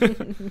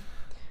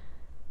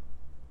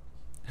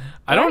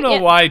 I don't know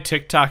why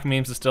TikTok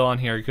memes is still on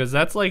here, because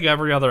that's like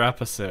every other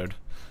episode.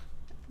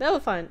 They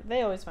always find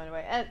a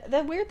way. And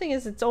the weird thing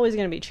is, it's always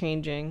going to be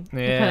changing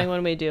Yeah. depending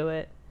when we do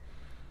it.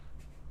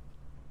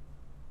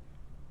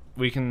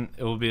 It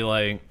will be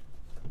like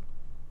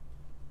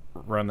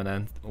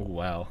reminiscing.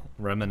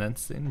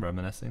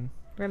 Reminiscing.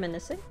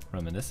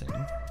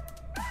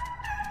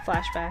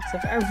 Flashbacks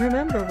of I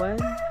remember when.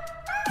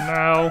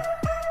 No.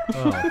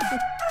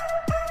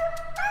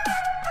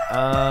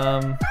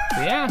 Oh.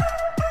 Yeah.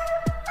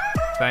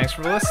 Thanks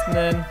for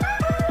listening.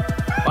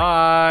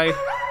 Bye.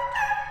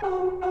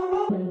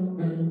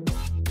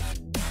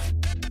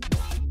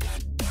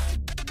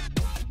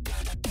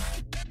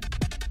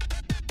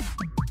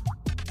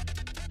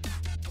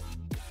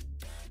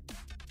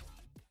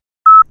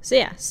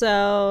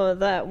 So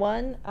that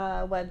one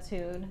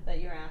webtoon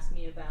that you're asking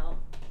me about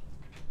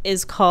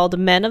is called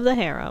Men of the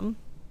Harem.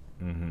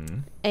 Mm-hmm.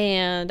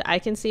 And I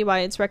can see why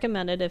it's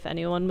recommended if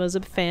anyone was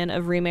a fan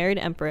of Remarried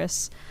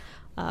Empress.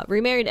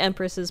 Remarried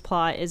Empress's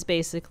plot is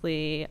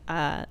basically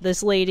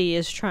this lady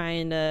is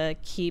trying to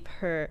keep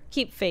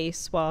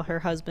face while her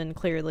husband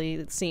clearly,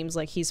 it seems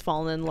like he's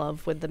fallen in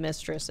love with the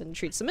mistress and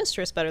treats the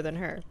mistress better than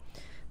her.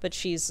 But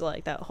she's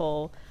like that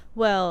whole,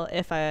 well,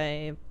 if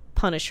I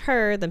punish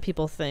her, then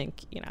people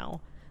think,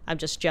 I'm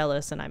just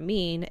jealous and I'm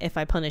mean. If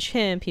I punish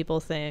him, people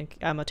think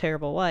I'm a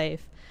terrible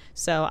wife.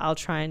 So I'll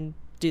try and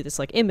do this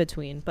like in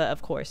between. But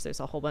of course, there's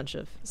a whole bunch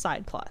of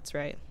side plots,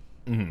 right?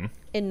 Mm-hmm.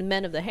 In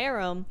Men of the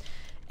Harem,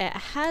 it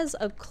has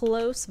a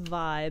close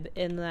vibe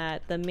in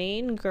that the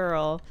main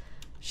girl,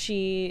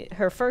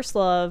 her first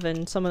love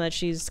and someone that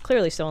she's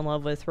clearly still in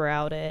love with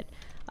throughout it,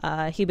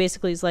 he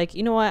basically is like,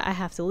 you know what, I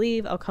have to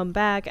leave, I'll come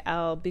back,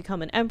 I'll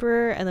become an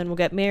emperor, and then we'll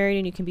get married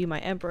and you can be my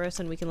empress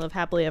and we can live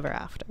happily ever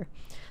after.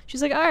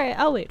 She's like, all right,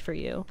 I'll wait for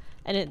you.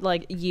 And it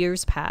like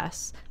years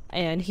pass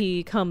and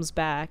he comes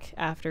back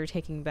after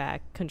taking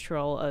back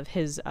control of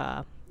his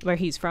where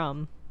he's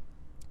from,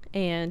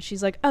 and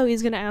she's like, oh,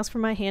 he's gonna ask for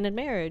my hand in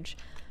marriage.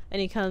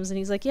 And he comes and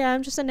he's like, yeah,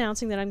 I'm just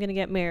announcing that I'm gonna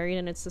get married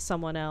and it's to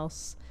someone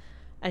else.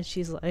 And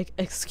she's like,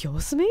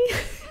 excuse me?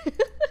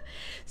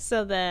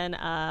 So then,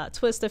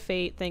 twist of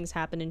fate, things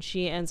happen, and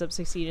she ends up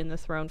succeeding the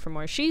throne from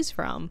where she's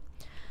from.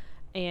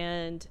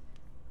 And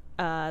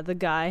the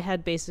guy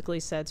had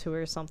basically said to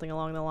her something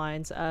along the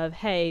lines of,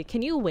 hey,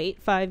 can you wait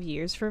 5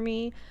 years for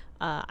me?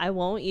 I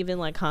won't even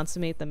like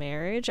consummate the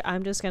marriage.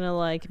 I'm just gonna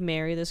like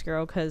marry this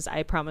girl because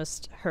I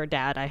promised her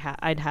dad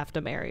I'd have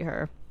to marry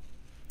her.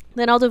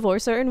 Then I'll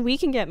divorce her and we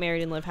can get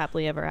married and live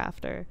happily ever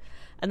after.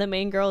 And the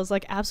main girl is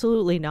like,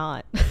 absolutely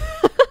not.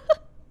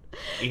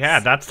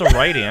 Yeah, that's the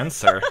right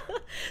answer.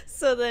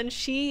 So then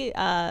she,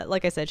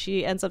 like I said,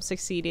 she ends up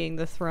succeeding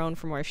the throne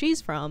from where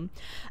she's from.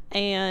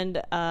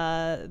 And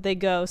they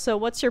go, so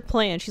what's your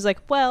plan? She's like,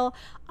 well,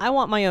 I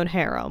want my own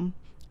harem.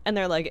 And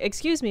they're like,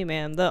 excuse me,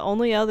 ma'am, the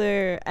only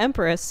other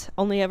empress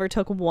only ever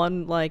took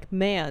one like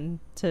man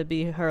to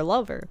be her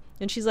lover.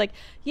 And she's like,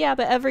 yeah,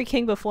 but every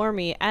king before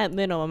me at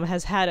minimum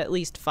has had at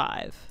least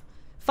 5.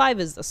 5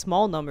 is the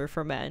small number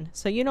for men.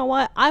 So you know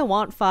what? I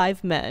want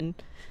 5 men.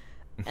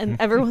 And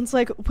everyone's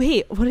like,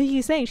 wait, what are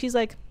you saying? She's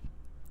like,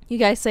 you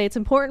guys say it's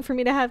important for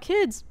me to have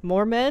kids.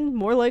 More men,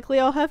 more likely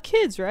I'll have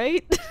kids,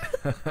 right?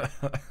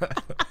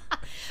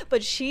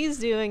 But she's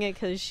doing it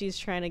because she's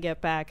trying to get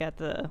back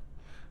at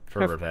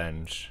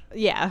revenge.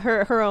 Yeah,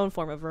 her own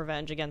form of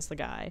revenge against the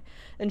guy.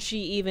 And she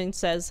even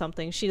says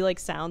something, she like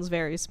sounds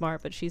very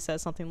smart, but she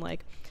says something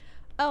like,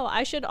 oh,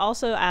 I should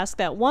also ask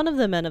that one of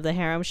the men of the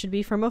harem should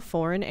be from a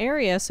foreign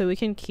area so we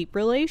can keep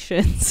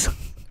relations.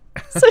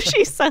 So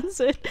she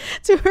sends it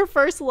to her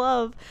first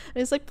love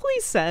and he's like,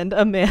 please send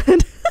a man.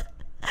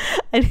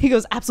 And he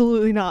goes,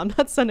 absolutely not, I'm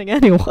not sending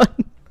anyone.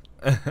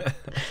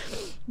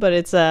 But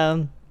it's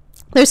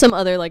there's some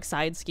other like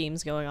side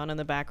schemes going on in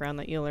the background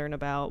that you learn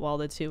about while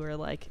the two are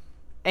like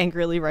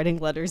angrily writing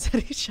letters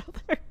at each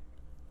other.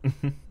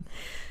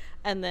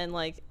 And then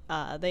like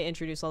they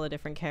introduce all the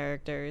different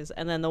characters,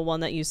 and then the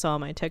one that you saw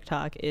on my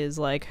TikTok is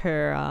like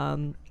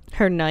her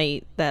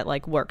knight that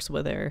like works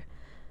with her,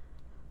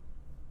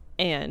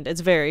 and it's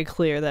very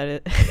clear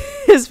that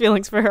his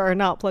feelings for her are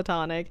not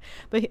platonic.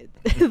 But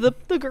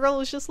the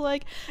girl is just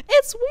like,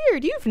 it's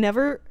weird, you've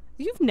never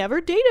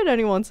dated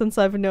anyone since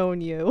I've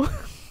known you.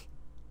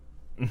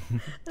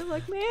 I'm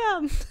like,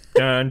 ma'am.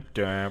 Dun,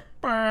 dun,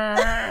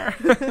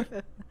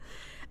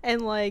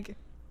 And like,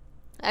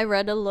 I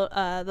read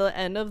the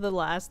end of the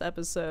last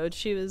episode.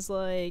 She was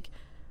like,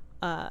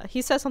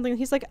 he says something.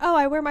 He's like, "Oh,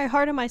 I wear my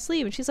heart on my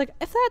sleeve," and she's like,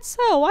 "If that's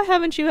so, why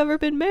haven't you ever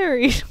been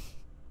married?"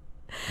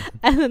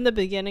 And then the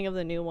beginning of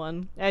the new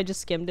one, I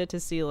just skimmed it to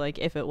see like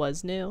if it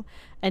was new,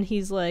 and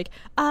he's like,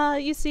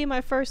 you see,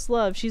 my first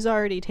love, she's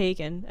already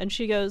taken," and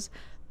she goes,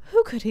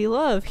 "Who could he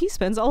love? He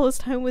spends all his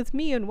time with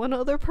me and one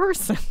other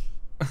person."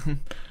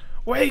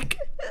 Wake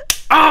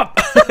up!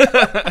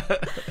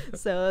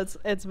 So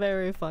it's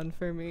very fun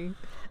for me.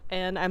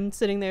 And I'm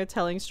sitting there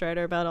telling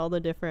Strider about all the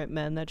different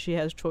men that she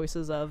has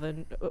choices of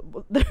and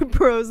their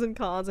pros and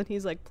cons, and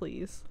he's like,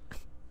 please.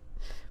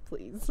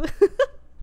 Please.